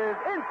first. It is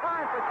in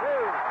time for 2.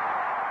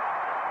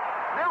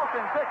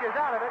 Nelson pitches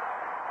out of it.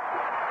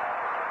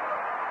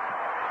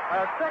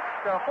 A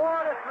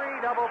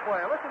 6-4-3 double play.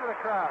 Listen to the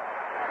crowd.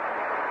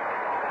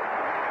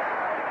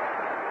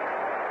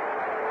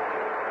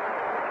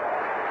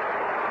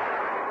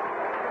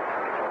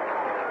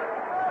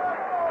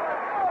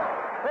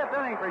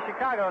 Inning for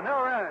Chicago,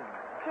 no runs,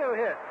 2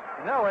 hits,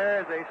 no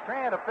errors, a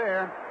strand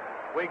affair.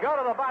 We go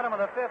to the bottom of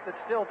the 5th. It's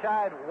still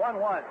tied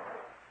 1-1.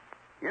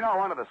 You know,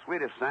 one of the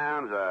sweetest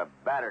sounds a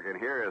batter can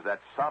hear is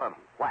that solid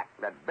whack,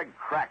 that big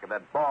crack of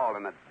that ball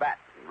in that bat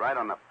right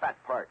on the fat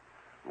part.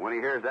 When he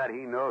hears that,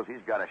 he knows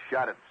he's got a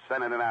shot at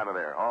sending it out of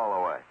there all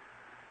the way.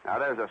 Now,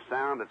 there's a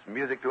sound that's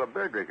music to a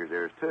beer drinker's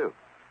ears, too.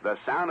 The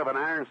sound of an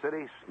Iron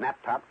City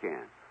snap-top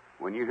can.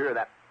 When you hear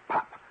that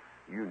pop,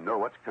 you know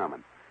what's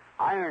coming.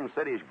 Iron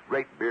City's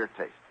great beer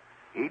taste.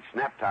 Each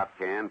snap-top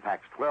can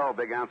packs 12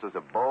 big ounces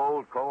of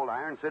bold, cold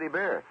Iron City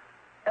beer.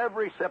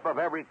 Every sip of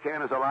every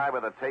can is alive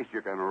with a taste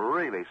you can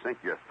really sink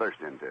your thirst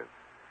into.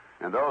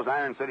 And those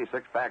Iron City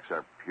 6-packs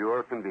are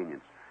pure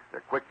convenience. They're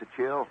quick to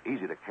chill,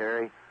 easy to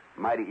carry,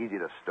 mighty easy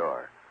to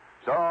store.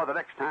 So the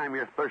next time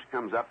your thirst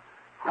comes up,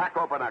 crack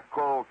open a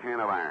cold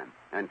can of iron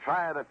and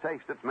try the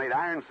taste that's made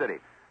Iron City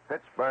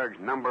Pittsburgh's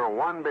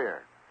 #1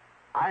 beer.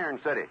 Iron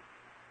City.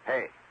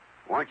 Hey,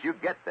 once you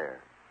get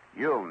there,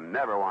 you'll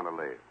never want to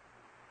leave.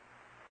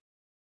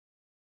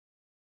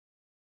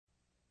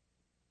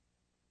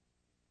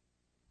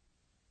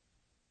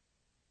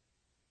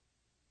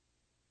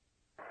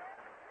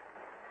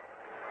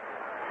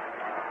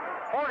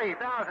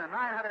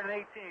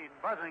 $40,918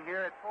 buzzing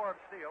here at Forbes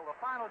Field. The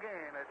final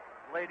game at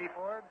Lady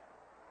Forbes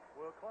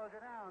will close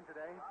it down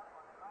today.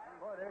 And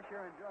boy, they're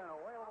sure enjoying a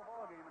whale of a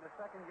ball game in the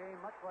second game,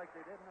 much like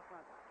they did in the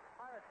front.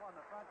 Pirates won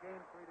the front game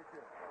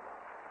 3-2.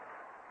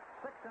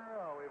 6 in a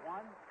row we've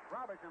won.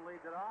 Robertson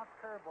leads it off.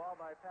 Curveball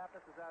by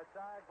Pappas is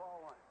outside.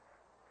 Ball 1.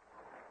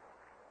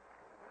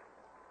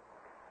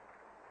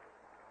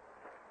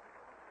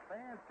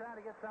 Fans trying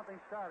to get something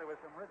started with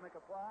some rhythmic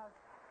applause.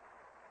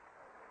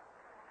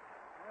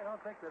 I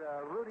don't think that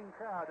a rooting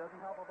crowd doesn't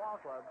help a ball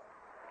club.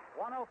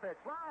 1-0 pitch.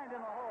 Lined in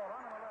the hole.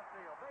 On to the left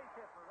field. Base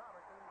hit for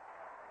Robertson.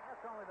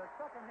 That's only the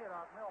second hit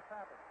off Mel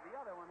Pappas. The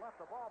other one left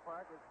the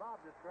ballpark, as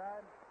Bob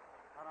described,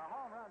 And a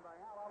home run by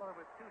Al Oliver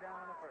with 2 down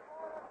in the first.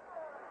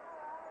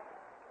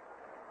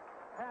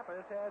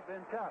 Pappas has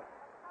been tough,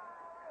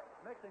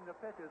 mixing the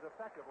pitches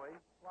effectively.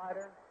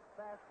 Slider,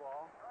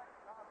 fastball,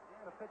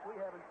 and a pitch we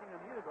haven't seen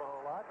him use a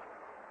whole lot.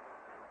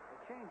 A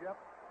changeup,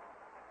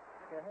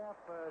 like a half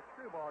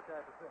screwball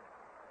type of pitch.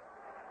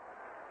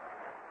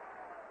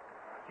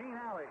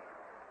 Gene Alley,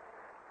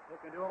 who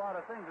can do a lot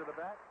of things with the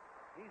bat.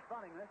 He's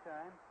bunting this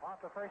time. Off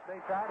the first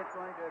base side, it's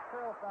going to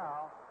curl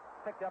foul,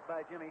 picked up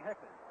by Jimmy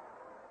Hickman.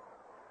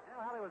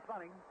 Now Alley was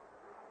bunting.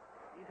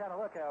 He's had a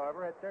look,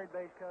 however, at third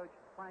base coach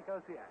Frank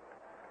Osiak.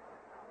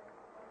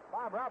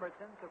 Bob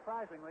Robertson,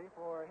 surprisingly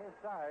for his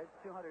size,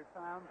 200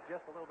 pounds,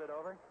 just a little bit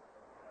over,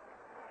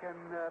 can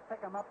pick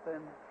him up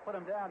and put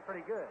him down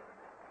pretty good.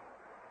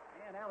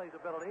 And Alley's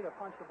ability to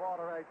punch the ball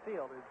to right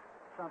field is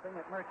something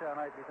that Murtaugh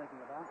might be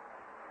thinking about.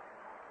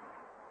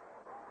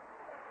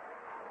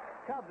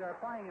 Cubs are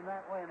playing him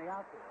that way in the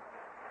outfield.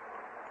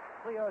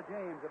 Cleo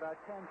James about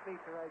 10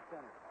 feet to right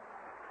center.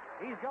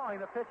 He's going.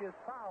 The pitch is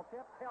foul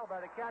tip, held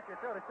by the catcher.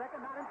 Throw to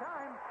second, not in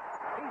time.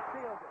 He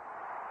steals it.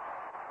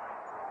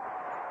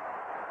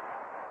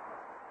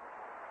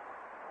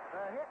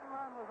 The hit and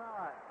run was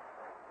on.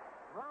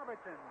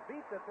 Robertson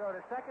beat the throw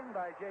to second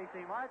by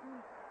J.C. Martin.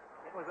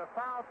 It was a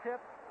foul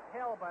tip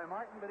held by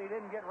Martin, but he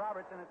didn't get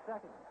Robertson at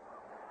second.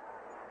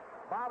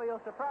 Bobby will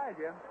surprise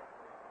you.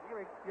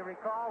 You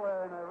recall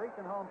in a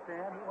recent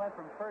homestand, he went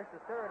from first to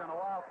third on a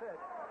wild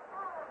pitch.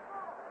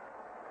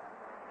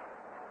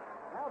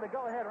 Now the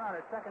go-ahead run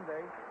at second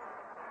base.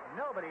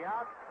 Nobody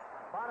out.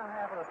 Bottom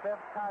half of the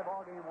fifth. Tie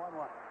ball game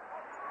 1-1.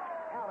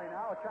 Alley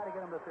now will try to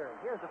get him to third.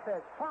 Here's the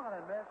pitch. Swung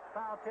and missed.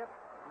 Foul tip.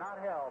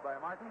 Not held by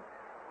Martin.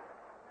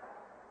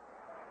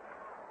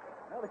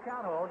 Now the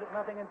count holds at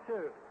 0-2.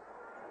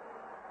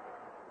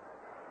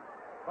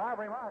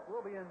 Bob Remark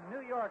will be in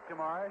New York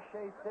tomorrow,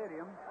 Shea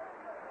Stadium.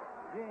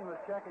 Gene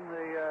was checking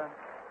the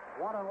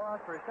won and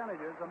loss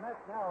percentages. The Mets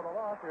now with a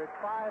loss are at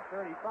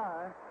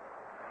 535.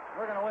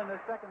 We're going to win this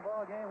second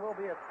ball game. We'll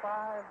be at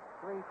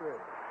 5-3-3.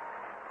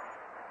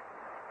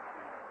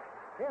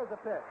 Here's the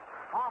pitch.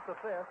 Off the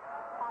fifth.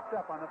 Pops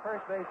up on the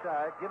first base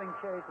side. Giving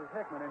chase is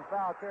Hickman in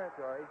foul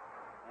territory.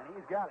 And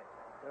he's got it.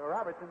 So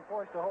Robertson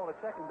forced to hold at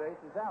second base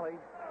as Alley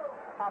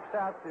pops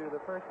out to the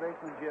first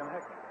baseman, Jim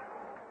Hickman.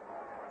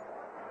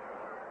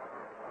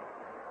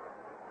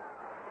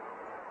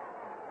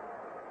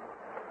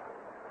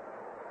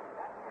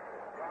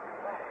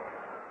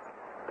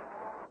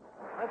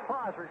 Let's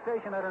pause for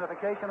station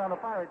identification on the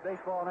Pirate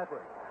Baseball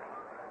Network.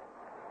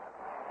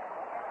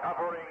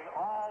 Covering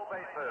all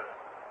bases,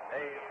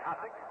 a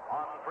classic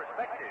on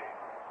Perspective,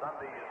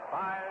 Sundays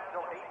 5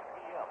 till 8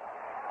 p.m.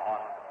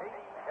 on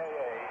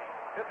KDKA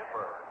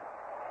Pittsburgh.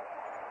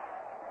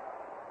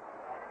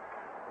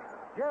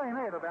 Jerry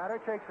May, the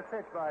batter, takes the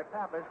pitch by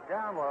Pappas,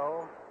 down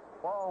low,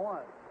 ball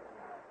 1.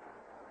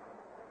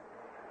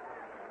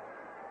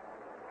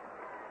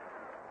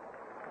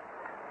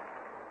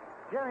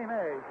 Jerry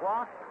May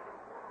walked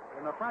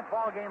in the front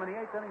ball game in the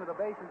 8th inning with the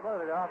bases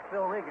loaded off.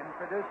 Phil Regan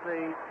produced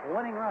the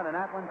winning run in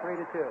that one,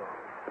 3-2.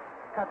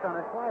 Cuts on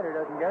a slider,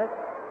 doesn't get it.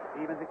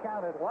 Evens the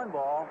count at 1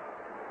 ball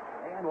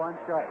and 1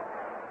 strike.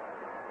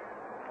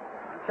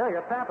 I tell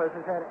you, Pappas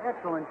has had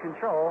excellent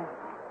control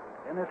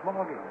in this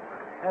ball game.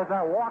 Has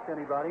not walked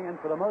anybody, and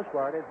for the most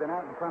part has been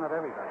out in front of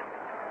everybody.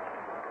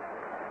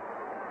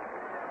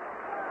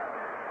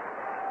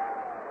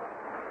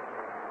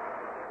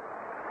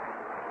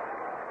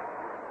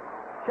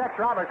 Checks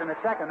Robertson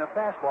at second. The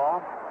fastball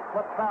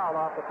flipped foul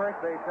off the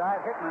first base side.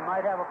 Hickman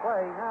might have a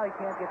play. Now he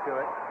can't get to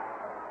it.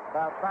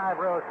 About 5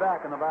 rows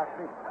back in the box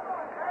seat.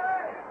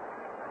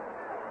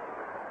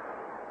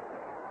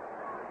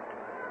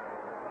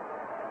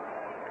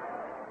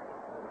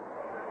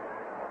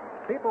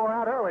 People were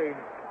out early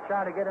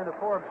trying to get into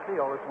Forbes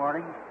Field this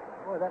morning.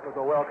 Boy, that was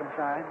a welcome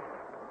sign.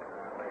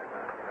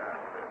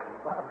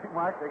 Bob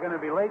remarked they're going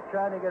to be late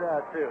trying to get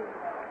out, too.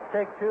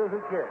 Take 2, who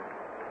cares?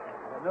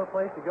 There's no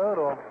place to go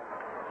till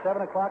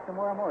 7 o'clock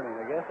tomorrow morning,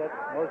 I guess. That's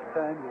most of the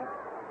time you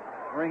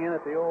ring in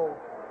at the old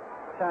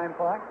time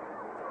clock.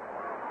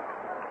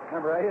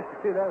 Remember, I used to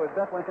do that with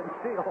Bethlehem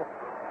Steel.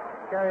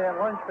 Carry that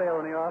lunch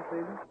pail in the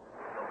off-season.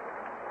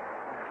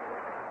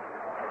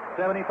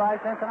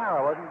 75 cents an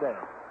hour, wasn't it?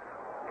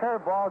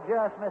 Curveball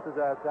just misses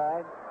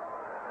outside.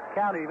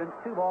 Count evens,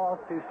 2 balls,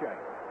 2 strikes.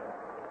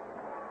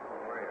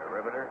 Were you a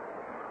riveter?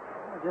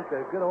 Just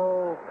a good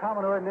old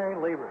common ordinary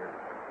laborer.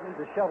 Used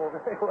the shovel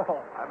very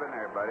well. I've been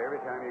there, buddy. Every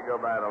time you go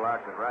by the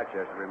locks at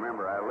Rochester,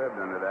 remember, I lived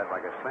under that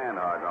like a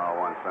sandhog all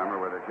one summer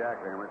with a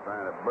jackhammer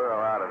trying to burrow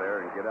out of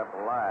there and get up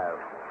alive.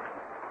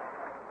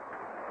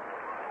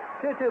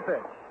 2-2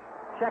 pitch.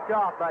 Checked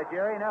off by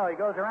Jerry. Now he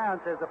goes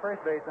around, says the first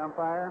base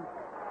umpire,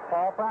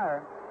 Paul Pryor.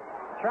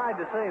 Tried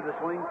to save the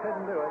swing,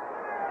 couldn't do it.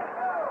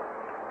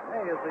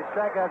 Hey, is the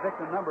strikeout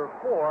victim number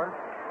 4.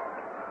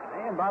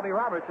 And Bobby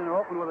Robertson, who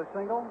opened with a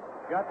single,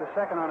 got the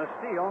second on a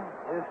steal,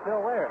 is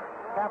still there.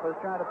 Pappas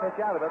trying to pitch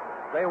out of it.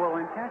 They will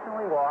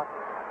intentionally walk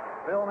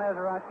Bill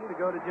Mazeroski to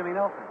go to Jimmy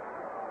Nelson.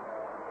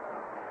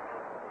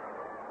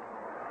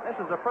 This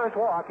is the first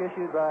walk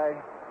issued by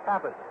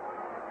Pappas.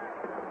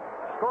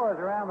 scores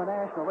around the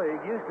National League.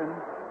 Houston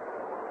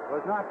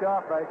was knocked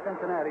off by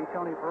Cincinnati.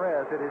 Tony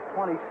Perez hit his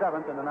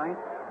 27th in the ninth,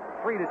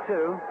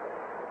 3-2.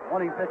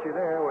 Winning pitcher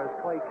there was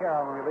Clay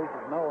Carroll and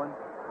releases Nolan.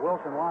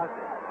 Wilson lost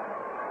it.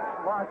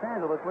 Los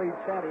Angeles leads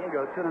San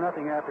Diego 2-0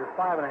 after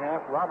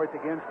 5.5. Roberts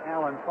against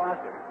Alan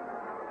Foster.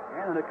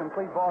 And in a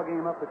complete ball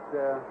game up at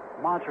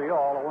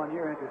Montreal, the one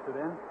you're interested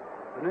in,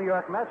 the New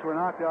York Mets were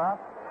knocked off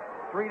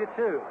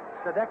 3-2.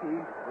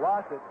 Sadecki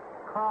lost it.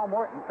 Carl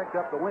Morton picked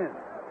up the win.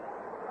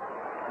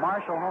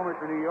 Marshall homered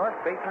for New York.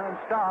 Bateman and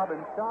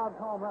Staub's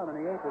home run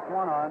in the eighth with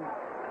one on.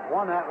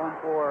 Won that one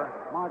for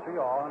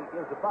Montreal, and it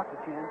gives the Bucks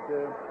a chance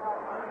to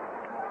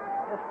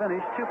just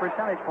finish 2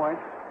 percentage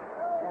points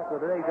after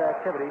today's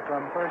activity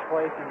from first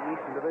place in the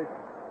Eastern Division.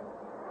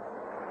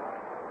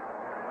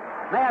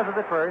 Maz at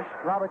the first,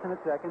 Robertson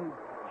at second.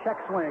 Check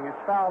swing is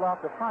fouled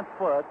off the front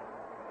foot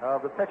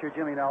of the pitcher,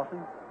 Jimmy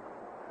Nelson.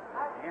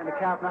 And the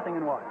count 0-1.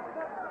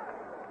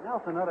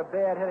 Nelson, not a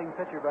bad hitting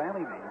pitcher by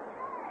any means.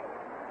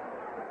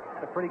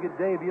 Had a pretty good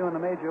debut in the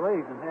major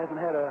leagues and hasn't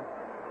had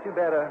too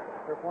bad a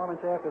performance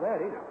after that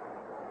either.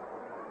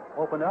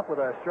 Opened up with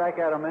a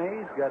strikeout of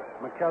Mays, got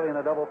McKelvey in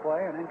a double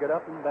play, and then got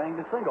up and banged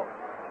a single.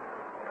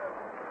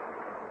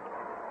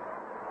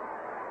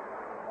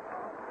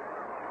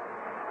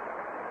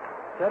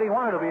 Said he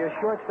wanted to be a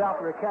shortstop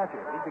or a catcher.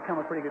 He's become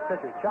a pretty good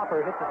pitcher. Chopper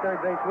hits the third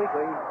base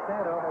weekly.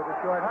 Santo has a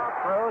short hop,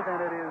 throws, and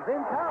it is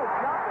in town.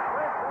 Chopped at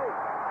first base.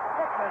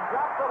 Hickman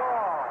drops the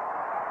ball.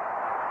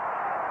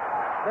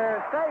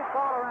 They're safe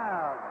all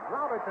around.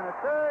 Robertson at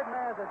third,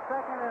 Maz at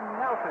second, and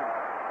Nelson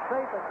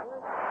safe at third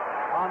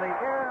on the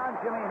air on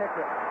Jimmy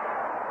Hickman.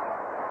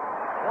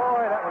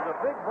 Boy, that was a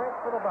big break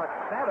for the Bucks.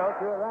 Santo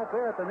threw it right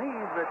there at the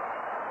knees, but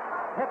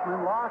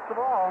Hickman lost the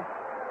ball.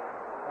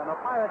 And the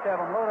Pirates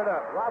have them loaded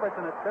up.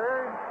 Robertson at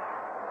third,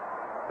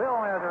 Bill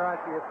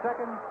Mazeroski at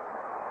second,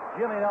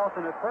 Jimmy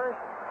Nelson at first,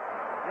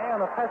 and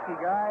the pesky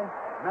guy,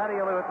 Matty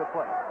Alou at the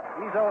plate.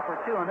 He's 0 for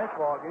 2 in this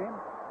ball game.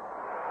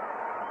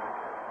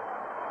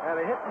 Had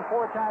a hit and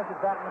 4 times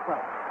at bat in the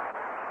front.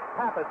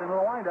 Pappas into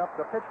the windup.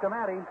 The pitch to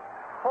Matty.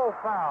 Full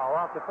foul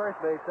off the first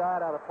base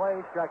side, out of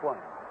play, strike one.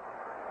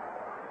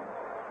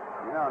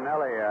 You know,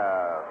 Nellie,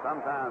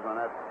 sometimes when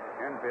that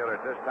infielder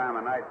at this time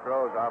of night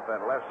throws off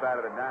that left side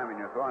of the diamond,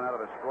 you're throwing out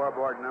of the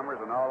scoreboard numbers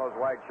and all those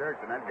white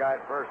shirts, and that guy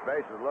at first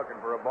base is looking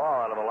for a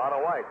ball out of a lot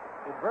of white.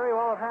 It very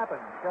well have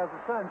happened because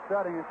the sun's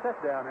starting to set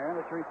down there,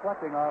 and it's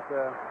reflecting off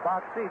the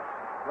box seats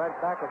right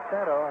back of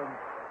Santo and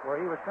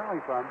where he was coming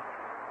from.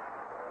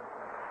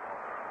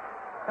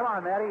 Come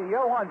on, Matty. The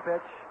 0-1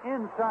 pitch.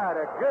 Inside.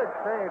 A good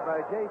save by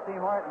J.C.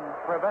 Martin.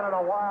 Prevented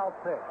a wild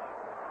pitch.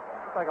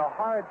 It's like a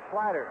hard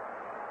slider.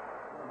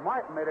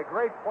 Martin made a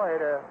great play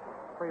to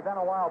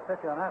prevent a wild pitch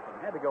on that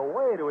one. Had to go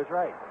way to his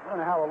right. I don't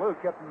know how Alou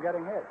kept him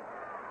getting hit.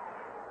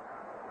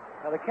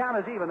 Now, the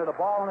count is even at a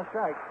ball and a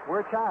strike.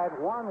 We're tied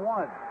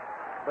 1-1.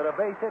 But a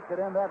base hit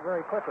could end that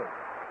very quickly.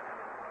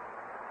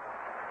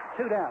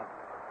 2 down.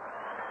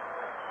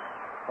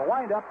 The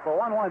windup for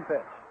 1-1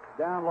 pitch.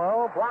 Down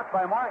low, blocked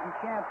by Martin.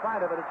 Can't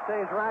find it, but it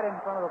stays right in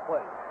front of the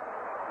plate.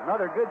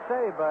 Another good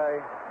save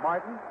by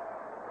Martin.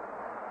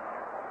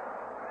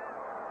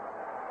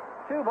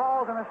 2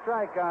 balls and a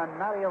strike on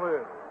Matty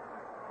Alou.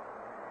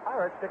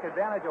 Pirates took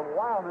advantage of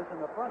wildness in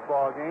the front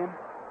ball game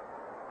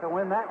to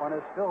win that one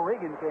as Phil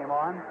Regan came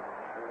on,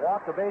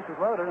 walked the bases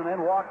loaded, and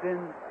then walked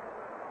in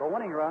the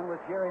winning run with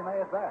Jerry May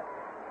at bat.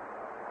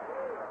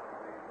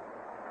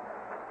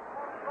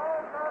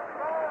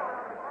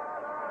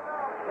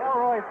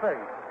 Elroy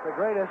Face, the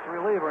greatest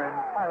reliever in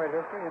Pirate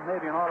history and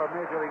maybe in all of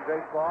Major League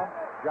Baseball,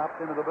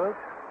 dropped into the booth,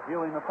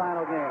 viewing the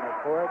final game at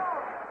Ford.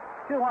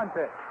 2-1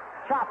 pitch.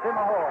 Chopped in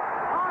the hole.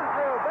 On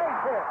through,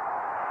 base hit.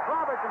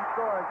 Robertson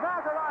scores.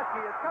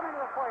 Mazeroski is coming to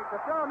the plate. The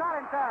throw not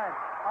in time.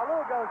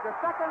 Alou goes to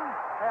second,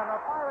 and the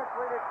Pirates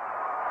lead it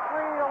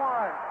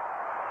 3-1.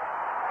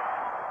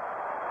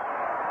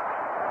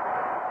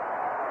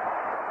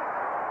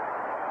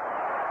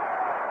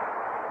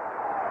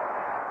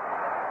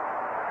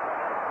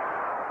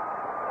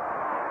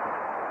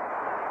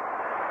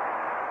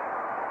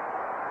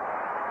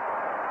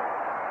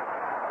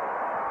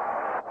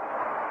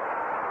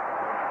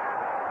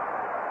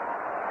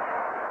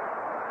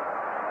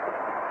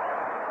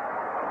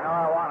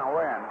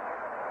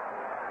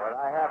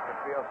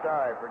 Feel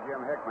sorry for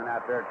Jim Hickman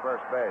out there at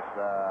first base.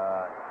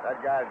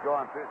 That guy's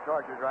going through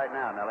tortures right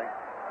now, Nellie.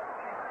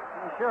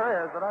 He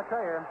sure is, but I'll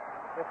tell you,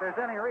 if there's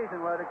any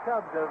reason why the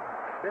Cubs have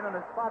been in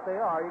the spot they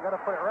are, you got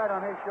to put it right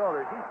on his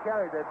shoulders. He's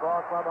carried that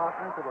ball club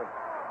offensively.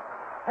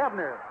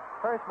 Hebner,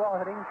 first ball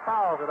hitting,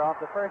 fouls it off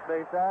the first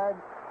base side.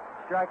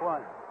 Strike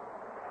one.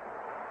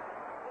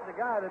 He's a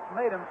guy that's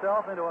made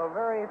himself into a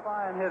very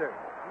fine hitter.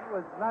 He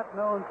was not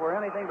known for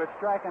anything but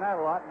striking out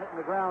a lot and hitting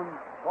the ground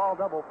ball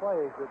double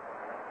plays, but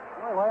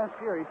last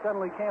year he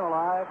suddenly came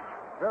alive.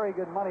 Very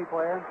good money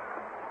player.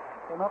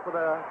 Came up with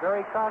a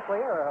very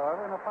costly error,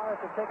 however, and the Pirates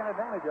have taken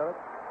advantage of it.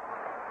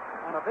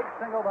 On a big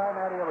single by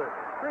Matty Alou.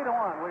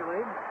 3-1 we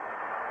lead.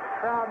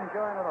 The crowd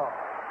enjoying it all.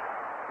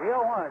 The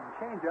 0-1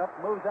 changeup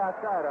moves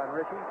outside on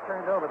Richie.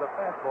 Turned over the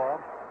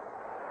fastball.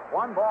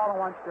 1 ball and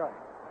 1 strike.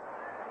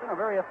 been a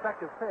very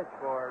effective pitch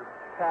for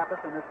Pappas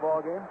in this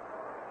ball game.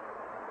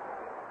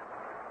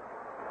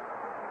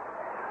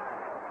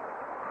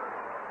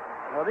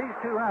 Well, these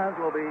 2 runs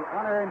will be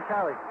unearned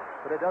tally,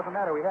 but it doesn't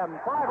matter. We have them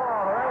 5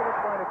 all the right.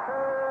 It's going to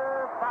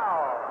curve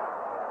foul.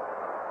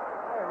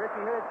 Hey,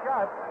 Richie hit it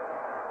sharp.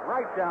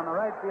 Right down the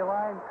right field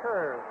line,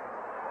 curve.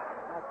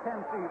 About 10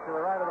 feet to the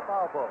right of the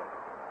foul pole.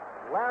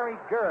 Larry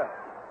Gurra,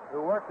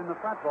 who worked in the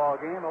front ball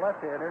game, the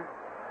left-hander,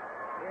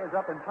 is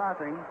up and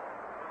tossing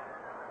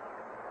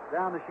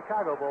down the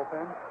Chicago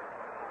bullpen.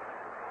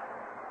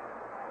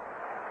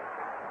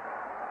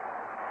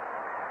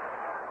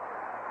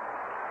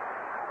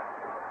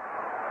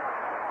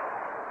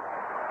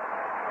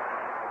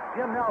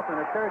 Jim Nelson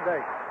at third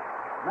base.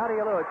 Matty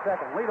Alou at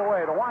second. Lead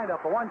away. The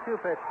windup. The 1-2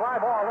 pitch. Fly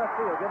ball left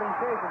field. Giving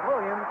chase is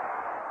Williams.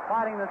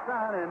 Fighting the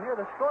sun. And near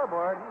the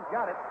scoreboard, he's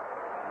got it.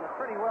 And a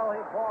pretty well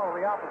hit ball to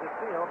the opposite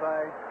field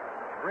by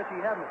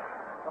Richie Hebner.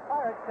 The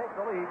Pirates take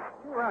the lead.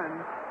 2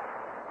 runs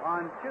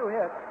on 2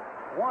 hits.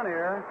 1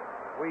 error.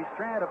 We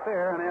strand a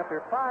pair. And after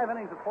 5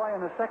 innings of play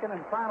in the second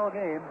and final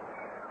game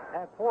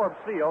at Forbes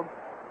Field,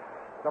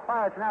 the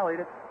Pirates now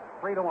lead it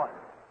 3-1.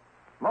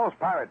 Most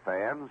Pirate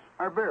fans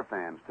are beer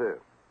fans,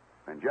 too.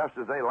 And just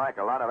as they like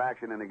a lot of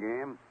action in the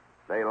game,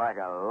 they like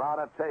a lot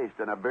of taste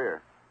in a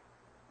beer.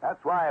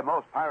 That's why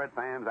most Pirate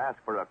fans ask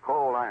for a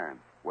cold iron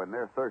when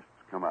their thirsts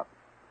come up.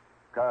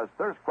 Because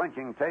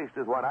thirst-quenching taste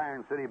is what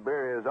Iron City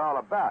beer is all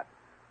about.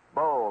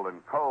 Bold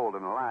and cold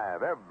and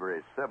alive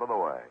every sip of the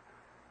way.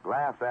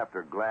 Glass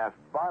after glass,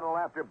 bottle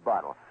after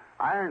bottle.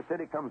 Iron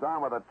City comes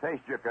on with a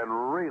taste you can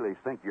really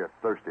sink your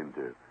thirst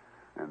into.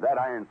 And that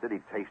Iron City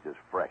taste is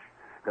fresh.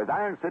 Because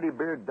Iron City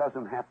beer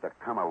doesn't have to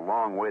come a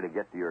long way to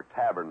get to your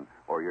tavern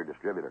or your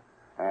distributor.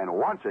 And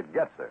once it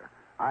gets there,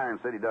 Iron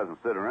City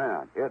doesn't sit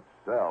around. It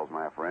sells,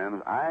 my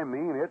friends. I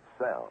mean, it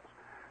sells.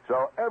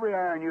 So every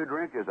iron you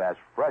drink is as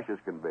fresh as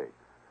can be.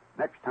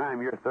 Next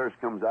time your thirst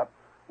comes up,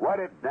 wet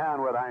it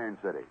down with Iron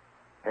City.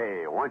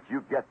 Hey, once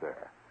you get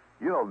there,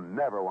 you'll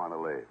never want to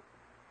leave.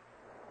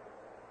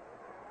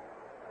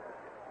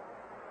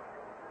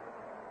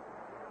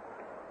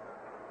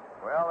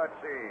 Well, let's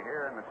see.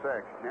 Here in the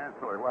 6th,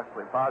 Chancellor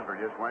Wesley Posner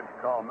just went to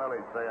call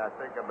Millie and say, I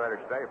think I better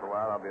stay for a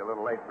while. I'll be a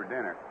little late for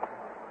dinner.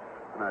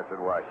 And I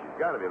said, why, she's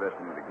got to be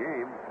listening to the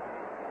game.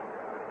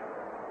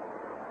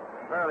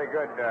 A fairly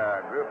good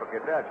group of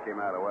cadets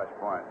came out of West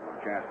Point when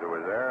Chancellor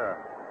was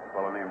there. A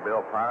fellow named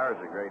Bill Powers,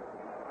 a great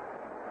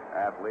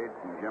athlete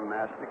in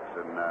gymnastics,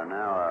 and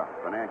now a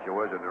financial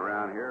wizard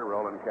around here,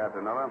 Roland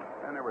Catanella.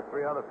 And there were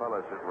 3 other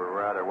fellows that were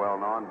rather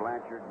well-known,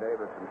 Blanchard,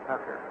 Davis, and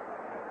Tucker.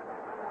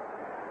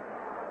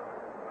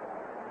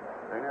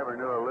 They never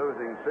knew a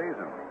losing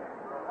season.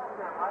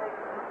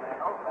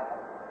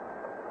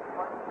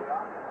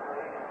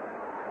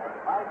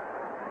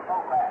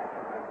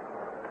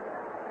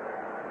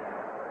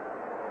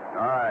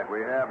 All right,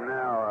 we have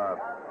now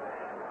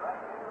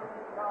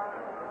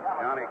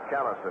Johnny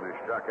Callison, who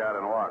struck out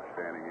and walked,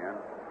 standing in.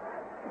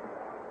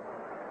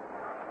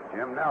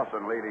 Jim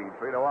Nelson leading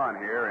 3-1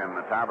 here in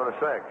the top of the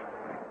 6th.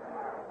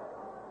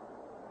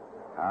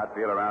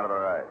 Outfield around to the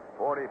right.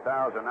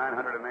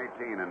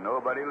 40,918 and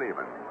nobody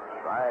leaving.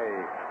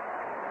 The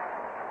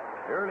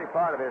early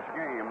part of this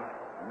game,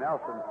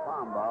 Nelson's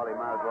palm ball, he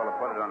might as well have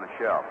put it on the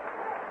shelf.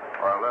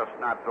 Or let's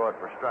not throw it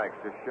for strikes,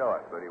 just show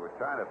it. But he was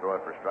trying to throw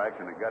it for strikes,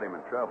 and it got him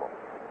in trouble.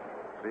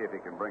 See if he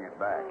can bring it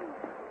back.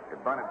 He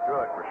bunted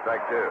through it for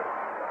strike 2.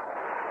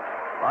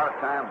 A lot of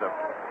times a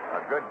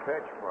good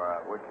pitch,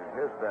 which is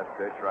his best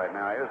pitch right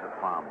now, is the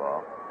palm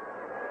ball.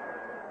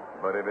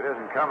 But if it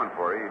isn't coming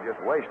for you, you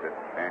just waste it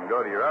and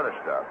go to your other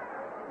stuff.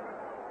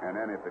 And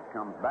then if it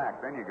comes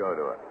back, then you go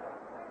to it.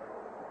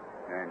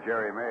 And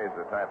Jerry May is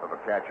the type of a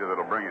catcher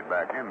that'll bring it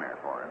back in there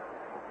for him,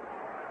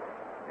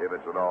 if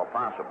it's at all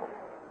possible.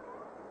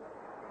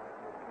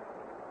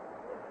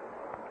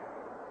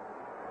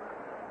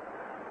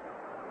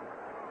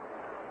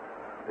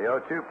 The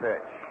 0-2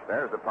 pitch.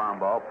 There's the palm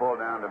ball, pulled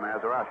down to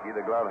Mazeroski.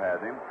 The glove has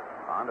him.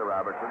 On to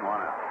Robertson, 1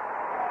 out.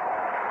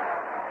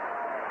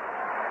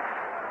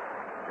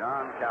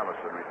 John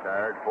Callison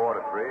retired,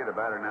 4-3. The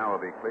batter now will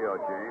be Cleo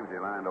James. He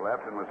lined to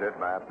left and was hit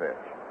by a pitch.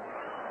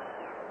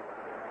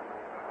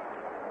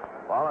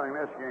 Following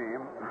this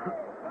game,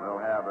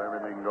 we'll have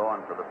everything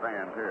going for the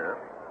fans here.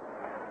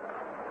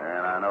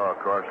 And I know, of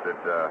course,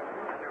 that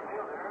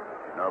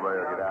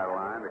nobody will get out of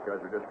line because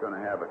we're just going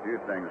to have a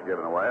few things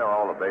given away.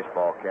 All the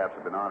baseball caps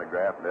have been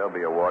autographed. They'll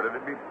be awarded.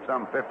 It'll be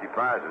some 50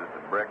 prizes,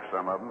 the bricks,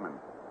 some of them, and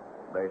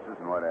bases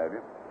and what have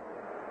you.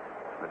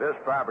 But this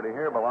property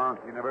here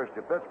belongs to the University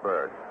of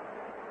Pittsburgh.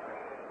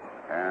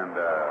 And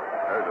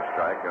there's a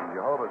strike, and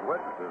Jehovah's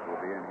Witnesses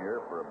will be in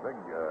here for a big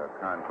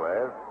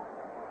conclave.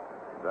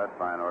 That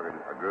fine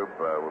group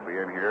will be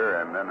in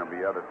here, and then there'll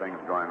be other things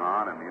going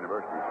on, and the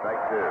university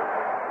strike 2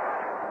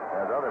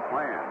 has other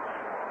plans.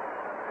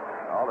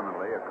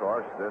 Ultimately, of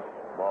course, this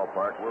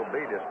ballpark will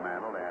be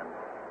dismantled, and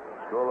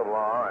School of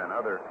Law and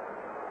other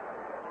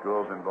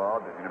schools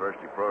involved in the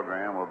university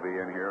program will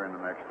be in here in the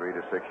next 3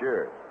 to 6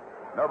 years.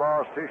 No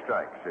balls, 2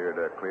 strikes here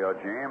to Cleo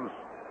James.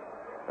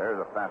 There's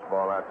a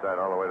fastball outside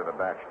all the way to the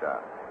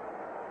backstop.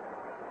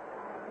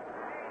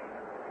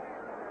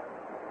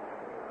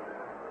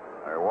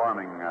 They're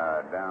warming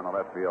down the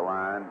left field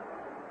line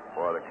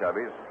for the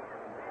Cubbies.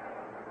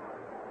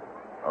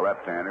 A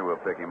left-hander will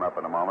pick him up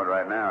in a moment.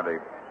 Right now,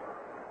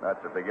 that's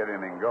if they get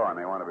anything going.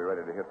 They want to be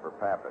ready to hit for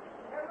Pappas.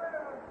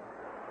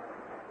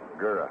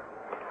 Gura.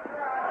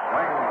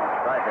 Swing,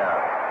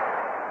 strikeout.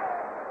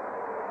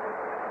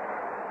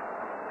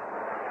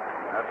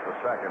 That's the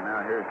second.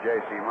 Now here's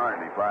J.C.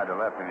 Martin. He flied to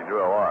left and he drew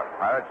a walk.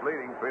 Pirates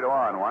leading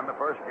 3-1. Won the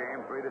first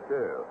game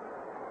 3-2.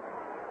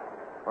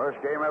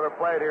 First game ever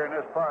played here in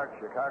this park.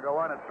 Chicago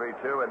won it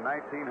 3-2 in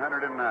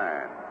 1909.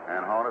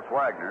 And Honus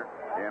Wagner,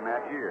 in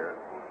that year,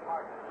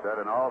 set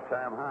an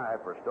all-time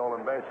high for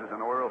stolen bases in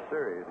the World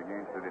Series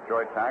against the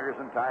Detroit Tigers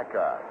and Ty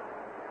Cobb.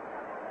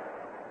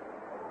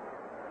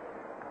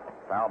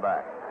 Foul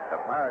back.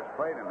 The Pirates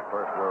played in the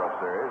first World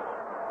Series,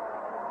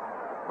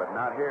 but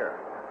not here.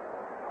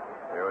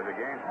 It was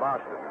against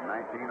Boston in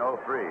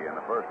 1903 in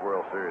the first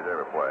World Series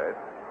ever played.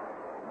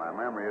 My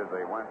memory is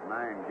they went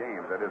 9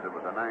 games. That is, it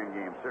was a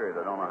 9-game series.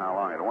 I don't know how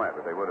long it went,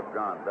 but they would have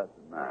gone best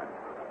of 9.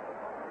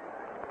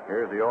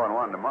 Here's the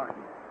 0-1 to Martin.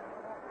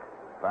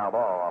 Foul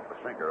ball off the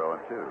sinker,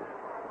 0-2.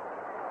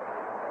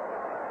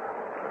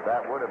 But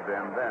that would have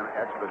been then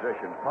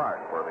Exposition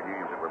Park for the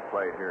games that were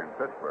played here in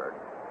Pittsburgh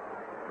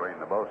between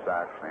the Bo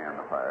Sox and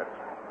the Pirates.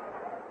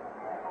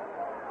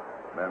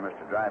 Then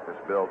Mr. Dreyfus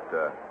built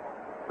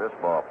this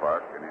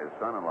ballpark, and his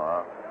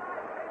son-in-law,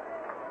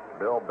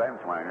 Bill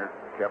Benswanger,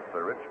 kept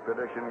the rich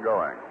tradition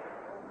going.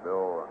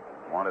 Bill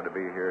wanted to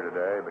be here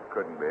today, but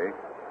couldn't be.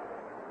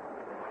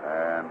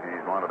 And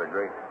he's one of the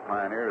great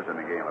pioneers in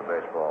the game of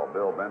baseball,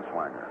 Bill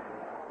Benswanger.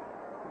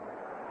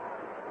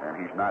 And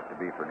he's not to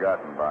be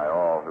forgotten by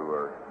all who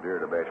are dear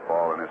to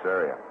baseball in this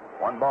area.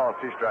 1 ball,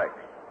 2 strikes.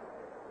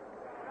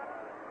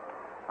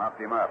 Popped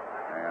him up,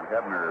 and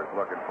Hebner is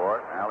looking for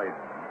it. Alley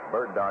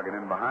bird-dogging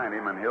in behind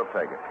him, and he'll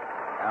take it.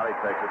 Alley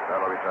takes it,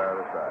 that'll retire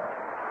the side.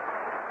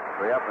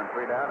 3 up and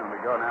 3 down, and we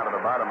go now to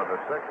the bottom of the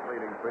 6th,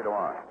 leading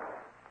 3-1.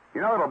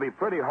 You know, it'll be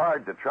pretty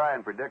hard to try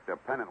and predict a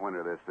pennant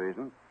winner this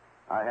season.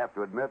 I have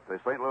to admit the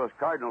St. Louis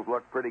Cardinals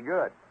look pretty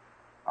good.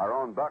 Our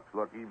own Bucks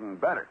look even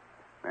better.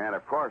 And,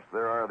 of course,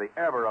 there are the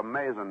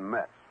ever-amazing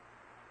Mets.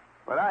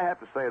 But I have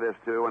to say this,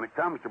 too. When it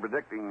comes to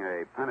predicting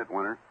a pennant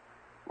winner,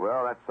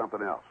 well, that's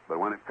something else. But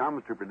when it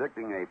comes to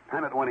predicting a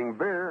pennant-winning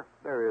beer,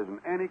 there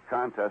isn't any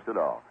contest at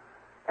all.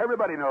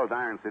 Everybody knows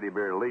Iron City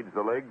beer leads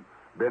the league,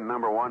 been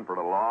number 1 for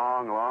a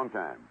long, long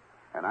time.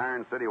 And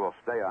Iron City will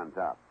stay on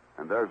top.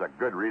 And there's a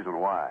good reason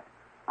why.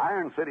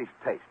 Iron City's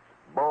taste,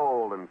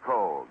 bold and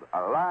cold,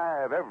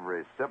 alive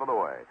every sip of the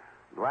way.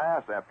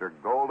 Glass after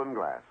golden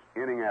glass,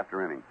 inning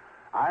after inning.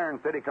 Iron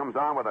City comes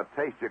on with a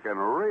taste you can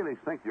really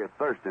sink your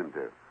thirst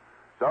into.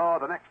 So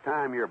the next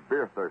time your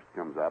beer thirst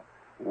comes up,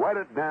 wet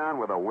it down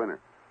with a winner.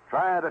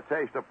 Try the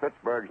taste of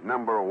Pittsburgh's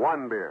number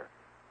 1 beer,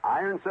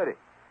 Iron City.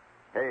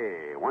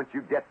 Hey, once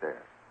you get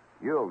there,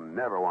 you'll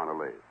never want to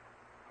leave.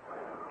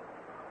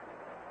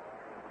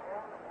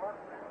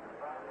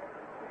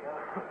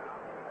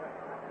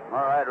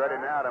 All right, ready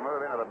now to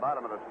move into the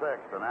bottom of the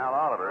 6th. And Al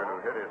Oliver,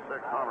 who hit his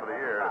 6th homer of the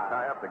year to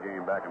tie up the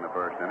game back in the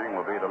first inning,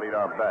 will be the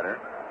leadoff batter.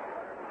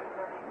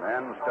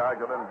 Then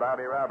Stargell and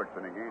Bobby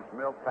Robertson against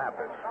Milt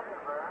Pappas.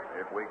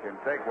 If we can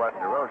take what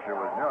DeRocher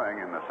was doing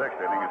in the 6th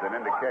inning as an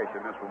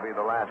indication, this will be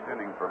the last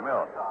inning for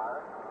Milt.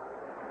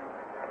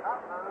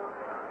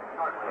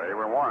 They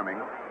were warming.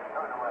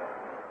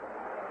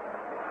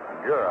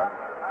 Gura,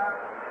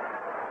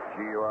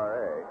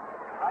 G-U-R-A.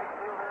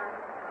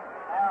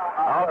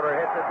 Oliver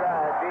hits a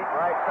drive, deep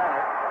right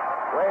center.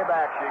 Way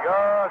back she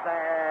goes,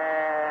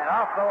 and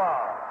off the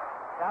wall.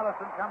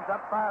 Allison comes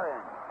up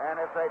firing, and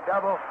it's a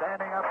double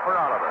standing up for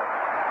Oliver.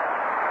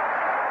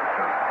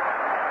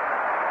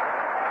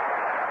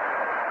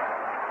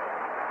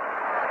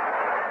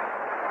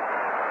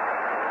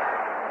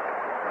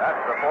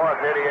 That's the 4th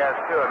hit he has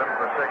 2 of them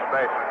for 6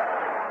 bases.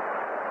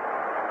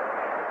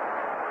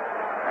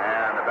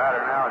 And the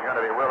batter now is going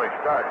to be Willie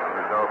Stargell,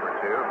 who's over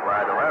 2. Fly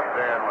to left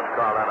and was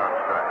called out on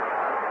strike.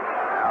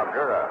 Now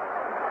Gura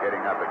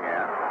getting up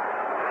again.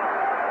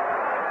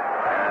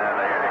 And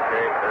they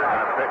indicate they're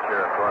going to pitch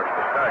here, of course,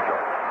 to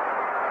Stargell.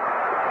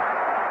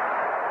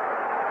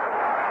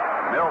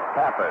 Milt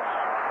Pappas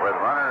with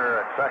runner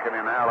at second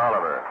in Al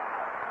Oliver.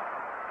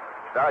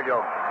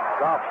 Stargell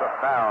golfs a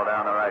foul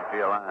down the right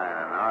field line,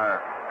 and our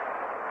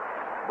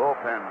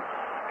bullpen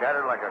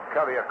scattered like a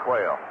covey of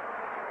quail.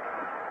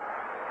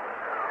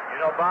 You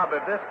know, Bob,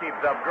 if this keeps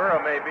up,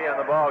 Gura may be in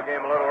the ball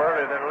game a little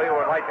earlier than Leo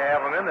would like to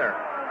have him in there.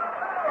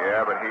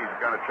 Yeah, but he's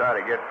going to try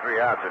to get 3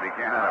 outs if he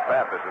can out of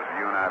Pappas, as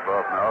you and I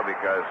both know,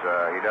 because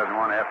he doesn't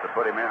want to have to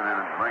put him in and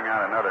bring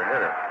out another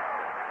hitter.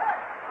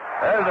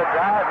 There's a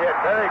drive hit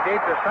very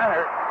deep to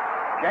center.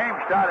 James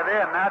started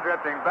in, now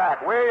drifting back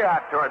way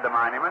out toward the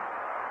monument.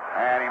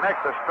 And he makes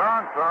a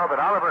strong throw,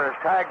 but Oliver is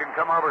tagged and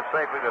come over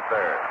safely to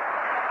third.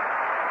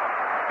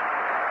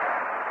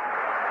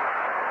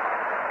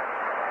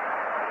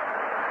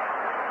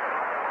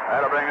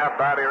 That'll bring up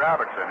Bobby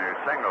Robertson, who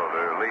singled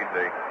to lead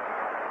the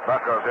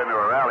Buckos into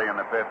a rally in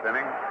the 5th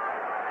inning,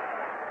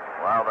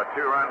 while the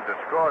 2 runs that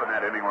scored in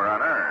that inning were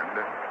unearned.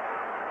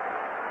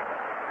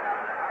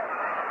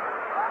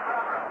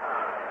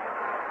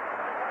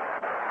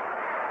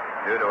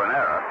 Due to an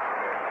error.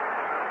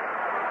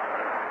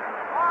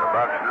 The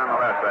Bucks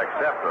nonetheless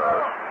accept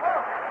those.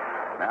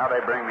 Now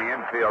they bring the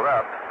infield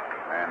up,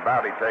 and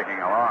Bobby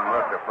taking a long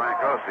look to Frank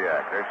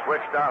Osiak. They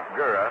switched off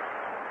Gura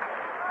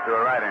to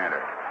a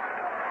right-hander.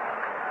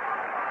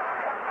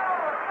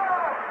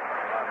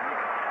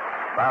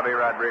 Bobby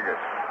Rodriguez.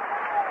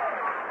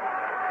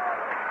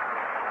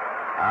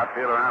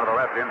 Outfield around to the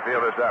left,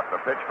 infield is up. The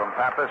pitch from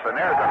Pappas, and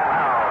there's a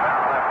foul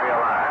down the left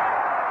field line.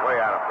 Way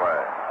out of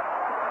play.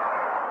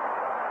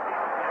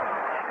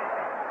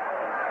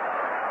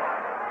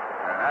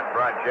 And that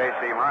brought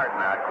J.C.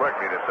 Martin out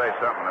quickly to say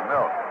something to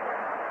Milt.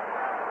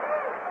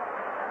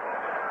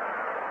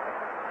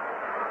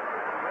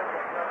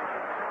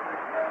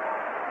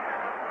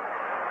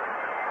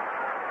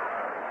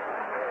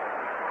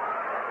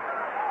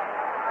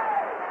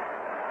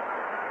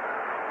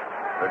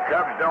 The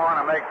Cubs don't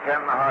want to make 10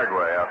 the hard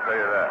way, I'll tell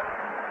you that.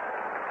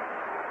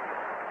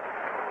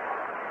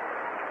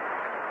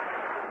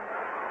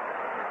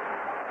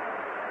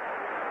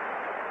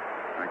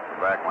 I think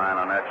the back line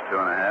on that's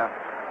 2.5.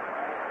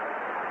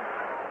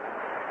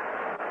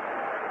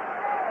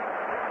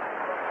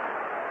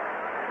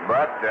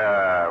 But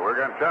we're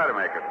going to try to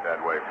make it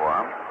that way for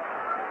them.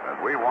 As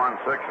we won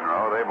 6 in a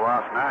row, they've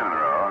lost 9 in a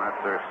row, and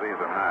that's their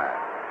season high.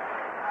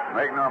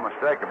 Make no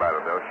mistake about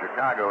it, though,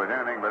 Chicago is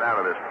anything but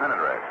out of this pennant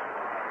race.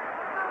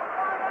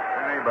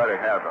 Anybody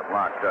has it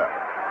locked up.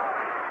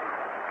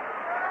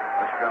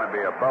 It's going to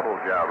be a bubble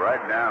job right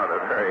down to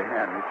the very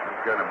end.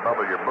 It's going to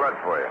bubble your blood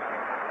for you.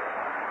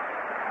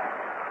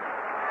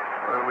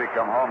 Well, we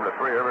come home to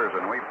Three Rivers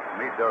and we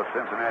meet those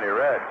Cincinnati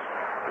Reds.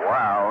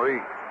 Wowee.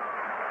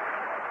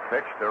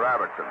 Pitch to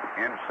Robertson.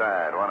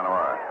 Inside, 1-0.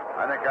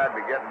 I think I'd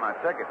be getting my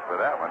tickets for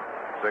that one,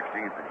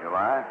 16th of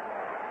July.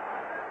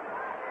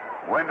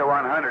 Window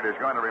 100 is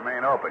going to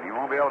remain open. You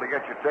won't be able to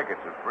get your tickets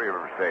at Three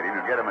Rivers Stadium.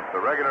 You'll get them at the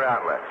regular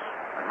outlets.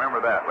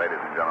 Remember that, ladies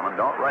and gentlemen.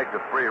 Don't write to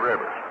Three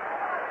Rivers.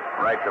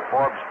 Write to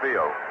Forbes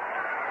Field.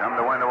 Come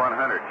to Window 100,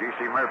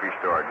 G.C. Murphy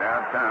Store,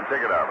 downtown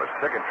ticket office,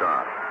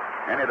 Ticketron.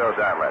 Any of those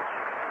outlets.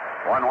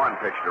 1-1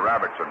 pitch to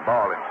Robertson.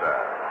 Ball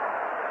inside.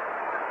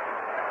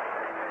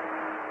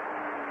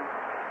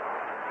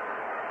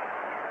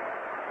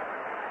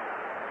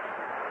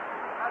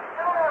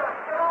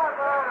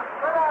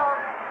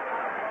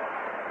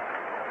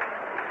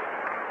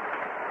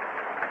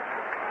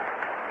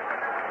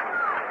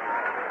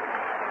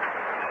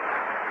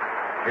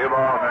 Two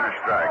balls and a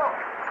strike.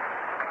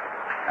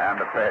 And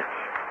the pitch.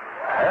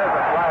 There's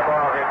a fly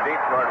ball hit deep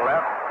toward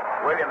left.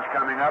 Williams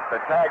coming up. The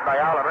tag by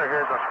Oliver.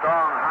 Here's a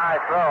strong high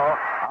throw.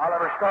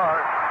 Oliver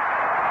scores.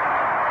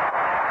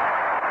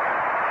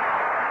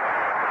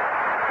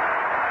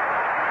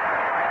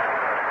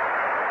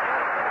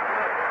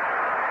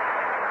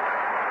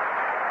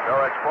 So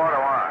it's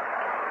 4-1.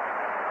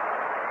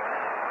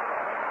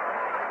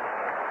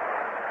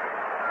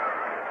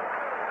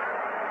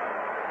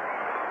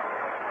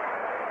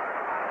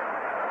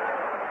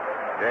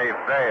 Dave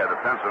Fay of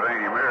the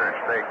Pennsylvania Mirror and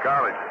State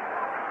College.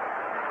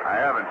 I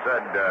haven't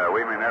said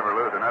we may never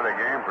lose another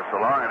game for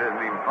so long it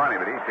isn't even funny,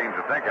 but he seems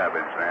to think I've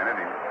been saying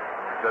it. He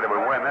said if we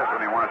win this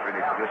one, he wants me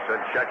to just said,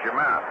 shut your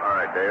mouth. All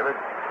right, David.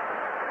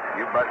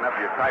 You button up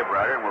your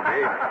typewriter and we'll be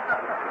even.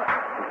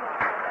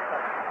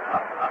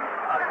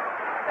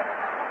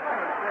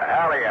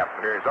 Alley up.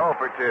 Here's 0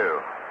 for 2.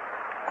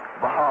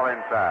 Ball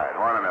inside.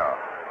 1-0. Now,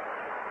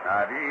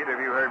 have either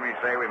of you heard me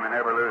say we may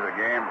never lose a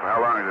game? How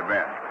long has it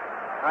been?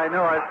 I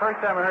know. The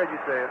first time I heard you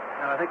say it,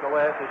 and I think the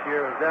last this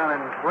year was down in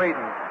Braden.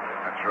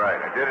 That's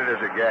right. I did it as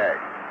a gag.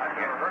 I've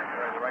never heard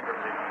you as a regular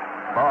season.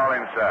 Ball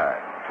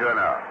inside. 2-0.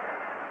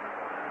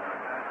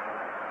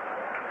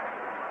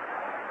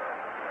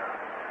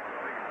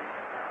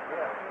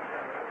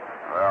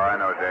 Well, I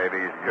know Dave.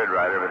 He's a good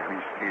writer, but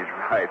he's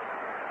right.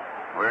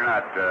 We're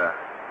not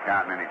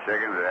counting any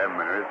chickens that haven't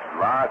been. There's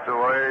lots of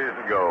ways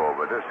to go,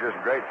 but it's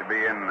just great to be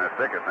in the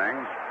thick of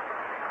things.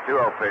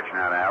 2-0 pitch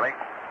now to Alley.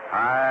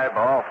 High,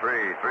 ball 3,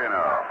 3-0.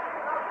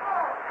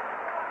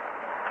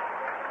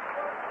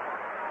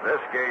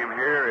 This game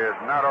here is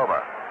not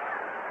over.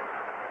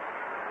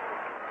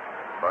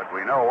 But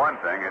we know one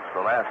thing, it's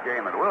the last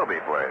game that will be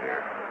played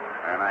here.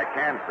 And I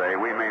can say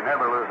we may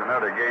never lose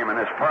another game in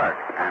this park,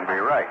 and be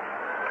right.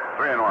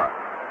 3-1.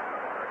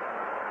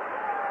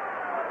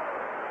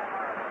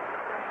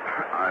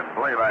 I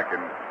believe I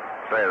can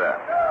say that.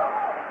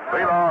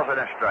 3 balls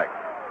and a strike.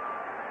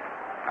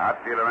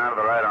 Outfield around to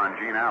the right on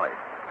Gene Alley.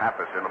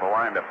 Pappas into the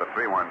windup, the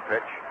 3-1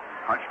 pitch.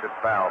 Punched it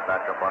foul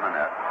back up on the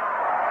net.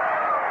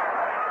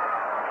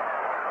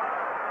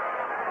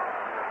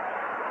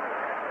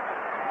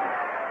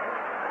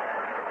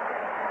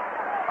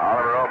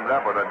 Oliver opened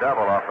up with a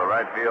double off the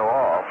right field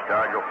wall.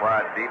 Scargill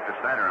fired deep to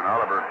center, and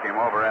Oliver came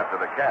over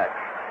after the catch.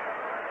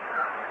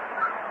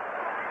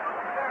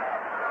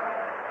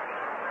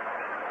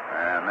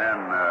 And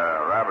then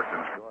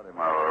Robertson scored him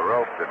a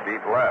rope to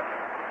deep left.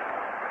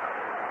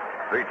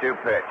 3-2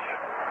 pitch.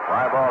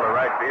 Fly ball to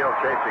right field,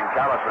 chasing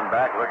Callison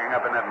back, looking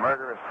up in that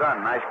murderous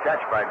sun. Nice catch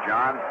by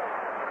John.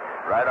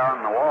 Right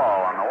on the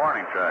wall, on the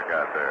warning track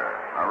out there.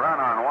 A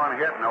run on one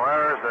hit, no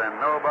errors, and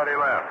nobody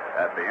left.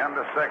 At the end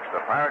of 6, the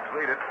Pirates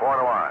lead it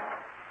 4-1.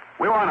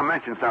 We want to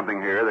mention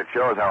something here that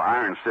shows how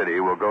Iron City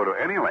will go to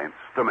any lengths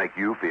to make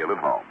you feel at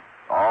home.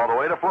 All the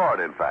way to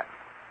Florida, in fact.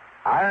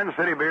 Iron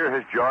City Beer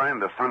has joined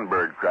the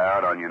Sunbird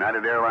crowd on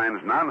United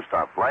Airlines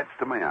nonstop flights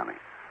to Miami.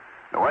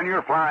 Now, when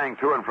you're flying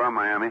to and from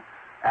Miami,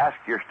 ask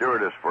your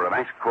stewardess for an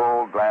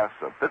ice-cold glass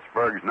of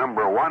Pittsburgh's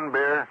 #1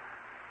 beer,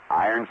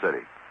 Iron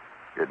City.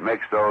 It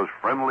makes those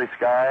friendly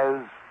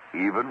skies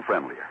even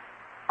friendlier.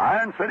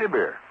 Iron City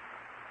Beer,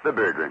 the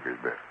beer drinker's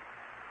beer.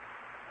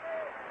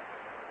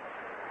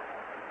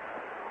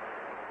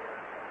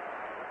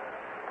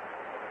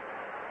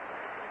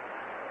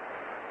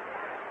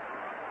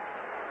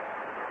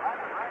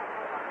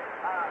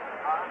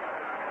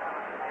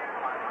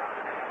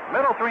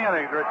 Middle 3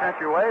 innings are sent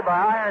your way by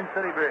Iron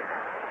City Beer.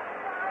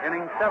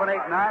 Innings 7,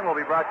 8, 9 will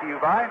be brought to you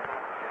by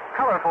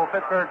Colorful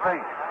Pittsburgh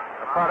Paint,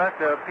 a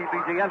product of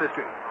PPG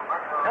Industries.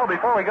 Well,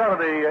 before we go to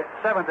the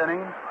 7th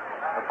inning,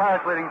 the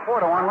Pirates leading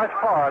 4-1. Let's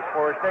pause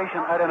for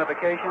station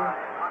identification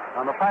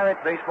on the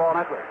Pirate Baseball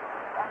Network.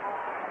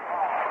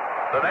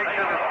 The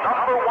nation's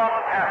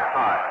 #1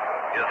 pastime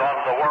is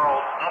on the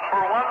world's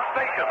 #1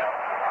 station,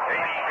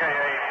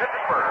 KDKA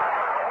Pittsburgh.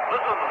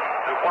 Listen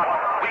to what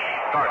we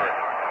started.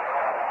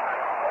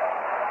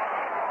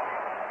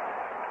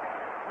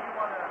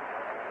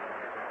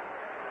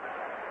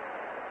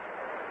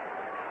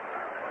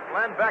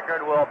 Glenn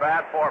Beckert will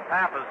bat for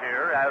Pappas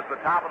here as the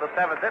top of the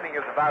 7th inning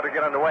is about to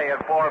get underway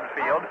at Forbes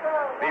Field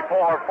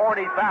before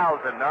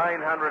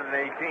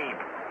 40,918.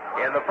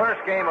 In the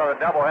first game of the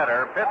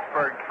doubleheader,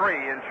 Pittsburgh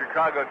 3 and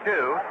Chicago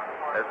 2,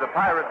 as the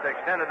Pirates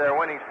extended their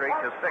winning streak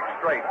to 6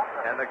 straight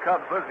and the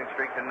Cubs losing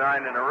streak to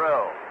 9 in a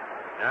row.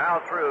 Now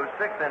through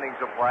 6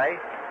 innings of play,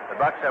 the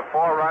Bucks have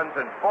 4 runs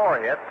and 4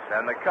 hits,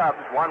 and the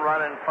Cubs 1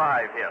 run and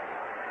 5 hits.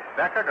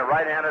 Beckert, a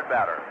right-handed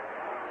batter.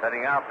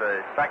 Setting out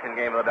the second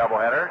game of the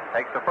doubleheader,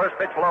 takes the first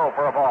pitch low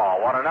for a ball,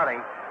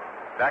 1-0.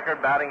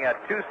 Beckert batting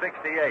at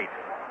 .268.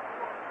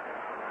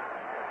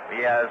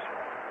 He has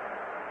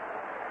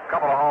a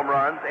couple of home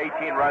runs,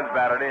 18 runs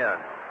batted in.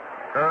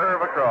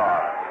 Curve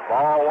across,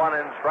 ball 1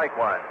 and strike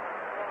 1.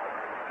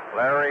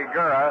 Larry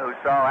Gurra, who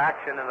saw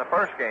action in the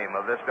first game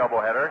of this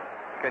doubleheader,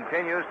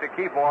 continues to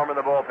keep warm in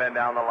the bullpen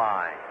down the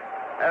line.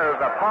 There's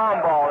a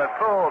palm ball that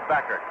fooled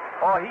Beckert.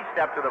 Oh, he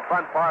stepped to the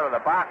front part of the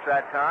box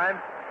that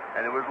time,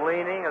 and it was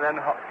leaning, and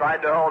then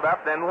tried to hold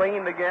up, then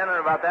leaned again, and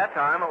about that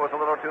time, it was a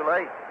little too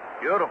late.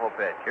 Beautiful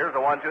pitch. Here's the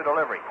 1-2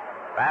 delivery.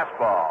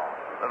 Fastball.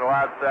 A little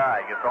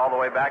outside. Gets all the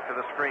way back to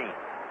the screen.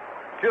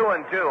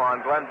 2-2 on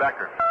Glenn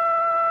Beckert.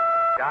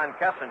 John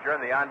Kessinger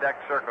in the on-deck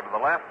circle to the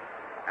left,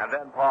 and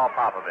then Paul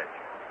Popovich.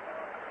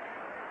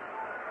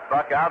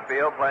 Buck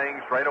outfield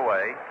playing straight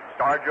away.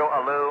 Stargell,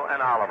 Alou,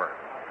 and Oliver.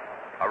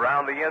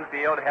 Around the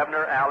infield,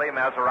 Hebner, Alley,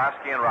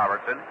 Mazeroski, and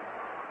Robertson.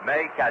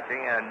 May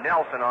catching, and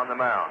Nelson on the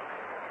mound.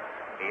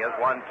 He has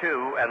won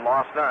 2 and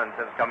lost none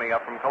since coming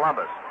up from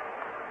Columbus.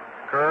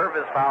 Curve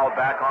is fouled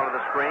back onto the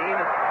screen.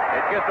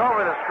 It gets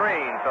over the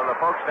screen, so the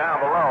folks down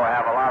below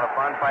have a lot of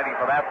fun fighting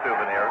for that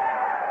souvenir.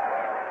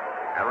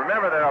 And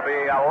remember, there will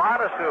be a lot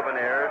of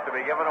souvenirs to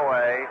be given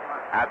away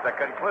at the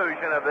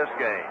conclusion of this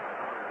game.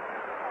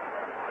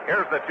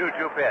 Here's the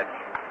 2-2 pitch.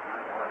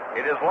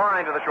 It is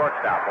lined to the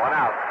shortstop. 1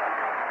 out.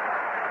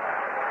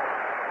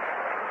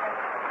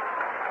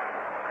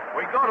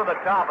 We go to the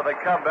top of the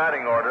Cub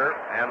batting order,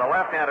 and the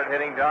left-handed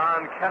hitting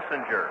Don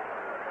Kessinger.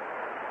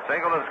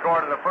 Singled and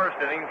scored in the first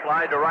inning,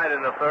 fly to right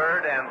in the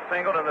third, and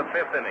singled in the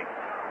 5th inning.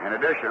 In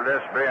addition to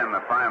this being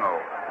the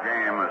final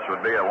game, this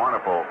would be a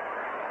wonderful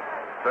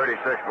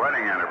 36th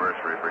wedding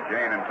anniversary for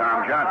Jane and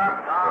Tom Johnson.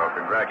 So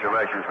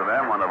congratulations to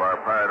them, one of our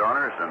Pirate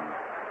owners and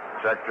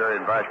Secretary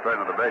and Vice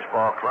President of the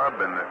Baseball Club,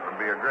 and it would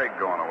be a great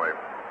going away.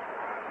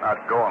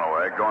 Not going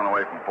away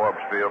from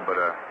Forbes Field, but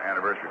an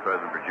anniversary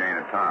present for Jane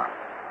and Tom.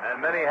 And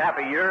many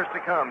happy years to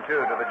come,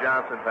 too, to the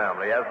Johnson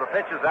family, as the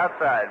pitch is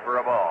outside for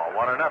a ball,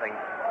 1-0.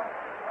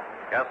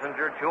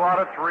 Kessinger, 2 out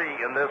of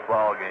 3 in this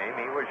ball game.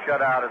 He was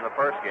shut out in the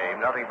first game,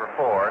 nothing for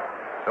 4,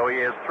 so he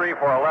is 3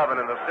 for 11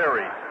 in the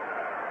series.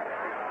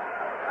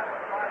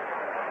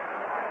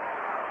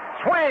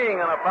 Swing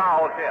and a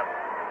foul tip.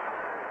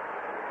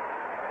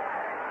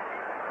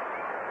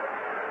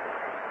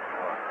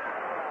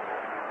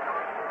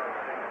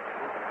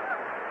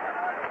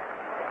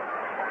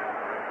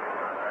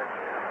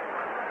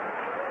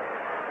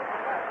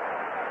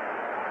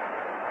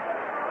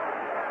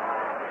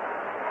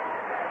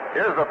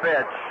 Here's the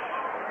pitch.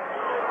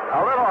 A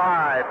little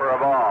high for a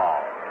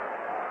ball.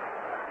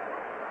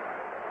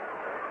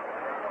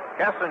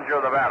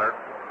 Kessinger, the batter.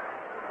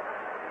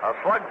 A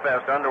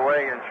slugfest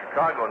underway in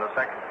Chicago in the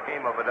second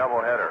game of a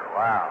doubleheader.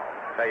 Wow.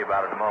 I'll tell you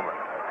about it in a moment.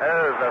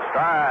 There's a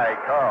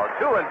strike called.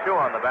 2-2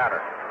 on the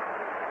batter.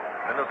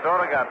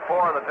 Minnesota got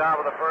 4 at the top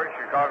of the first.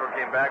 Chicago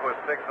came back with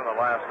 6 in the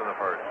last of the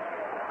first.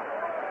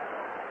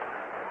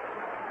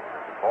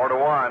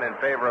 4-1 in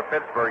favor of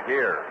Pittsburgh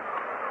here.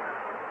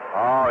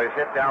 Oh, he's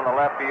hit down the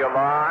left field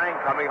line.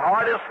 Coming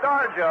hard is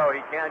Starjo.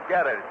 He can't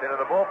get it. It's into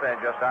the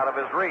bullpen, just out of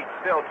his reach.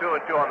 Still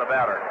 2-2 on the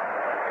batter.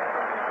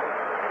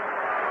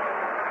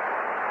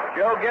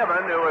 Joe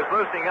Gibbon, who is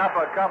loosening up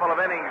a couple of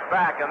innings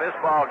back in this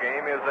ball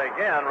game, is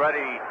again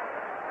ready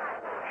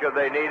should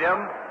they need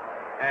him.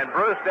 And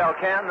Bruce Del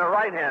Canton, the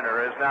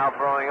right-hander, is now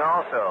throwing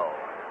also.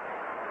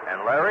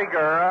 And Larry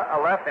Gurra,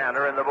 a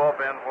left-hander, in the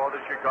bullpen for the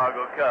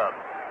Chicago Cubs.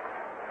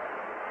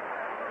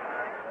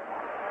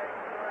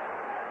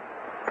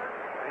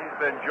 He's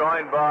been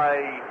joined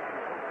by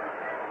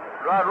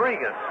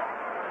Rodriguez.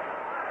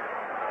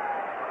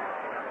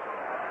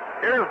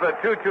 Here's the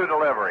 2-2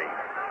 delivery.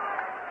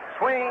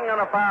 Swing and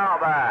a foul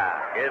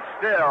back. It's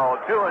still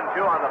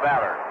 2-2 on the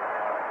batter.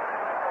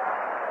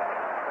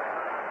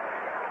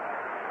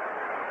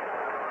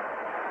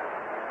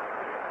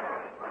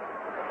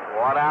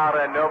 One out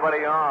and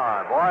nobody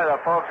on. Boy, the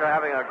folks are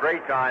having a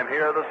great time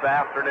here this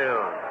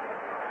afternoon.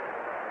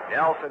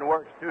 Nelson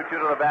works 2-2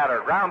 to the batter.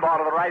 Ground ball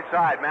to the right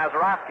side.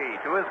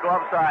 Mazeroski to his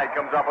glove side.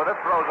 Comes up with it.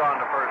 Throws on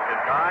to first in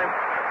time.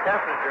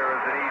 Kessinger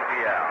is an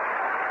easy out.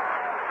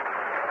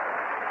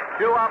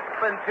 2 up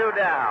and 2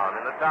 down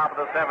in the top of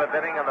the 7th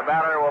inning, and the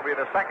batter will be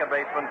the second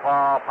baseman,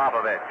 Paul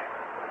Popovich.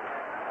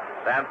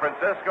 San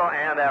Francisco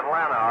and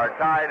Atlanta are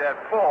tied at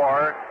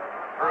 4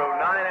 through 9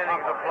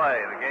 innings of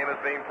play. The game is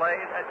being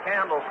played at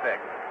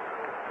Candlestick.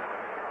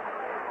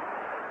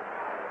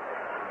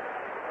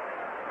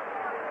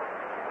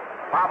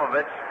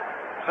 Popovich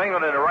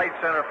singled into right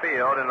center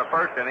field in the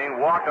first inning,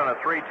 walked on a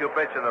 3-2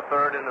 pitch in the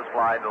third, and a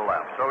slide to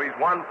left. So he's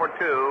 1 for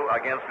 2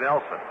 against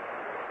Nelson.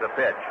 The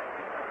pitch.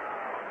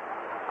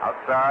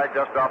 Outside,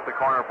 just off the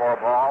corner for a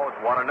ball. It's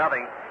 1-0.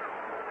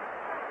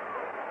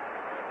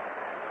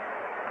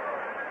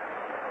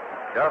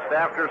 Just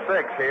after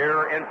 6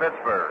 here in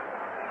Pittsburgh.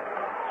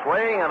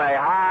 Swing and a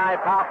high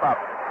pop-up.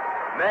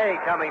 May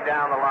coming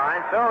down the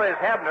line. So is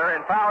Hebner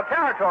in foul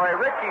territory.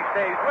 Ritchie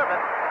stays with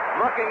it,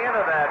 looking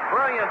into that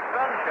brilliant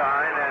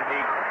sunshine, and he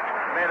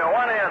made a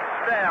one-hand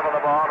stab of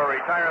the ball to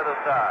retire the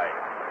side.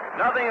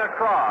 Nothing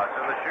across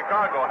in the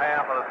Chicago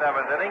half of the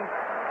 7th inning.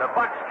 The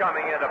Bucks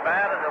coming into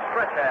bat in the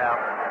stretch half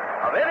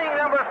of inning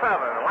number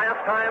 7.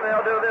 Last time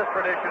they'll do this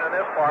tradition in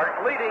this park,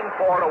 leading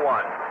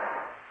 4-1.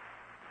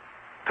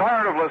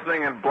 Tired of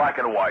listening in black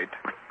and white?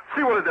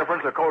 See what a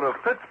difference a coat of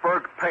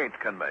Pittsburgh paint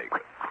can make.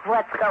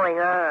 What's going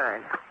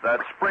on?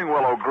 That spring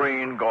willow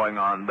green going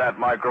on that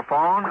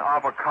microphone,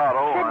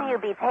 avocado. Shouldn't you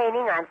be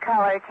painting on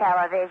color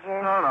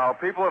television? No.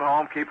 People at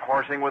home keep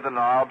horsing with the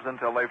knobs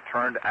until they've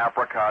turned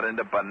apricot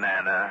into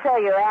banana. So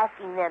you're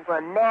asking them to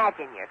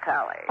imagine your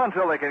colors.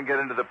 Until they can get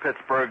into the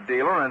Pittsburgh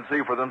dealer and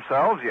see for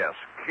themselves, yes.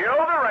 Kill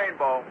the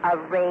rainbow. A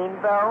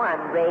rainbow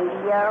on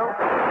radio?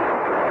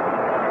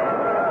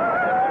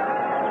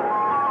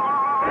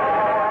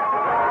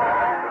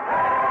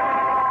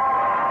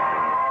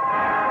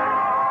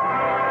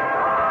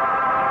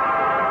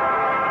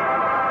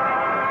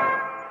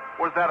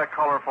 Was that a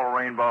colorful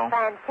rainbow?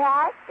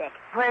 Fantastic.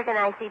 Where can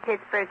I see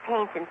Pittsburgh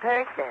paints in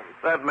person?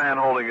 That man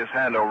holding his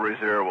hand over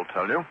his ear will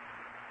tell you.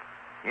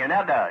 In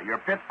Edna, your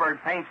Pittsburgh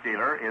paints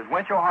dealer is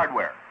Winchell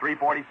Hardware,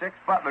 346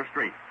 Butler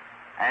Street.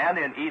 And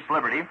in East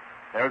Liberty,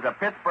 there's a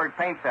Pittsburgh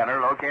Paint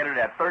Center located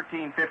at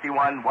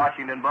 1351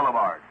 Washington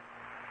Boulevard.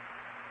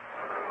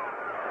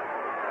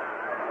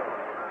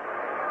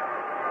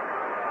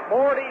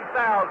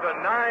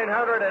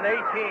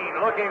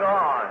 $40,918 looking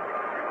on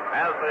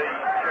as the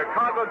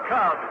Chicago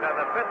Cubs and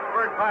the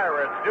Pittsburgh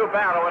Pirates do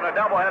battle in a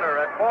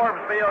doubleheader at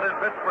Forbes Field in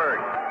Pittsburgh.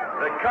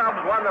 The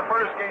Cubs won the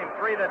first game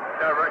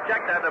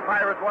the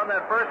Pirates won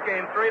that first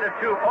game 3-2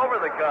 over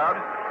the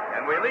Cubs,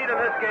 and we lead in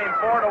this game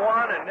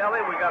 4-1. And Nellie,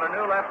 we got a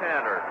new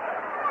left-hander.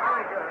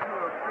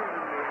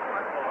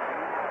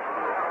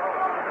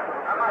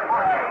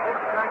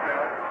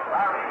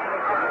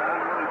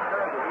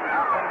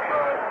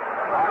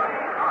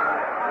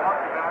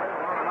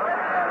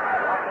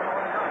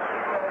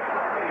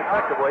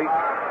 Effectively,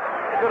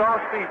 good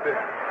off-speed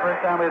pitch.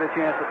 First time we had a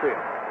chance to see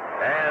it.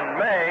 And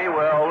May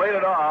will lead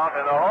it off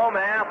in the home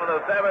half of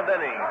the 7th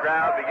inning.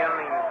 Crowd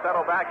beginning to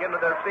settle back into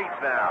their seats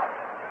now.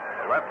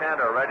 The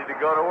left-hander ready to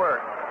go to work.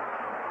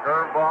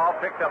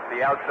 Curveball picked up the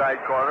outside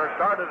corner.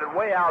 Started it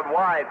way out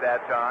wide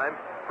that time.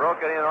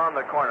 Broke it in on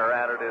the corner,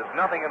 and it is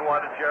 0-1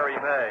 to Jerry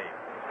May.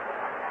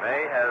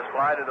 May has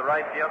fly to the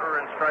right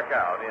fielder and struck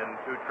out in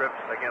 2 trips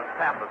against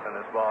Pappas in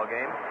this ball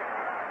game.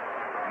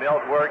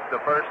 Milt worked the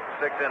first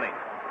 6 innings.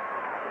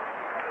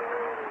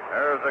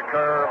 There's a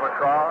curve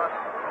across.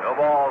 No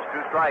balls,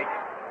 2 strikes.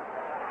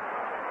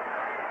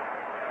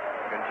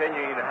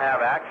 Continuing to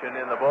have action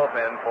in the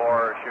bullpen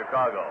for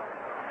Chicago.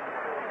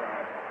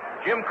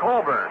 Jim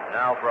Colburn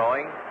now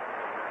throwing.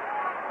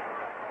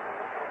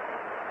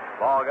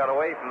 Ball got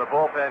away from the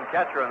bullpen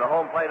catcher, and the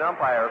home plate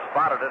umpire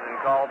spotted it and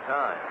called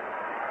time.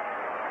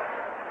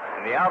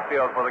 In the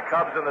outfield for the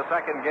Cubs in the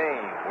second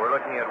game, we're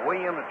looking at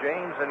Williams,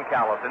 James, and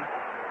Callison,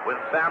 with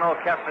Sano,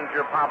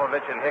 Kessinger,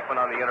 Popovich, and Hickman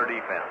on the inner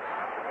defense.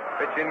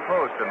 Pitch in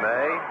close to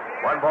May.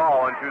 1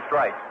 ball and 2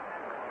 strikes.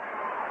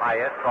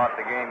 Hyatt caught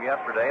the game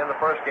yesterday in the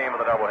first game of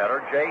the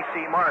doubleheader.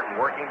 J.C. Martin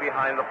working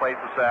behind the plate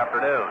this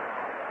afternoon.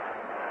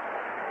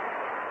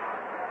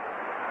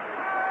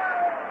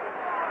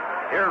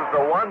 Here's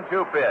the 1-2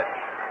 pitch.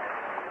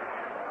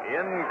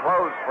 In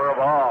close for a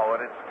ball,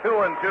 and it's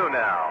 2-2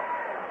 now.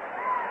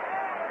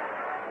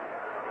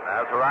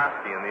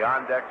 Mazeroski in the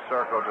on-deck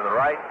circle to the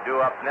right,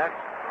 due up next.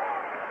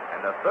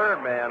 And the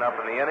third man up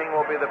in the inning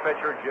will be the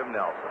pitcher, Jim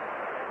Nelson.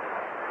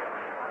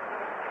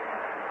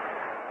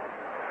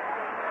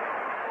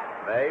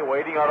 May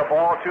waiting on a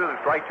ball, two, the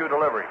strike two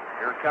delivery.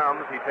 Here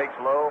comes, he takes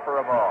low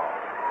for a ball.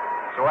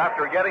 So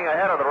after getting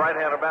ahead of the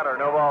right-handed batter,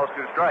 no balls,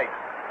 two strikes,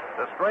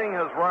 the string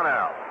has run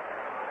out.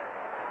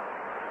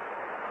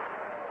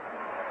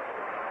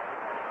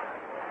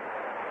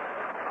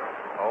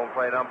 Home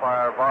plate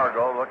umpire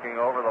Vargo looking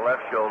over the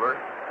left shoulder.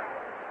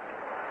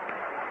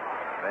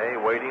 May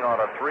waiting on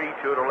a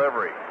 3-2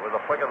 delivery. With a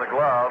flick of the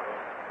glove,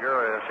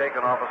 Gura is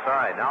shaken off the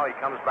side. Now he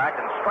comes back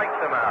and strikes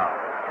him out.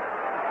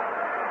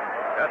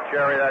 Got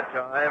Cherry that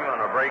time on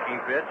a breaking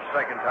pitch.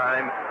 Second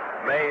time,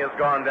 May has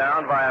gone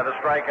down via the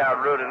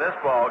strikeout route in this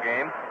ball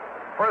game.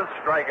 First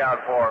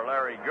strikeout for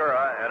Larry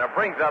Gura, and it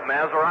brings up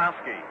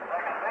Mazeroski.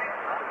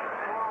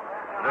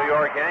 The New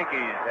York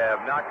Yankees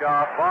have knocked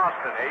off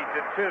Boston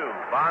 8-2.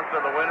 Bonta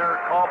the winner,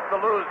 Culp the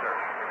loser.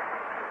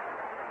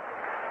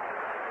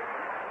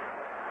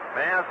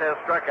 Maz has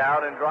struck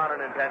out and drawn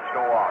an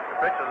intentional walk.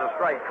 The pitch is a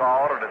strike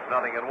called, and it's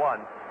 0-1.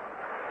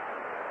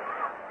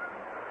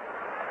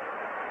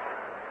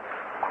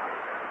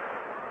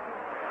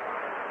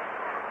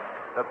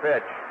 The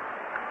pitch.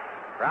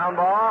 Ground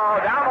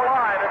ball down the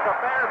line. It's a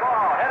fair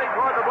ball. Heading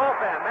toward the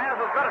bullpen. Maz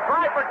has got a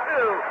try for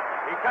two.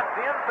 He cuts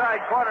the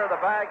inside corner of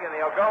the bag, and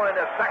he'll go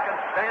into second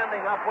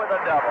standing up with a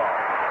double.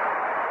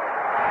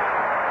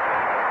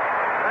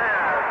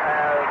 Maz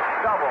has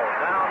doubled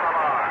down the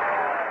line.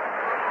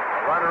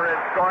 The runner in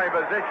scoring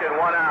position,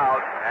 one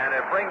out, and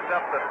it brings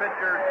up the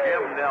pitcher,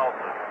 Jim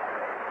Nelson.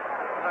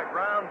 It's a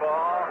ground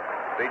ball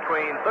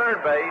between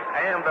third base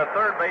and the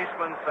third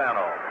baseman,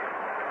 Sano.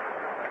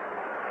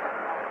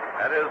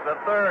 That is the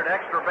third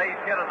extra base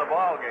hit of the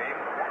ball game.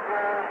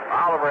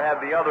 Oliver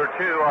had the other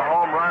two, a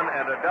home run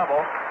and a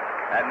double.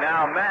 And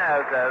now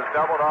Maz has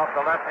doubled off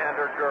the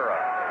left-hander Gura.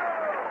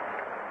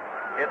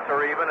 Hits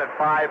are even at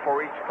 5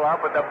 for each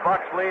club, but the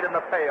Bucks lead in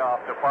the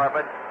payoff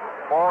department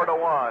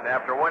 4-1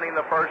 after winning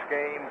the first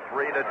game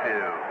 3-2.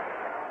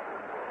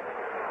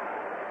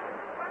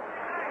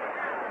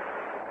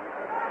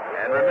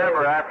 And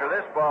remember, after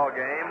this ball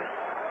game,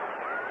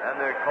 and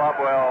the club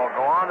will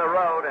go on the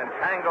road and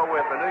tangle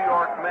with the New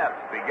York Mets,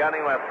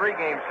 beginning a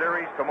 3-game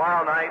series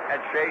tomorrow night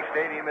at Shea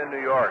Stadium in New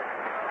York.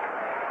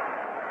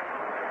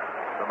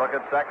 So look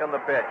at second,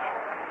 the pitch.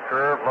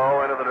 Curve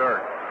low into the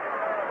dirt.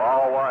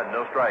 Ball one,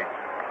 no strikes.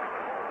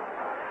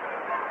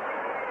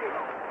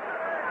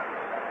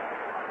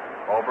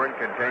 Oberon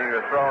continuing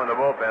to throw in the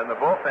bullpen. The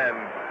bullpen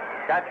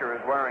catcher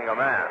is wearing a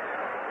mask.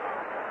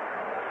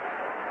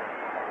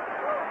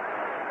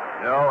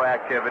 No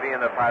activity in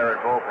the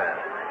Pirate bullpen.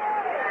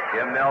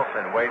 Jim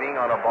Nelson waiting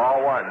on a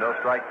ball one. No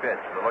strike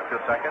pitch. The look to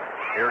second.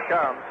 Here it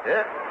comes.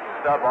 Hits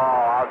the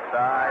ball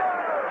outside.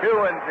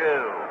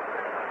 2-2.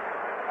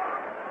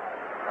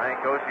 Frank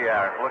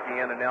Osiak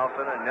looking into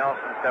Nelson, and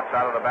Nelson steps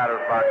out of the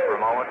batter's box for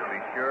a moment to be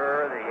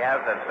sure that he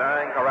has that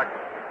sign correct.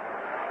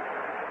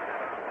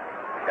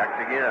 Checks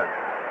again.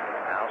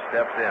 Now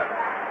steps in.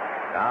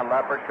 Don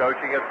Leppert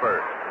coaching at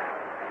first.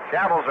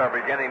 Shovels are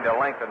beginning to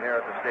lengthen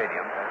here at the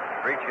stadium,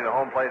 reaching the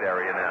home plate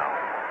area now.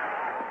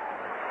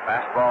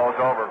 Fastball is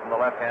over from the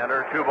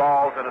left-hander. 2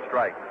 balls and a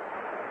strike.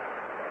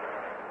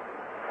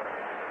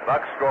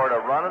 Bucks scored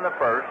a run in the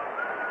first,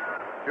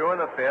 2 in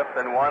the fifth,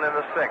 and 1 in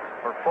the sixth.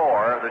 For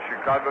 4, the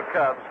Chicago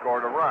Cubs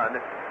scored a run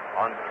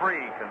on 3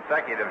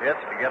 consecutive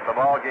hits to get the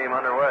ball game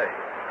underway.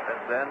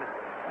 Since then,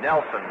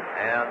 Nelson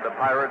and the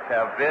Pirates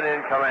have been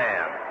in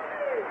command.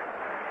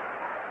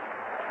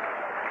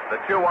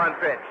 The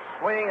 2-1 pitch.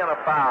 Swing and a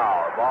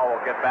foul. The ball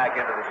will get back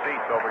into the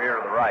seats over here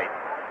to the right.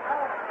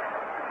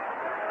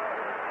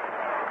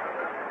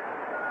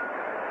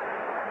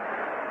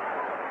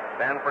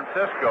 San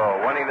Francisco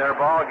winning their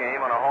ball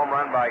game on a home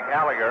run by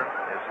Gallagher,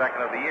 his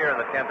second of the year in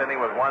the 10th inning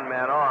with 1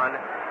 man on.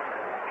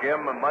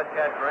 Jim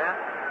Mudcat Grant,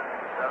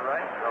 is that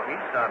right? No,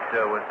 he's not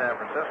with San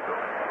Francisco.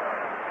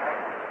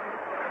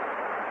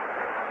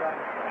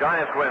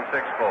 Giants win 6-4.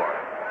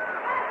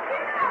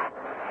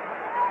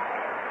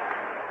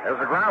 There's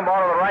a ground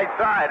ball to the right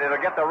side. It'll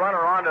get the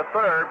runner on to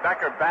third.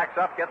 Becker backs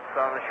up, gets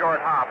on the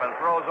short hop, and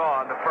throws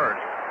on to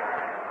first.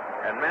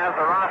 And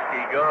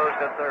Mazeroski goes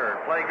to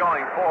third. Play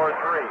going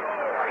 4-3.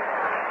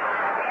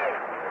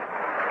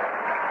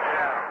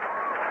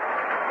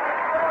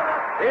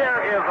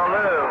 Here is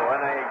Alou,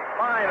 and a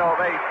fine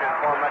ovation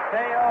for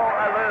Mateo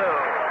Alou,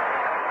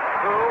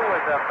 who,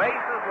 with the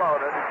bases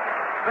loaded,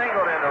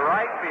 singled into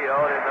right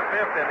field in the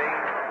 5th inning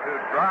to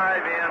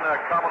drive in a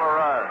couple of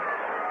runs.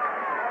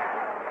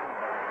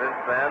 Since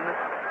then,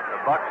 the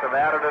Bucks have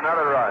added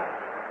another run.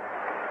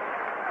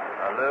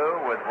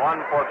 Alou with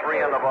 1 for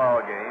 3 in the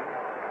ball game.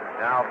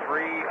 Now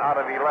 3 out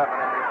of 11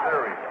 in the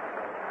series.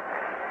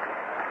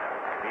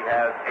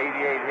 has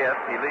 88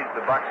 hits. He leads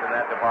the Bucks in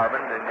that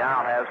department and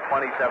now has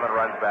 27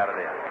 runs batted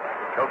in.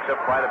 Chokes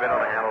up quite a bit on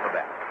the handle of the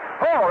bat.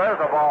 Oh,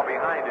 there's a ball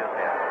behind his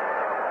head.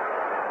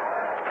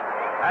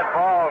 That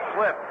ball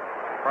slipped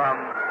from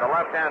the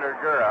left-hander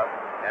Gura,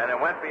 and it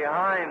went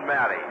behind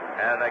Matty.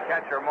 And the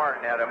catcher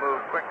Martin had to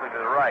move quickly to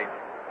the right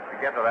to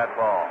get to that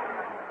ball.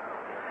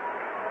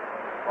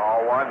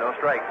 Ball one, no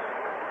strikes.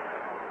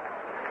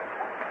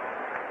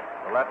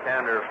 The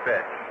left-hander's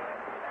pitch.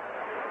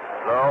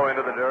 Low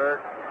into the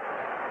dirt.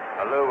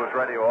 Lou was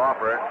ready to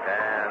offer it,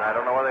 and I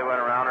don't know whether he went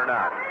around or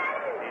not.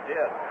 He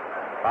did.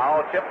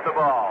 Powell chipped the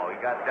ball. He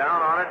got down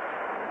on it,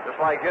 just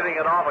like hitting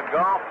it off a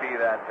golf tee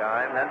that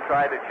time, then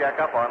tried to check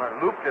up on it,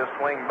 looped his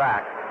swing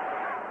back.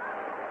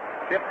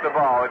 Tipped the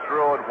ball. It's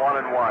ruled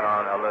 1-1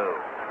 on Lou.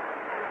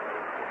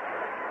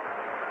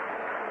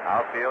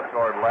 Outfield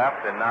toward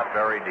left and not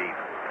very deep.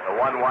 The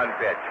 1-1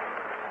 pitch.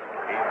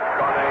 He's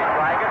going to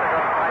strike it. They're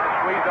going to try to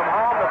squeeze him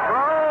home. The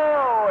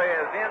throw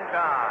is in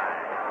time.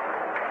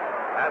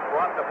 That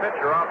brought the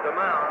pitcher off the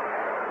mound.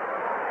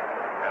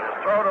 And the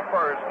throw to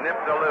first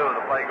nipped to Lou.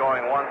 The play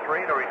going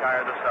 1-3 to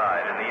retire the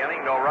side. In the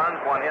inning, no runs,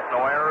 1 hit,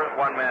 no errors,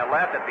 1 man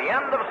left. At the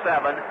end of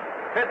 7,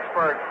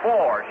 Pittsburgh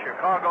 4,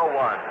 Chicago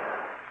 1.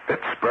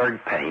 Pittsburgh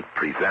Paint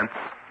presents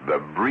The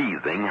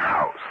Breathing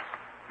House.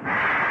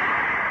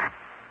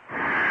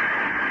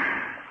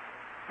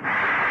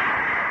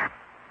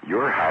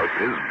 Your house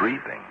is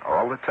breathing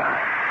all the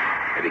time.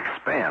 It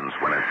expands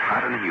when it's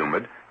hot and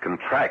humid,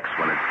 contracts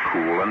when it's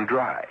cool and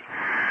dry,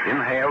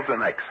 inhales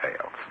and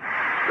exhales,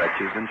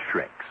 stretches and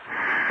shrinks.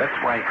 That's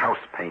why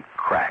house paint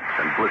cracks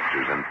and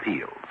blisters and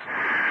peels.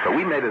 So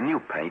we made a new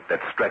paint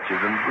that stretches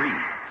and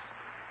breathes.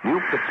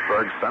 New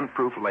Pittsburgh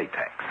Sunproof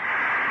Latex.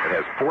 It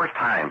has 4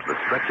 times the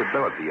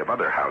stretchability of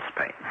other house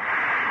paints.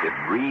 It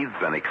breathes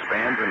and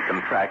expands and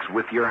contracts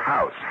with your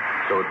house,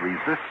 so it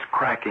resists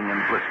cracking and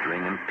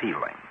blistering and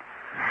peeling.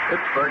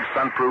 Pittsburgh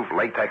Sunproof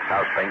Latex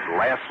house paints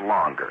last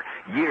longer,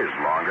 years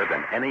longer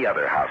than any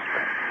other house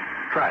paint.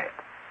 Try it.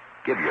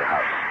 Give your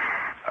house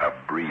a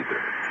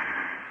breather.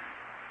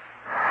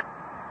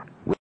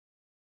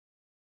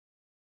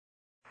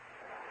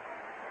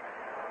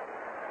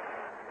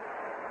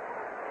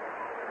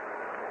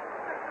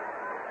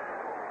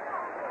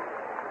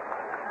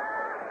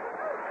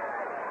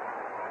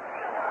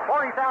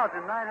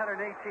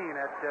 $40,918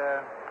 at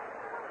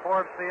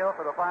Forbes Field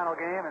for the final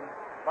game. And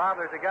Bob,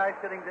 there's a guy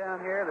sitting down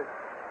here that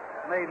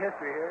made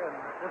history here, and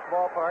this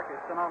ballpark is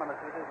synonymous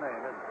with his name,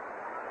 isn't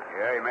it?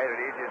 Yeah, he made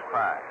it easy as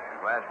pie.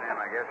 His last name,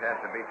 I guess,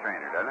 has to be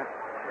Trainer, doesn't it?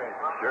 Great.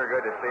 Sure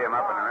good to see him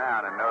up and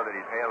around and know that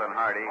he's hale and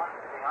hearty.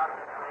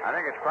 I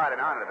think it's quite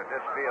an honor that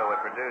this field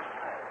would produce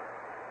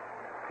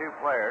 2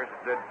 players,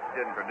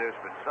 didn't produce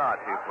but saw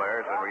 2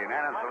 players that were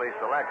unanimously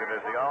selected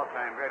as the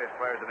all-time greatest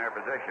players in their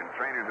position.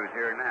 Trainer, who's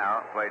here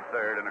now, played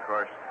third, and, of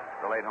course,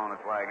 the late Honus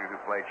Wagner, who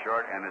played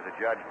short and is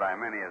adjudged by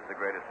many as the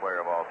greatest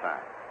player of all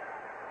time.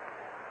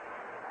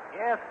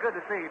 Yeah, it's good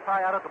to see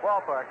Pie out at the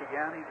ballpark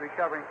again. He's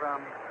recovering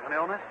from an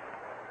illness.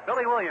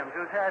 Billy Williams,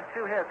 who's had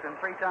 2 hits and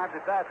 3 times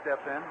at bat,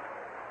 steps in.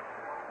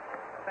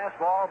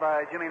 Fastball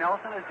by Jimmy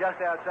Nelson is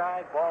just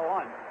outside, ball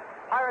 1.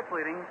 Pirates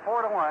leading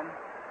 4-1.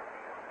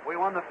 We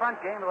won the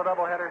front game of the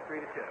doubleheader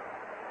 3-2.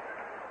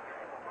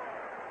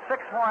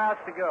 6 more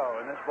outs to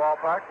go in this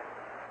ballpark.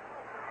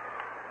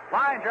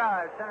 Line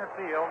drive, center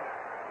field.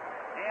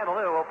 And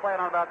Lou will play it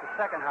on about the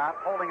second hop,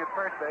 holding at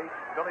first base,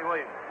 Billy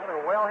Williams. Another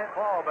well-hit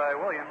ball by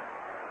Williams.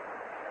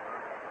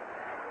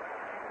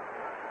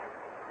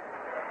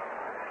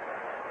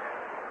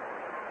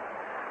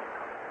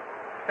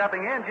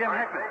 Stepping in, Jim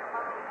Hickman.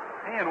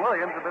 He and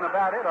Williams have been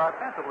about it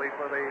offensively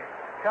for the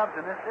Cubs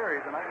in this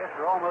series, and I guess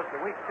for almost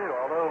a week, too,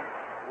 although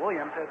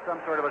Williams had some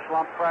sort of a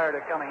slump prior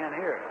to coming in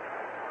here.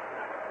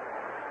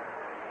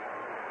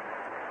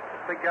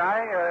 This big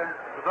guy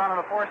was on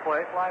a force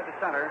play, fly to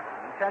center,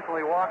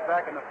 intentionally walked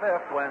back in the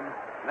 5th when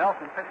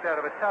Nelson pitched out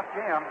of a tough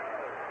jam.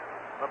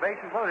 The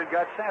bases loaded,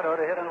 got Santo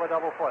to hit into a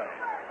double play.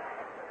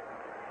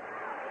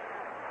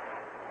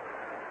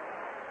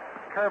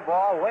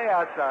 Curveball way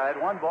outside,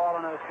 1 ball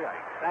and no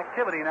strikes.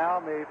 Activity now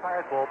in the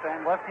Pirates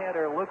bullpen.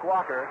 Left-hander Luke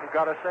Walker, who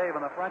got a save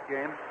in the front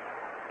game,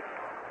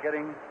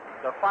 getting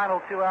the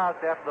final 2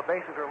 outs after the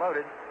bases are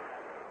loaded.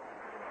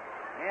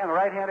 And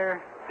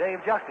right-hander Dave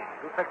Justy,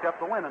 who picked up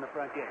the win in the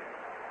front game.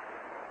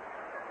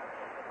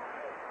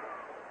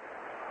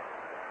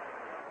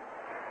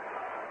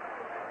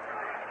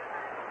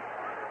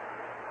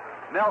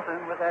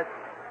 Nelson, with that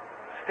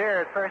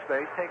stare at first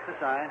base, takes the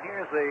sign.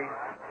 Here's the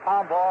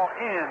palm ball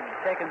in,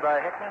 taken by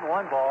Hickman.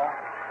 1 ball,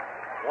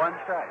 1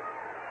 strike.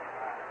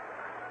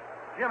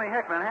 Jimmy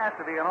Hickman has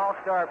to be an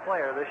all-star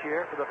player this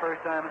year for the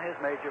first time in his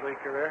major league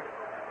career.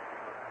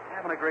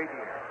 Having a great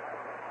year.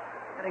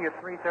 Hitting at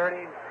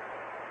 .330,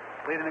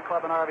 leading the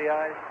club in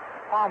RBIs.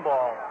 Palm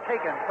ball,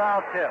 taken,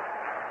 foul tip.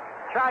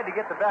 Tried to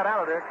get the bat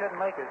out of there, couldn't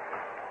make it.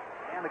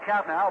 And the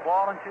count now,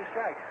 ball and 2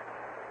 strikes.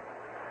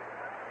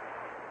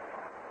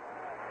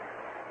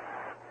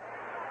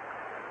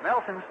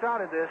 Nelson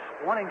started this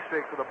winning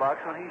streak for the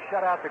Bucks when he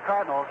shut out the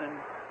Cardinals in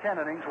 10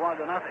 innings, 1-0.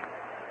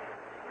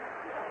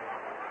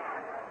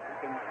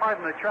 And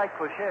pardon the trite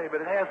cliche,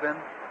 but it has been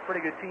a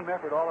pretty good team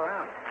effort all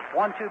around.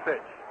 1-2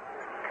 pitch.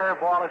 Curve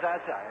ball is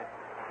outside.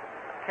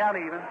 Count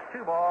even.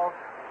 2 balls,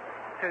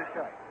 2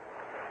 strikes.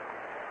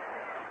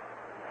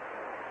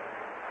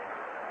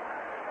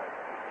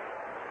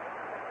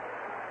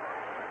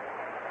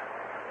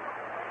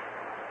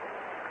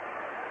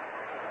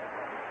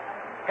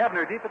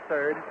 Hebner deep at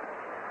third.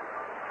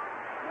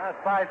 Now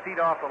 5 feet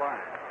off the line.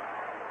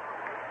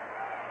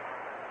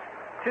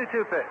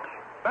 2-2 pitch.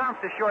 Bounce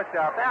to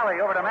shortstop.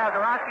 Alley over to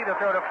Mazeroski to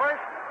throw to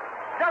first.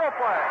 Double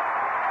play.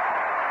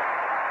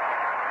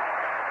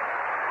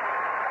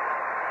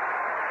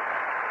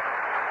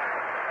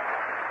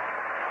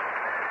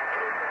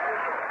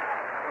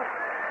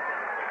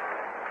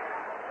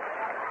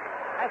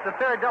 That's the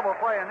third double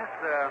play in this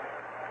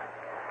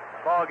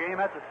ball game.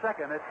 That's the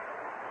second. It's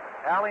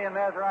Alley and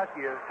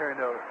Mazeroski has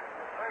turned over.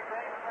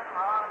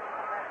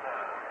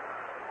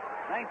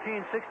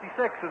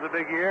 1966 was a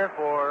big year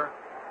for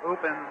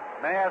Oop and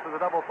Maz with a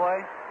double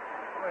play.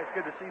 Boy, it's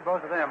good to see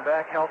both of them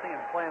back healthy and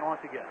playing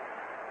once again.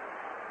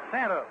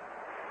 Santo,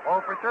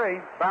 0 for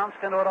 3, bounced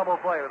into a double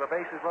play with the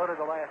bases loaded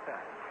the last time.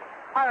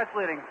 Pirates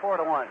leading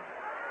 4-1.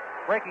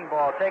 Breaking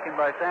ball taken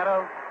by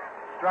Santo.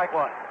 Strike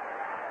 1.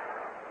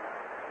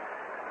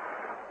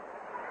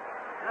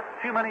 Not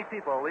too many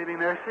people leaving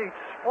their seats.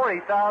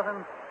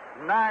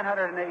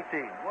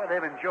 40,918. Boy,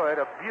 they've enjoyed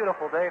a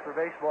beautiful day for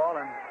baseball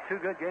and 2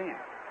 good games.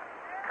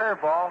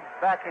 Curveball,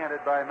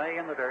 backhanded by May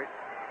in the dirt.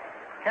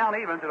 Count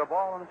even to the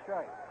ball and a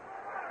strike.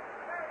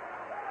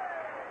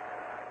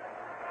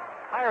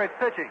 Pirates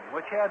pitching,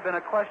 which had been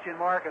a question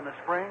mark in the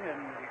spring and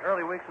the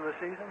early weeks of the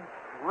season,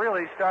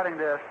 really starting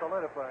to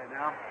solidify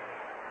now.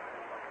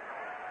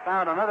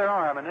 Found another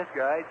arm in this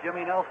guy,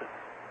 Jimmy Nelson.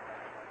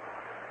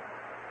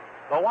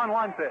 The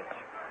 1-1 pitch.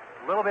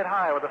 A little bit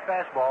high with a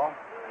fastball.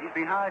 He's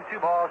behind 2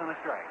 balls and a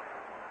strike.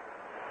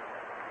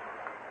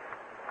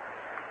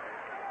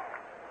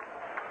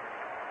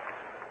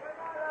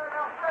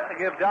 Got to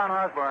give Don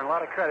Osborne a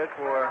lot of credit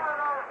for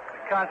the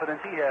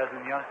confidence he has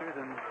in youngsters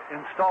and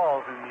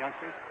installs in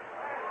youngsters.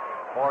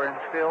 Or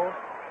instills.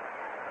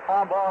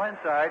 Palm ball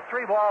inside.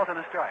 3 balls and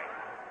a strike.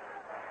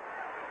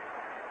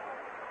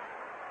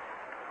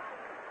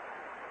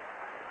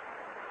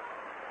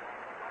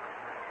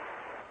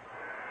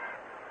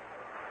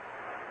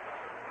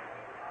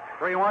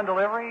 Three-1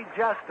 delivery,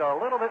 just a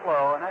little bit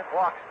low, and that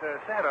walks to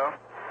Santo.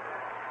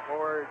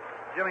 For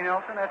Jimmy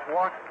Nelson, that's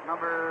walk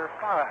number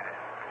 5.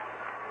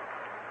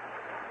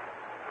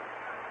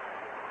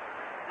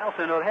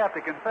 Nelson would have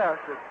to confess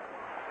that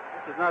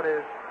this is not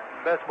his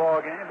best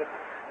ball game, but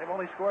they've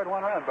only scored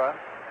 1 run, Bob.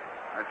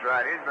 That's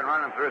right. He's been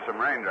running through some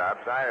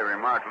raindrops. I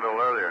remarked a little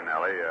earlier,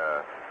 Nellie,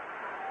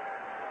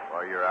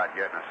 while you were out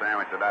getting a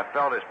sandwich, that I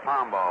felt his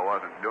palm ball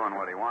wasn't doing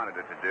what he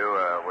wanted it to do.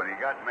 When he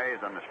got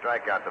Mays on the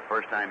strikeout the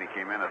first time he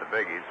came into the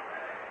biggies,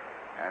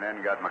 and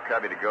then got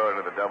McCovey to go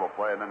to the double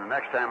play, and then the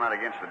next time out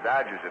against the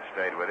Dodgers, it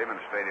stayed with him and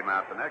stayed him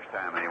out the next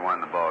time, and he won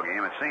the ball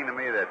game. It seemed to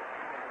me that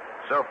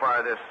so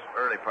far this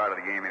early part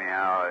of the game,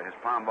 anyhow, his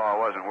palm ball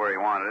wasn't where he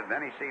wanted it. Then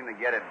he seemed to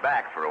get it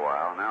back for a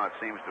while. Now it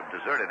seems to have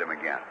deserted him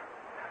again.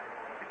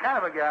 The kind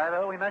of a guy,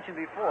 though, we mentioned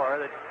before,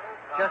 that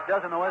just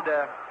doesn't know when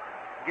to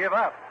give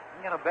up.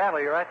 You got to battle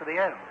you right to the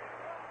end.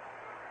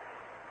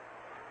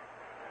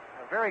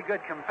 A very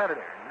good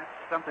competitor, and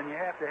that's something you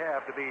have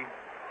to be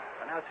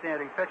an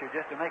outstanding pitcher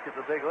just to make it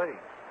to the big league.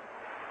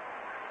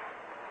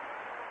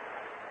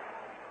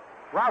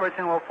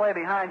 Robertson will play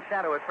behind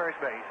Santo at first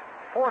base.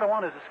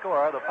 4-1 is the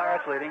score. The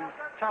Pirates leading.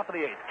 Top of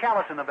the 8th.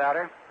 Callison, the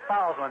batter,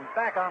 fouls one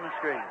back on the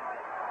screen.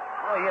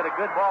 Well, he had a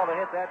good ball to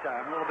hit that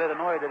time. A little bit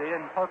annoyed that he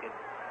didn't poke it.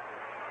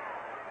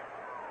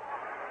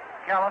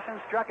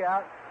 Callison struck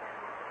out,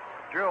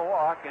 drew a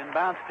walk, and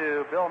bounced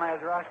to Bill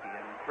Mazeroski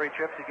in 3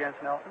 trips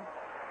against Nelson.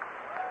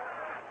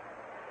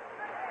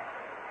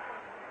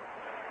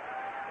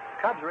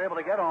 Cubs were able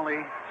to get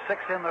only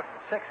 6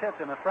 hits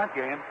in the front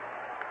game.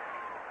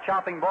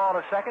 Chopping ball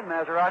to second.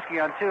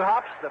 Mazeroski on 2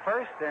 hops, the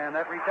first, and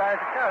that retires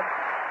the Cubs.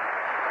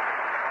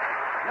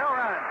 No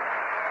run.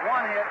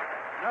 1 hit,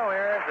 no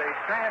errors. They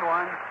strand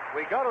 1.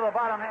 We go to the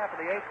bottom half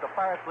of the 8th. The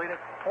Pirates lead it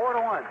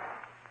 4-1.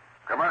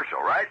 Commercial,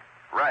 right?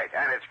 Right,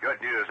 and it's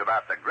good news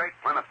about the great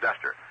Plymouth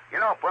Duster. You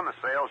know, Plymouth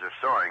sales are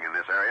soaring in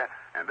this area,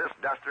 and this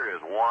Duster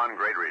is one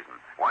great reason.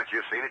 Once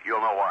you've seen it,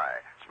 you'll know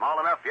why. Small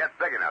enough, yet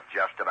big enough,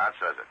 just about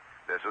says it.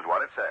 This is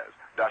what it says.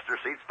 Duster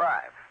seats 5.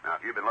 Now,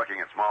 if you've been looking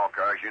at small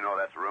cars, you know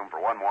that's room for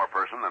 1 more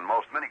person than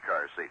most mini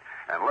cars seat.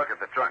 And look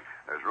at the trunk.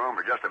 There's room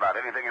for just about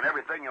anything and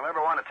everything you'll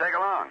ever want to take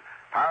along.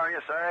 Power,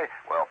 you say?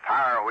 Well,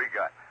 power we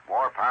got.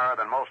 More power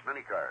than most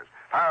mini cars.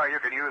 Power you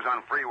can use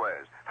on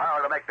freeways.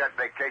 Power to make that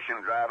vacation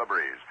drive a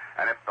breeze.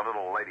 And if the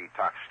little lady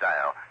talks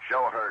style,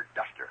 show her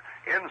Duster.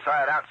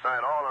 Inside,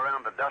 outside, all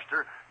around the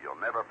Duster,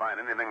 you'll never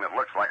find anything that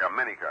looks like a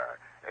mini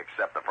car,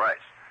 except the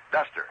price.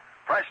 Duster,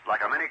 priced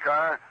like a mini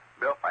car,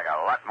 built like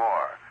a lot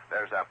more.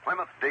 There's a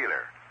Plymouth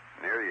dealer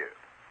near you.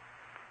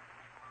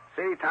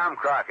 See Tom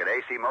Crockett,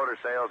 AC Motor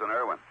Sales in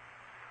Irwin.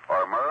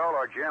 Or Merle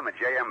or Jim at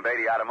J.M.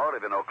 Beatty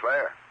Automotive in Eau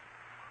Claire.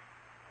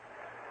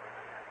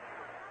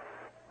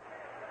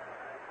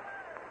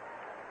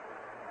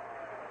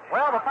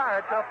 Well, the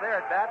Pirates up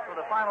there at bat for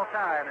the final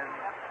time in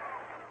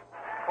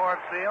Forbes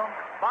Field.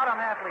 Bottom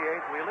half of the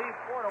eighth, we leave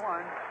 4-1.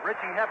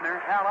 Richie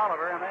Hebner, Al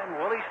Oliver, and then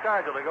Willie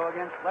Stargell to go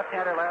against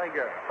left-hander Larry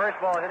Gurr. First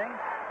ball hitting,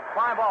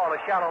 fly ball to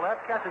shallow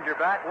left, Kessinger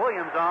back,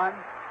 Williams on.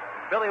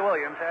 Billy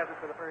Williams has it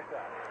for the first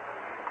out.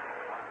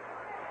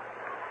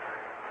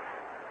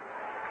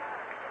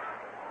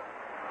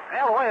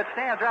 Well, the way it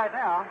stands right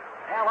now,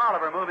 Al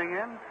Oliver moving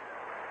in.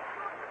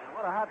 And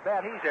what a hot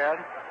bat he's had.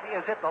 He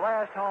has hit the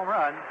last home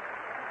run in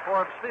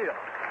Forbes Field.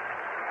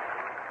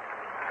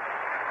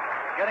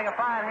 Getting a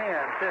fine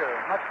hand, too,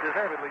 much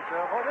deservedly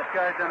so. Well, this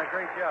guy's done a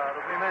great job,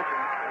 as we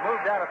mentioned.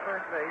 Moved out of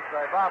first base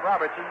by Bob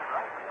Robertson.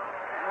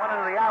 He went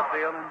into the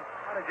outfield, and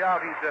what a job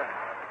he's done.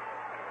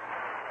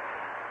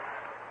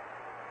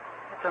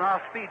 It's an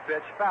off-speed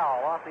pitch,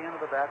 foul, off the end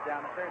of the bat,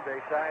 down the third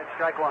base side,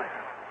 strike one.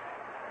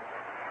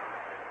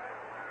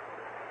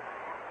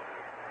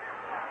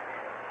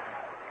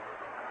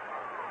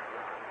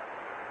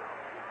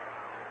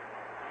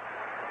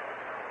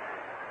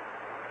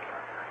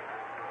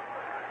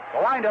 The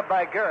windup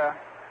by Gurra.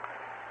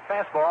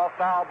 Fastball,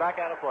 foul, back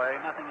out of play,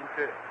 nothing in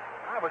two.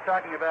 I was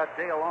talking about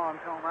Dale Long's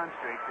home run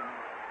streak, and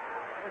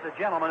there's a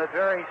gentleman that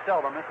very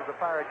seldom misses a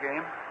Pirate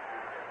game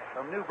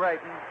from New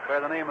Brighton by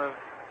the name of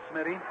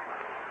Smitty.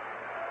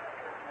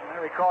 And I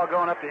recall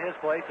going up to his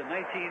place in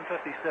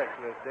 1956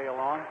 with Dale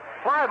Long.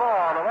 Fly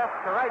ball to left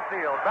to right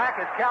field. Back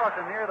is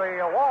Callison near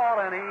the wall,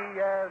 and he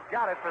has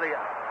got it for the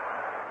out.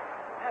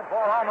 That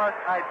ball almost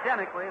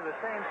identically the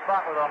same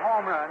spot with a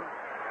home run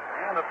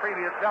and the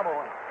previous double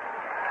one.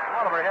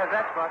 Oliver has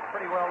that spot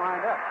pretty well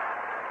lined up.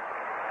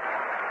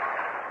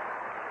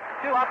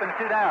 2 up and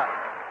 2 down.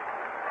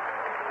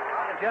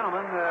 The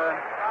gentleman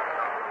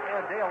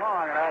had Dale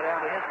Long and I down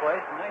to his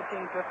place in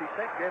 1956,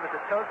 gave us a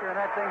toaster, and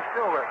that thing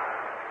still works.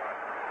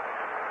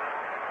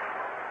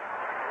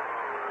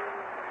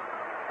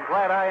 I'm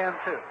glad I am,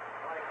 too.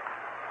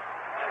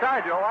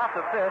 Stargell off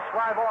the fist,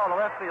 fly ball to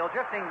left field.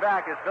 Drifting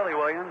back is Billy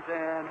Williams,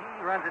 and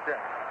he runs it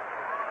down.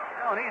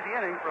 Oh, an easy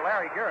inning for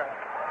Larry Gurra.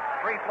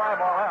 3 fly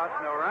ball outs,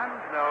 no runs,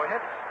 no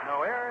hits,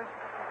 no errors,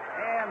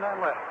 and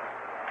none left.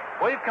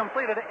 We've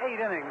completed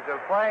 8 innings of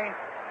play,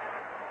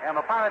 and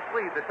the Pirates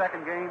lead the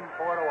second game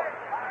 4-1.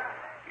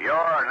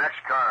 Your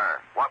next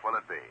car, what will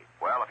it be?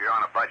 Well, if you're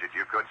on a budget,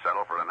 you could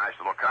settle for a nice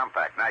little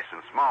compact, nice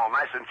and small,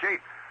 nice and cheap.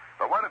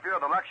 But what if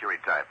you're the luxury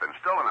type and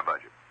still on a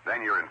budget?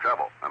 Then you're in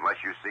trouble, unless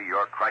you see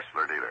your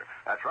Chrysler dealer.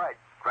 That's right,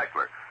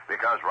 Chrysler.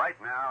 Because right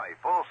now, a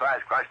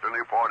full-size Chrysler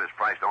Newport is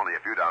priced only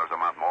a few dollars a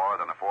month more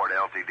than a Ford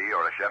LTD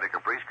or a Chevy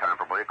Caprice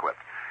comparably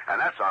equipped.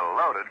 And that's a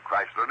loaded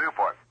Chrysler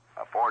Newport.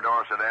 A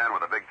 4-door sedan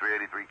with a big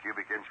 383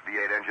 cubic inch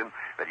V8 engine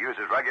that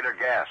uses regular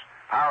gas,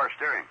 power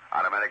steering,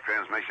 automatic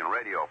transmission,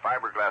 radio,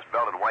 fiberglass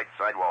belted white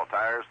sidewall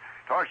tires,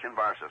 torsion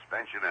bar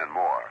suspension, and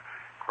more.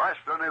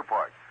 Chrysler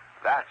Newport.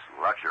 That's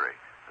luxury.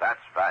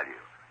 That's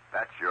value.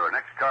 That's your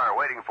next car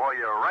waiting for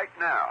you right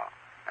now.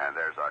 And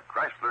there's a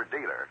Chrysler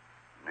dealer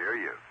near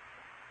you.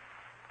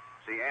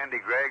 See Andy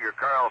Gregg or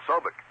Carl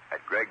Sobek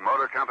at Gregg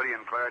Motor Company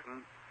in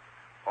Clareton,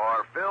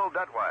 or Phil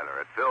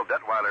Detweiler at Phil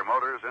Detweiler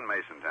Motors in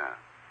Masontown.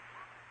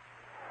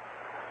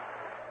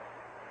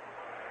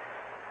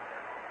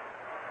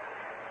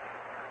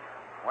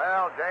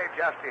 Well, Dave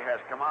Justy has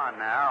come on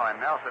now, and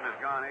Nelson has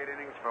gone 8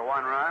 innings for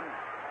 1 run.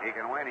 He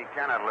can win, he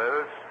cannot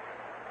lose.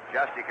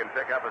 Justy can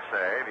pick up a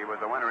save. He was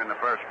the winner in the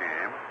first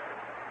game.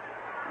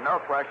 No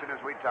question, as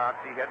we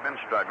talked, he had been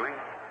struggling.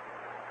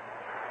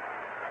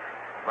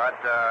 But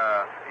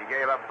he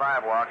gave up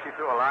 5 walks. He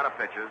threw a lot of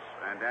pitches.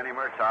 And Danny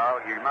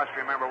Murtaugh, you must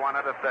remember one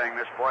other thing.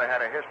 This boy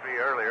had a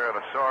history earlier of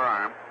a sore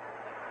arm.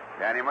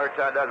 Danny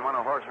Murtaugh doesn't want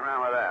to horse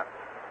around with that.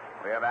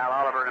 We have Al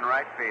Oliver in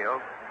right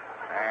field.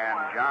 And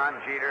John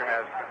Jeter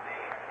has...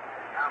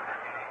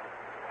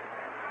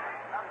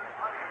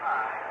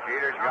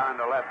 Jeter's gone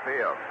to left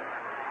field.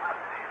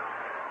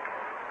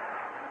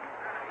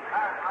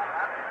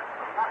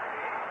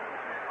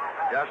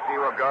 Justy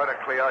will go to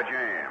Cleo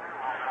James.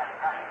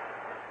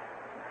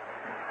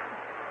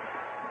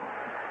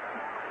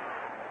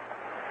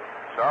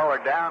 So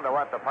we're down to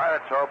what the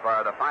Pirates hope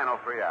are the final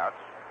 3 outs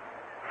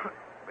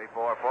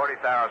before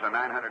 40,918.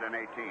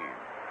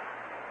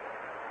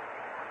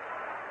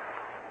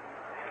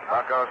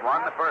 Buccos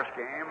won the first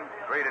game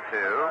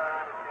 3-2.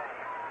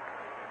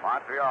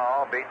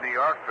 Montreal beat New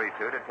York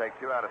 3-2 to take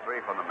 2 out of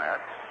 3 from the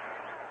Mets.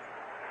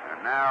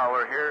 And now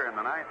we're here in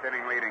the 9th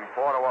inning leading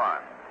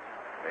 4-1.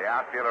 The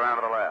outfielder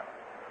around to the left.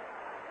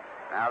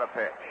 Now the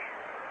pitch.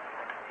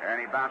 And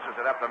he bounces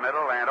it up the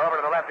middle, and over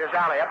to the left is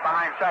Alley. Up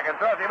behind second.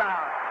 Throws him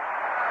out.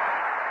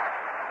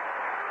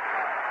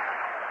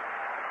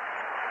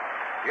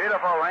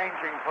 Beautiful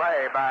ranging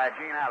play by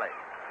Gene Alley.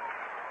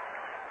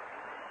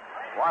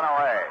 1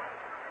 away.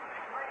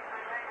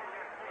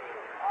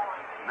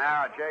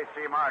 Now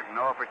J.C. Martin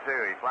 0 for 2.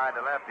 He flied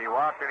to left, he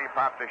walked, and he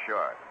popped to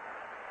short.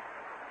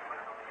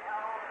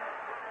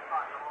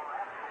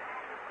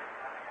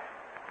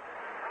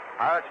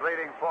 Pirates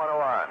leading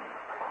 4-1.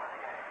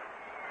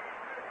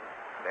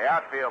 The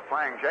outfield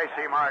playing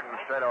J.C. Martin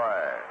straight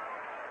away.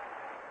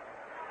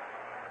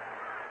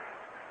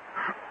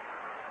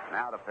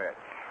 Now the pitch.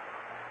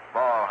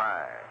 Ball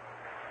high.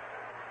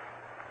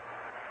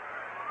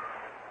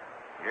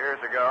 Years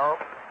ago,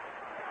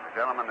 the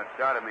gentleman that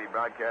started me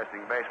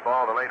broadcasting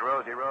baseball, the late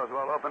Rosie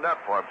Rosewell, opened up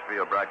Forbes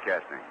Field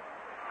broadcasting.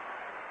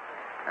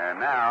 And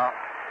now,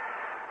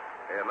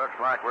 it looks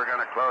like we're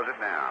going to close it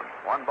down.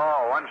 1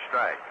 ball, 1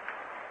 strike.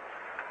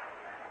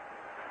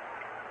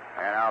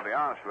 And I'll be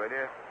honest with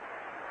you,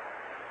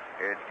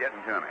 it's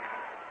getting to me.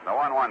 The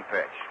 1-1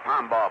 pitch.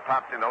 Palm ball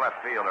popped into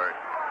left fielder.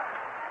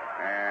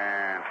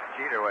 And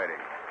Jeter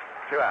waiting.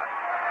 2 out.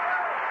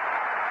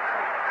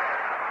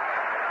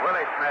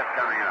 Willie Smith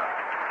coming up.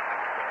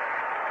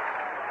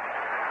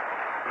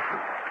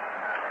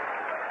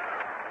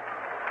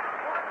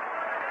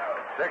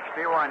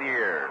 "61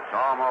 years,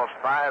 almost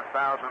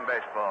 5,000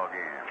 baseball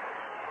games.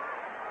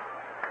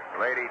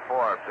 Lady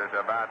Forbes is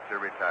about to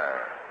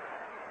retire.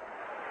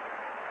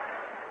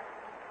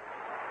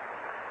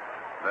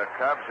 The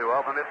Cubs, who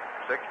opened it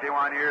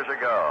 61 years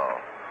ago,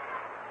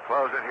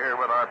 close it here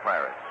with our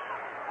Pirates.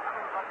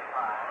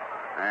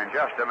 And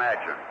just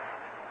imagine,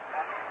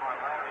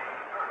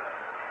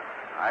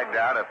 I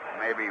doubt if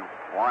maybe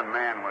one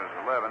man was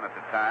living at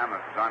the time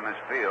that was on this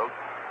field.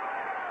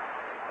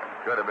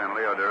 It could have been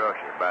Leo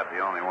DeRocher, about the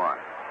only one.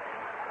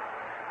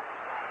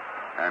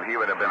 And he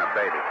would have been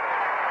abated.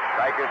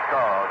 Strike is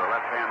called, the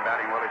left-hand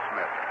batting Willie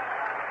Smith.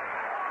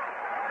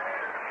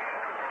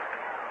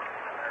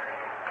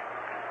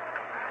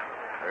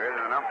 There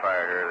isn't an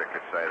umpire here that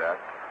could say that.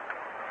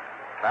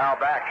 Foul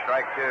back,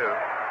 strike 2.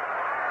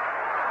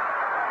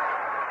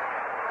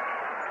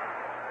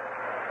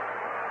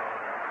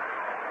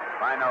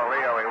 If I know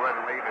Leo, he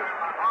wouldn't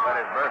let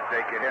his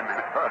birthday get in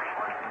that book.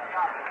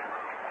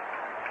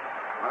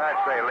 Well,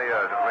 I'd say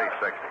Leo is at least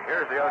 60.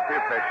 Here's the 0-2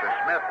 pitch to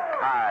Smith,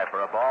 high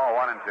for a ball,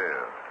 1-2.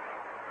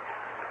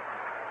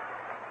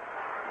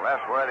 Les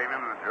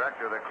Worthington, the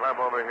director of the club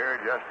over here,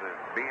 just as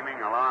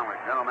beaming along with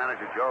general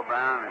manager Joe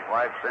Brown and his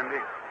wife Cindy,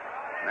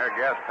 and their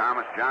guest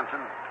Thomas Johnson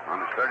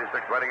on his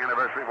 36th wedding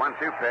anniversary.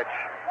 1-2 pitch,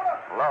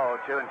 low,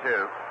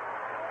 2-2.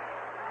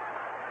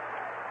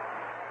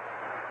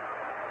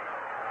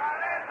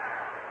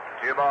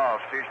 Two balls,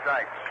 2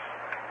 strikes,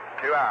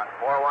 2 out,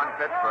 4-1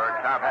 Pittsburgh,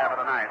 top half of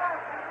the ninth.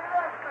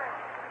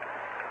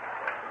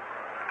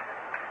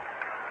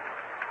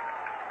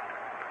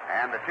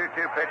 And the 2-2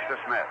 pitch to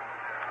Smith.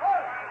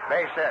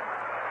 Base hit.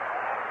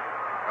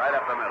 Right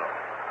up the middle.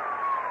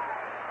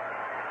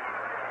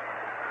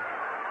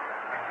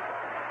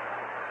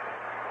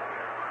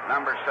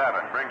 Number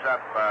 7 brings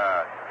up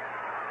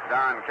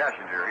Don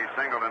Kessinger. He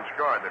singled and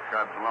scored the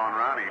Cubs' lone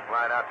run. He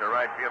flied out to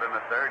right field in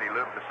the 3rd. He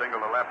looped the single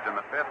to left in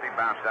the 5th. He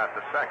bounced out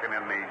to 2nd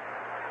in the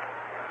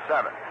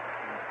 7th.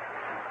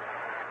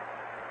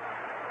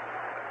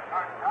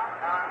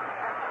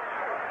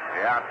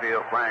 The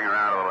outfield playing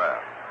around to the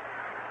left.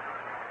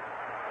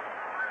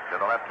 To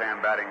the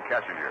left-hand batting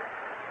Kessinger.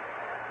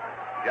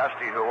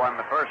 Justy, who won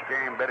the first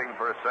game, bidding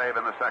for a save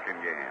in the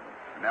second game.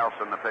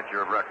 Nelson, the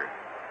pitcher of record.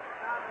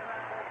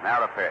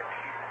 Now the pitch.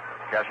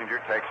 Kessinger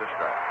takes a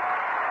strike.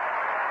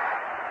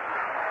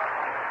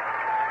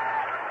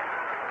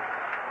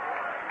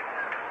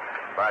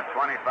 About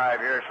 25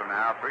 years from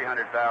now,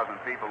 300,000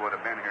 people would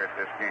have been here at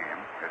this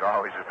game. It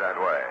always is that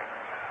way.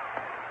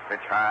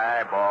 Pitch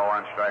high, ball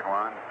 1, strike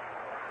 1.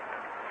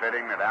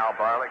 Fitting that Al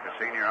Barlick, the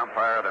senior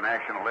umpire of the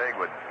National League,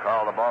 would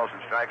call the balls and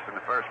strikes in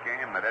the first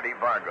game, that Eddie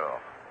Vargo,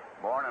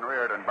 born and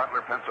reared in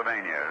Butler,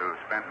 Pennsylvania, who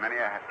spent many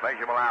a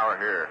pleasurable hour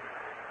here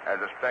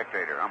as a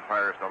spectator,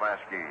 umpires the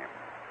last game.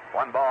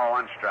 1 ball,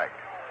 1 strike.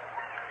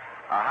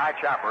 A high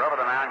chopper over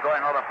the mound,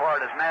 going over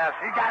forward is Nass.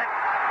 He got it.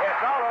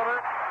 It's all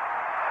over.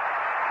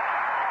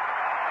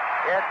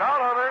 It's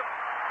all over.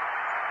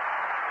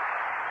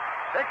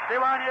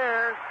 61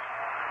 years.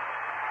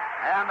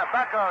 And the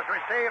Buccos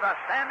receive a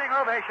standing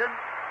ovation.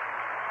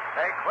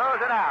 They close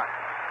it out.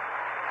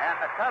 And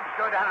the Cubs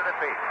go down to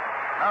defeat.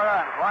 No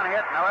runs, 1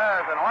 hit, no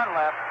errors, and 1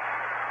 left.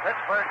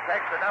 Pittsburgh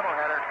takes the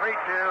doubleheader, 3-2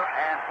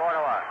 and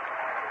 4-1.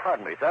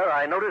 Pardon me, sir.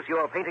 I notice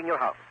you're painting your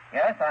house.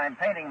 Yes, I'm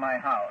painting my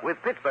house.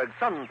 With Pittsburgh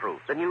Sunproof,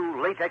 the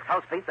new latex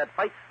house paint that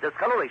fights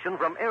discoloration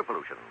from air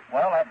pollution.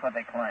 Well, that's what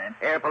they claim.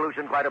 Air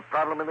pollution quite a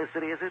problem in this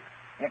city, is it?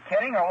 You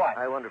kidding or what?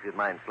 I wonder if you'd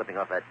mind slipping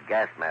off that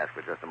gas mask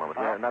for just a moment.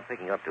 We're not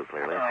picking up too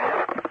clearly. Oh,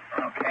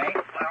 yeah. Okay.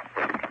 Well,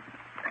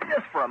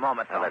 just for a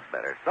moment, though. Well, that's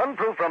better.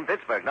 Sunproof from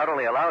Pittsburgh not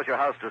only allows your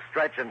house to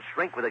stretch and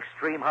shrink with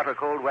extreme hot or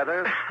cold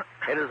weather,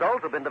 it has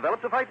also been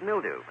developed to fight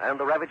mildew and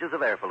the ravages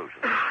of air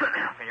pollution.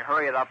 Can you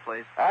hurry it up,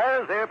 please?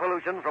 As air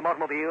pollution from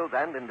automobiles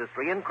and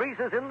industry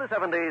increases in the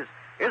 70s,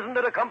 isn't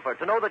it a comfort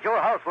to know that your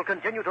house will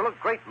continue to look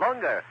great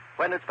longer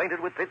when it's painted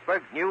with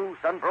Pittsburgh's new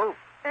Sunproof?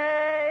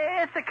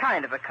 It's a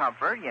kind of a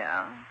comfort,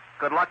 yeah.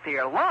 Good luck to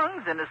your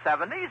lungs in the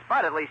 70s,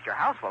 but at least your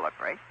house will look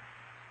great.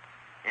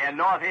 In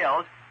North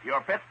Hills,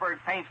 your Pittsburgh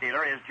paint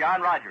dealer is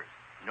John Rogers.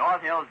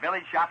 North Hills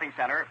Village Shopping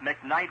Center,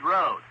 McKnight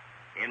Road.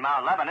 In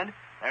Mount Lebanon,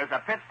 there's a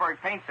Pittsburgh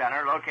Paint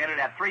Center located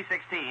at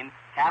 316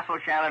 Castle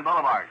Shannon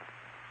Boulevard.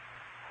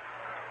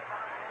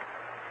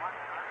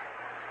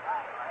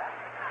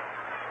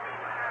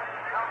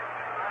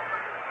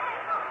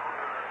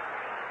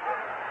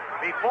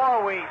 before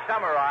we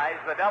summarize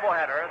the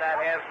doubleheader that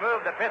has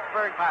moved the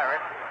Pittsburgh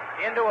Pirates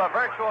into a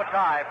virtual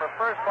tie for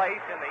first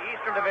place in the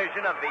Eastern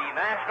Division of the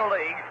National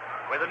League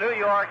with the New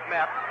York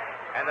Mets,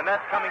 and the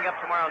Mets coming up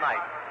tomorrow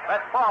night.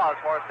 Let's pause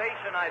for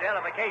station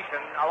identification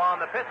along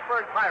the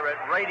Pittsburgh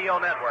Pirate Radio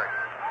Network.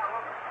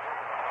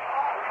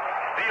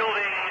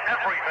 Fielding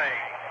everything.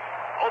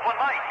 Open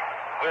mic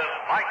with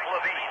Mike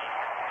Levine,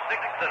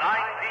 6 to 9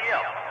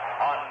 p.m.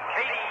 on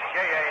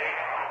KDKA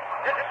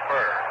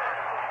Pittsburgh.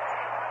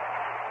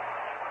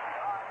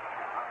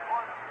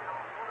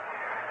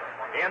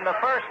 In the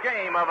first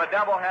game of a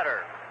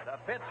doubleheader, the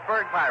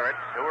Pittsburgh Pirates,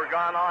 who were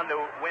gone on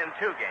to win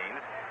 2 games,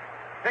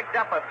 picked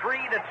up a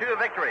 3-2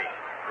 victory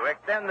to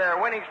extend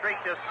their winning streak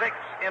to 6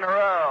 in a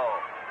row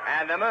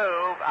and to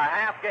move a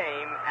half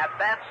game at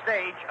that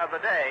stage of the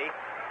day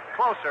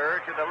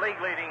closer to the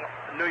league-leading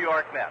New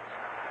York Mets.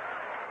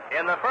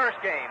 In the first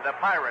game, the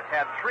Pirates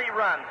had 3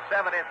 runs,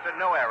 7 hits, and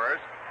no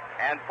errors,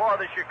 and for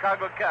the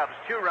Chicago Cubs,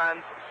 2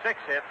 runs, 6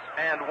 hits,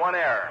 and 1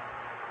 error.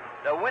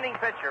 The winning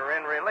pitcher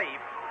in relief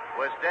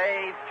was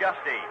Dave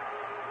Justy.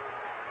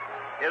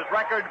 His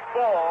record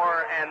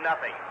 4-0.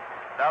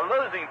 The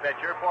losing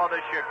pitcher for the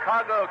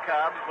Chicago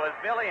Cubs was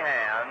Billy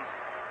Hands,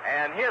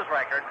 and his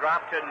record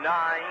dropped to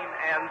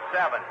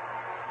 9-7.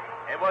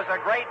 It was a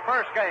great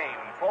first game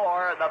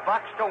for the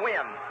Bucks to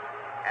win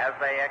as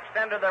they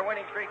extended their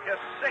winning streak to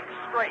 6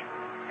 straight,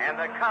 and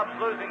the Cubs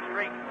losing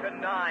streak to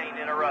 9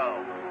 in a row.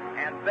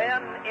 And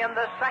then in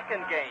the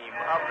second game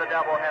of the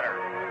doubleheader,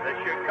 the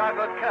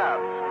Chicago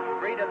Cubs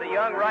greeted the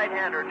young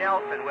right-hander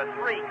Nelson with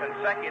 3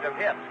 consecutive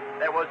hits.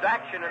 There was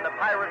action in the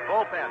Pirate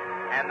bullpen,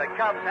 and the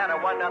Cubs had a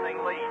 1-0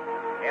 lead.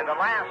 In the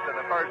last of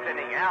the first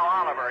inning, Al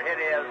Oliver hit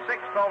his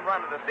 6th home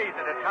run of the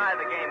season to tie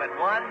the game at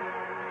 1.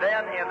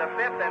 Then in the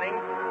 5th inning,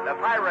 the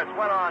Pirates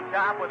went on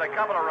top with a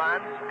couple of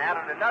runs,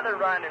 added another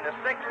run in the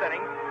 6th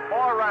inning,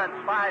 4 runs,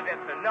 5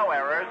 hits, and no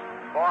errors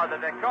for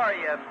the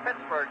victorious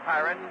Pittsburgh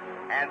Pirates,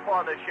 and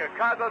for the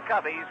Chicago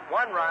Cubbies,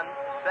 1 run,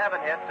 7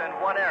 hits, and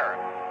 1 error.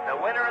 The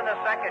winner in the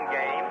second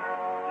game,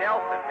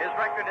 Nelson, his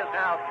record is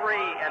now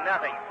 3-0,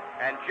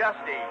 and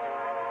Justy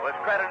was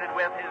credited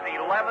with his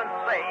 11th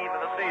save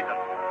of the season.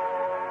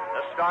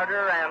 The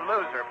starter and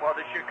loser for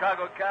the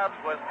Chicago Cubs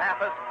was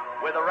Pappas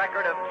with a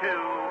record of 2-2.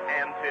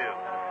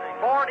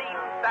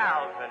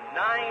 40,918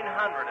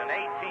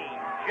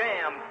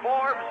 jammed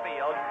Forbes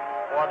Field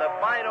for the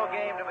final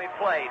game to be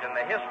played in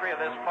the history of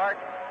this park.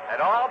 It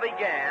all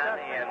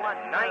began in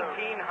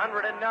 1909,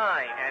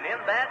 and in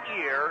that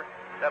year,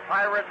 the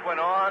Pirates went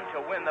on to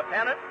win the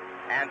pennant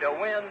and to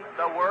win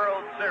the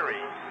World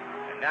Series.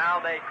 And now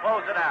they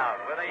close it out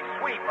with a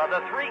sweep of the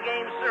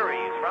 3-game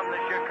series from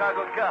the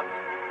Chicago Cubs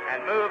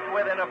and moved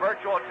within a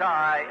virtual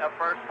tie of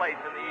first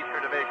place in the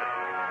Eastern Division.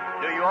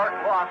 New York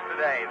lost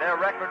today. Their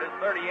record is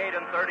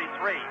 38-33.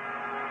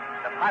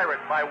 The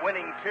Pirates, by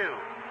winning 2,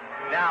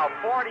 now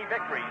 40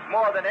 victories,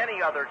 more than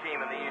any other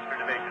team in the Eastern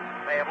Division.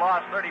 They have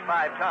lost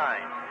 35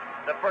 times.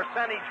 The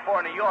percentage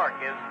for New York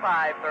is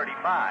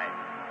 .535.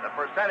 The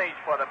percentage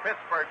for the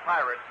Pittsburgh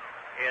Pirates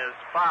is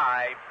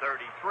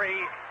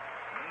 .533.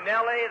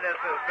 Nellie, this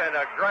has been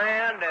a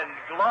grand and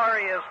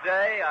glorious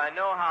day. I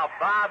know how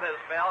Bob has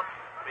felt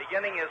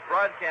beginning his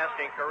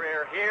broadcasting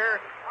career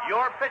here.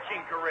 Your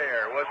pitching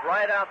career was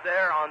right out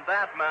there on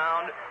that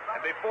mound.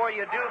 And before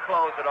you do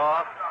close it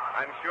off,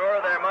 I'm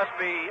sure there must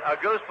be a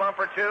goosebump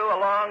or two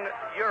along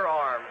your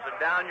arms and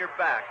down your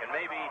back, and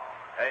maybe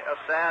a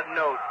sad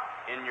note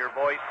in your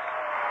voice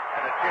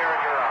and a tear in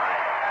your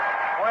eye.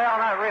 Well,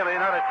 not really,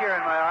 not a tear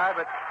in my eye,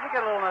 but you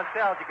get a little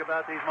nostalgic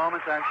about these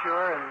moments, I'm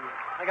sure, and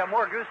I got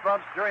more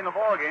goosebumps during the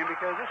ball game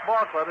because this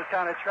ball club has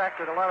kind of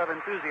attracted a lot of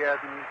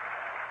enthusiasm,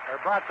 or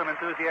brought some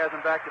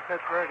enthusiasm back to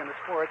Pittsburgh and the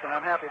sports, and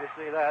I'm happy to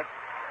see that.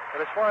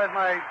 But as far as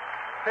my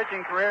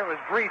pitching career, it was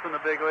brief in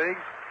the big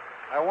leagues.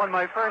 I won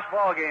my first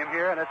ball game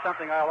here, and it's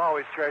something I'll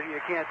always treasure. You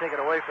can't take it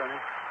away from me.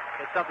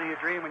 It's something you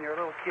dream when you're a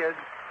little kid,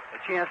 a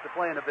chance to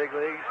play in the big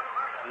leagues.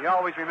 And you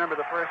always remember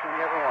the first one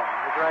you ever won.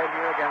 It was right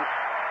here against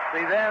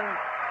the then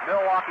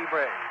Milwaukee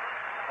Braves.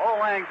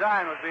 Old Lang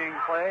Syne was being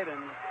played, and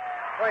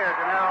players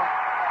are now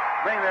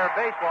bringing their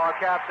baseball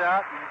caps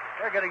out, and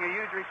they're getting a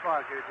huge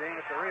response here, Gene.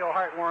 It's a real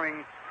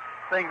heartwarming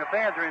thing. The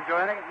fans are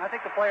enjoying it, and I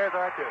think the players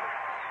are too.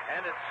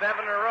 And it's 7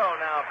 in a row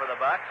now for the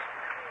Bucks.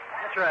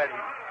 That's right.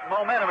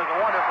 Momentum is a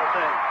wonderful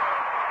thing.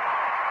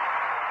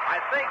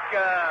 I think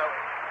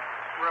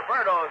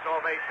Roberto's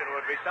ovation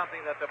would be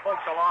something that the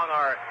folks along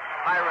our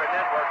Pirate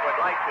Network would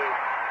like to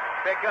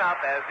pick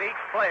up, as each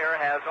player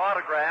has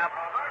autographed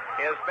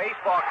his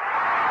baseball.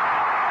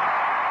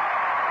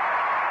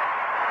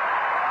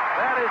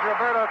 That is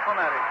Roberto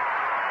Clemente.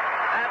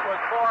 That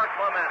was for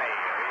Clemente.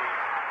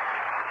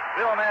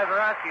 Bill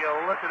Mazeroski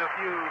lifted a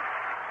few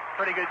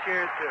pretty good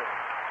cheers, too.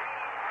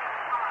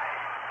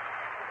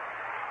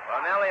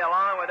 Well, Nellie,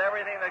 along with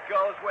everything that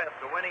goes with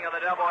the winning of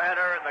the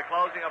doubleheader and the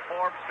closing of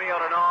Forbes Field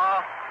and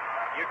all,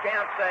 you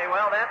can't say,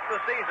 well, that's the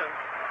season,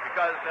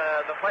 because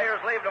the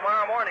players leave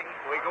tomorrow morning.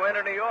 We go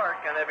into New York,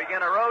 and they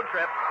begin a road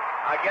trip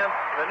against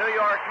the New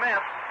York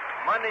Mets.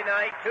 Monday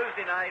night,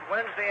 Tuesday night,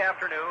 Wednesday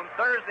afternoon,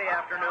 Thursday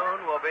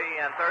afternoon will be,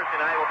 and Thursday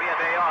night will be a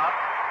day off.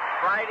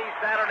 Friday,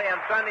 Saturday, and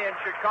Sunday in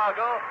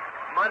Chicago.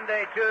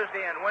 Monday,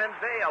 Tuesday, and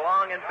Wednesday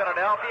along in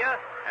Philadelphia.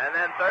 And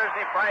then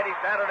Thursday, Friday,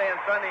 Saturday, and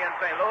Sunday in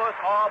St. Louis,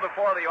 all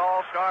before the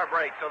All-Star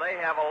break. So they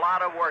have a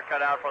lot of work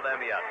cut out for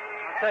them yet.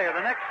 I'll tell you,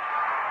 the next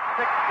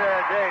 6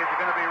 days are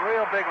going to be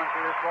real big ones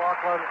for this ball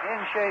club in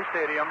Shea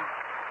Stadium.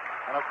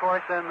 And, of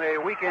course, then the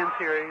weekend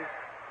series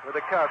with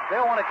the Cubs.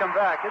 They'll want to come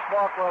back. This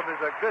ball club is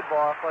a good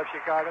ball club,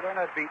 Chicago. They're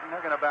not beaten.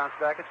 They're going to bounce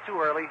back. It's too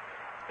early.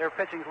 Their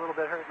pitching's a little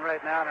bit hurting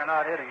right now, and they're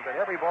not hitting.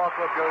 But every ball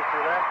club goes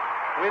through that.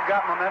 We've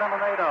got momentum,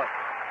 and they don't.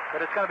 But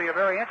it's going to be a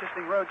very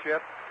interesting road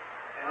trip,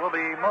 and we'll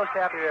be most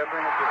happy to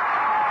bring it to you.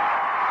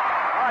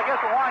 Well, I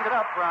guess we'll wind it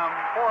up from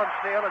Forbes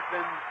Field. It's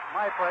been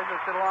my pleasure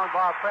to sit along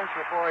Bob Prince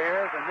for 4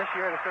 years, and this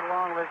year to sit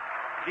along with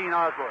Gene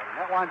Osborne.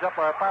 And that winds up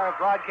our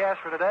Pirate broadcast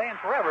for today and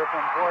forever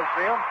from Forbes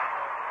Field.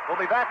 We'll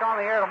be back on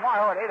the air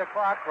tomorrow at 8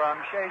 o'clock from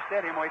Shea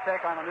Stadium when we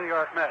take on the New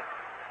York Mets.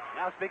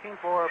 Now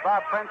speaking for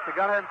Bob Prince, the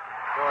gunner,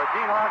 for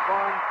Gene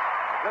Osborne,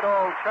 good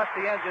old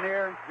trusty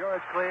engineer,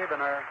 George Cleve,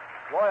 and our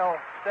loyal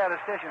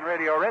statistician,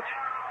 Radio Rich,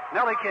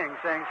 Nellie King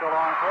saying so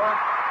long for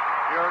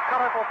your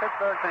colorful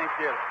Pittsburgh paint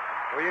dealer,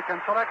 where you can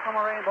select from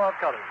a rainbow of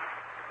colors.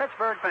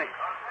 Pittsburgh Paint,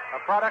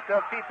 a product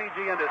of PPG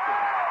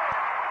Industries.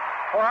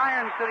 For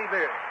Iron City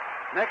Beer,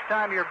 next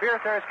time your beer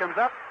thirst comes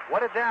up,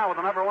 wet it down with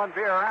the #1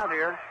 beer around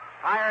here,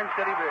 Iron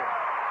City Beer.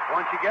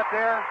 Once you get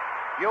there,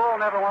 you'll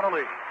never want to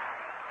leave.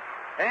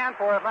 And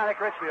for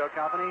Atlantic Richfield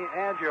Company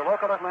and your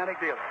local Atlantic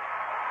dealer,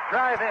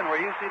 drive in where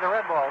you see the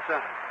Red Ball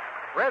Center.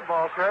 Red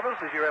Ball service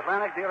is your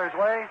Atlantic dealer's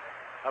way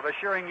of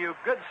assuring you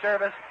good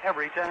service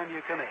every time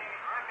you come in.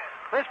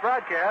 This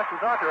broadcast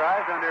is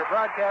authorized under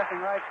broadcasting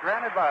rights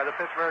granted by the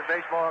Pittsburgh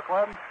Baseball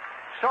Club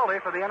solely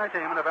for the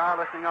entertainment of our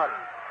listening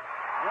audience.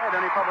 And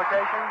any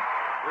publication,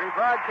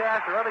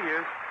 rebroadcast, or other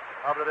use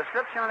of the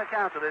description and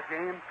accounts of this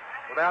game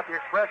without the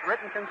express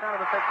written consent of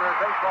the Pittsburgh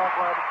Baseball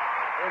Club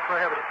is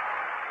prohibited.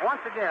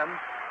 Once again,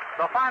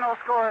 the final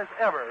scores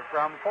ever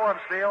from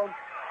Forbes Field,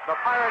 the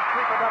Pirates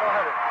sweep a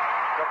doubleheader.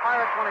 The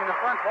Pirates winning the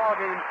front ball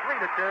game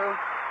 3-2.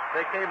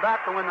 They came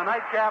back to win the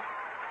nightcap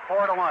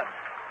 4-1.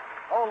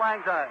 Old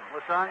Lang Syne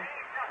was sung,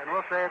 and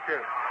we'll say it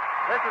too.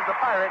 This is the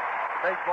Pirates Baseball.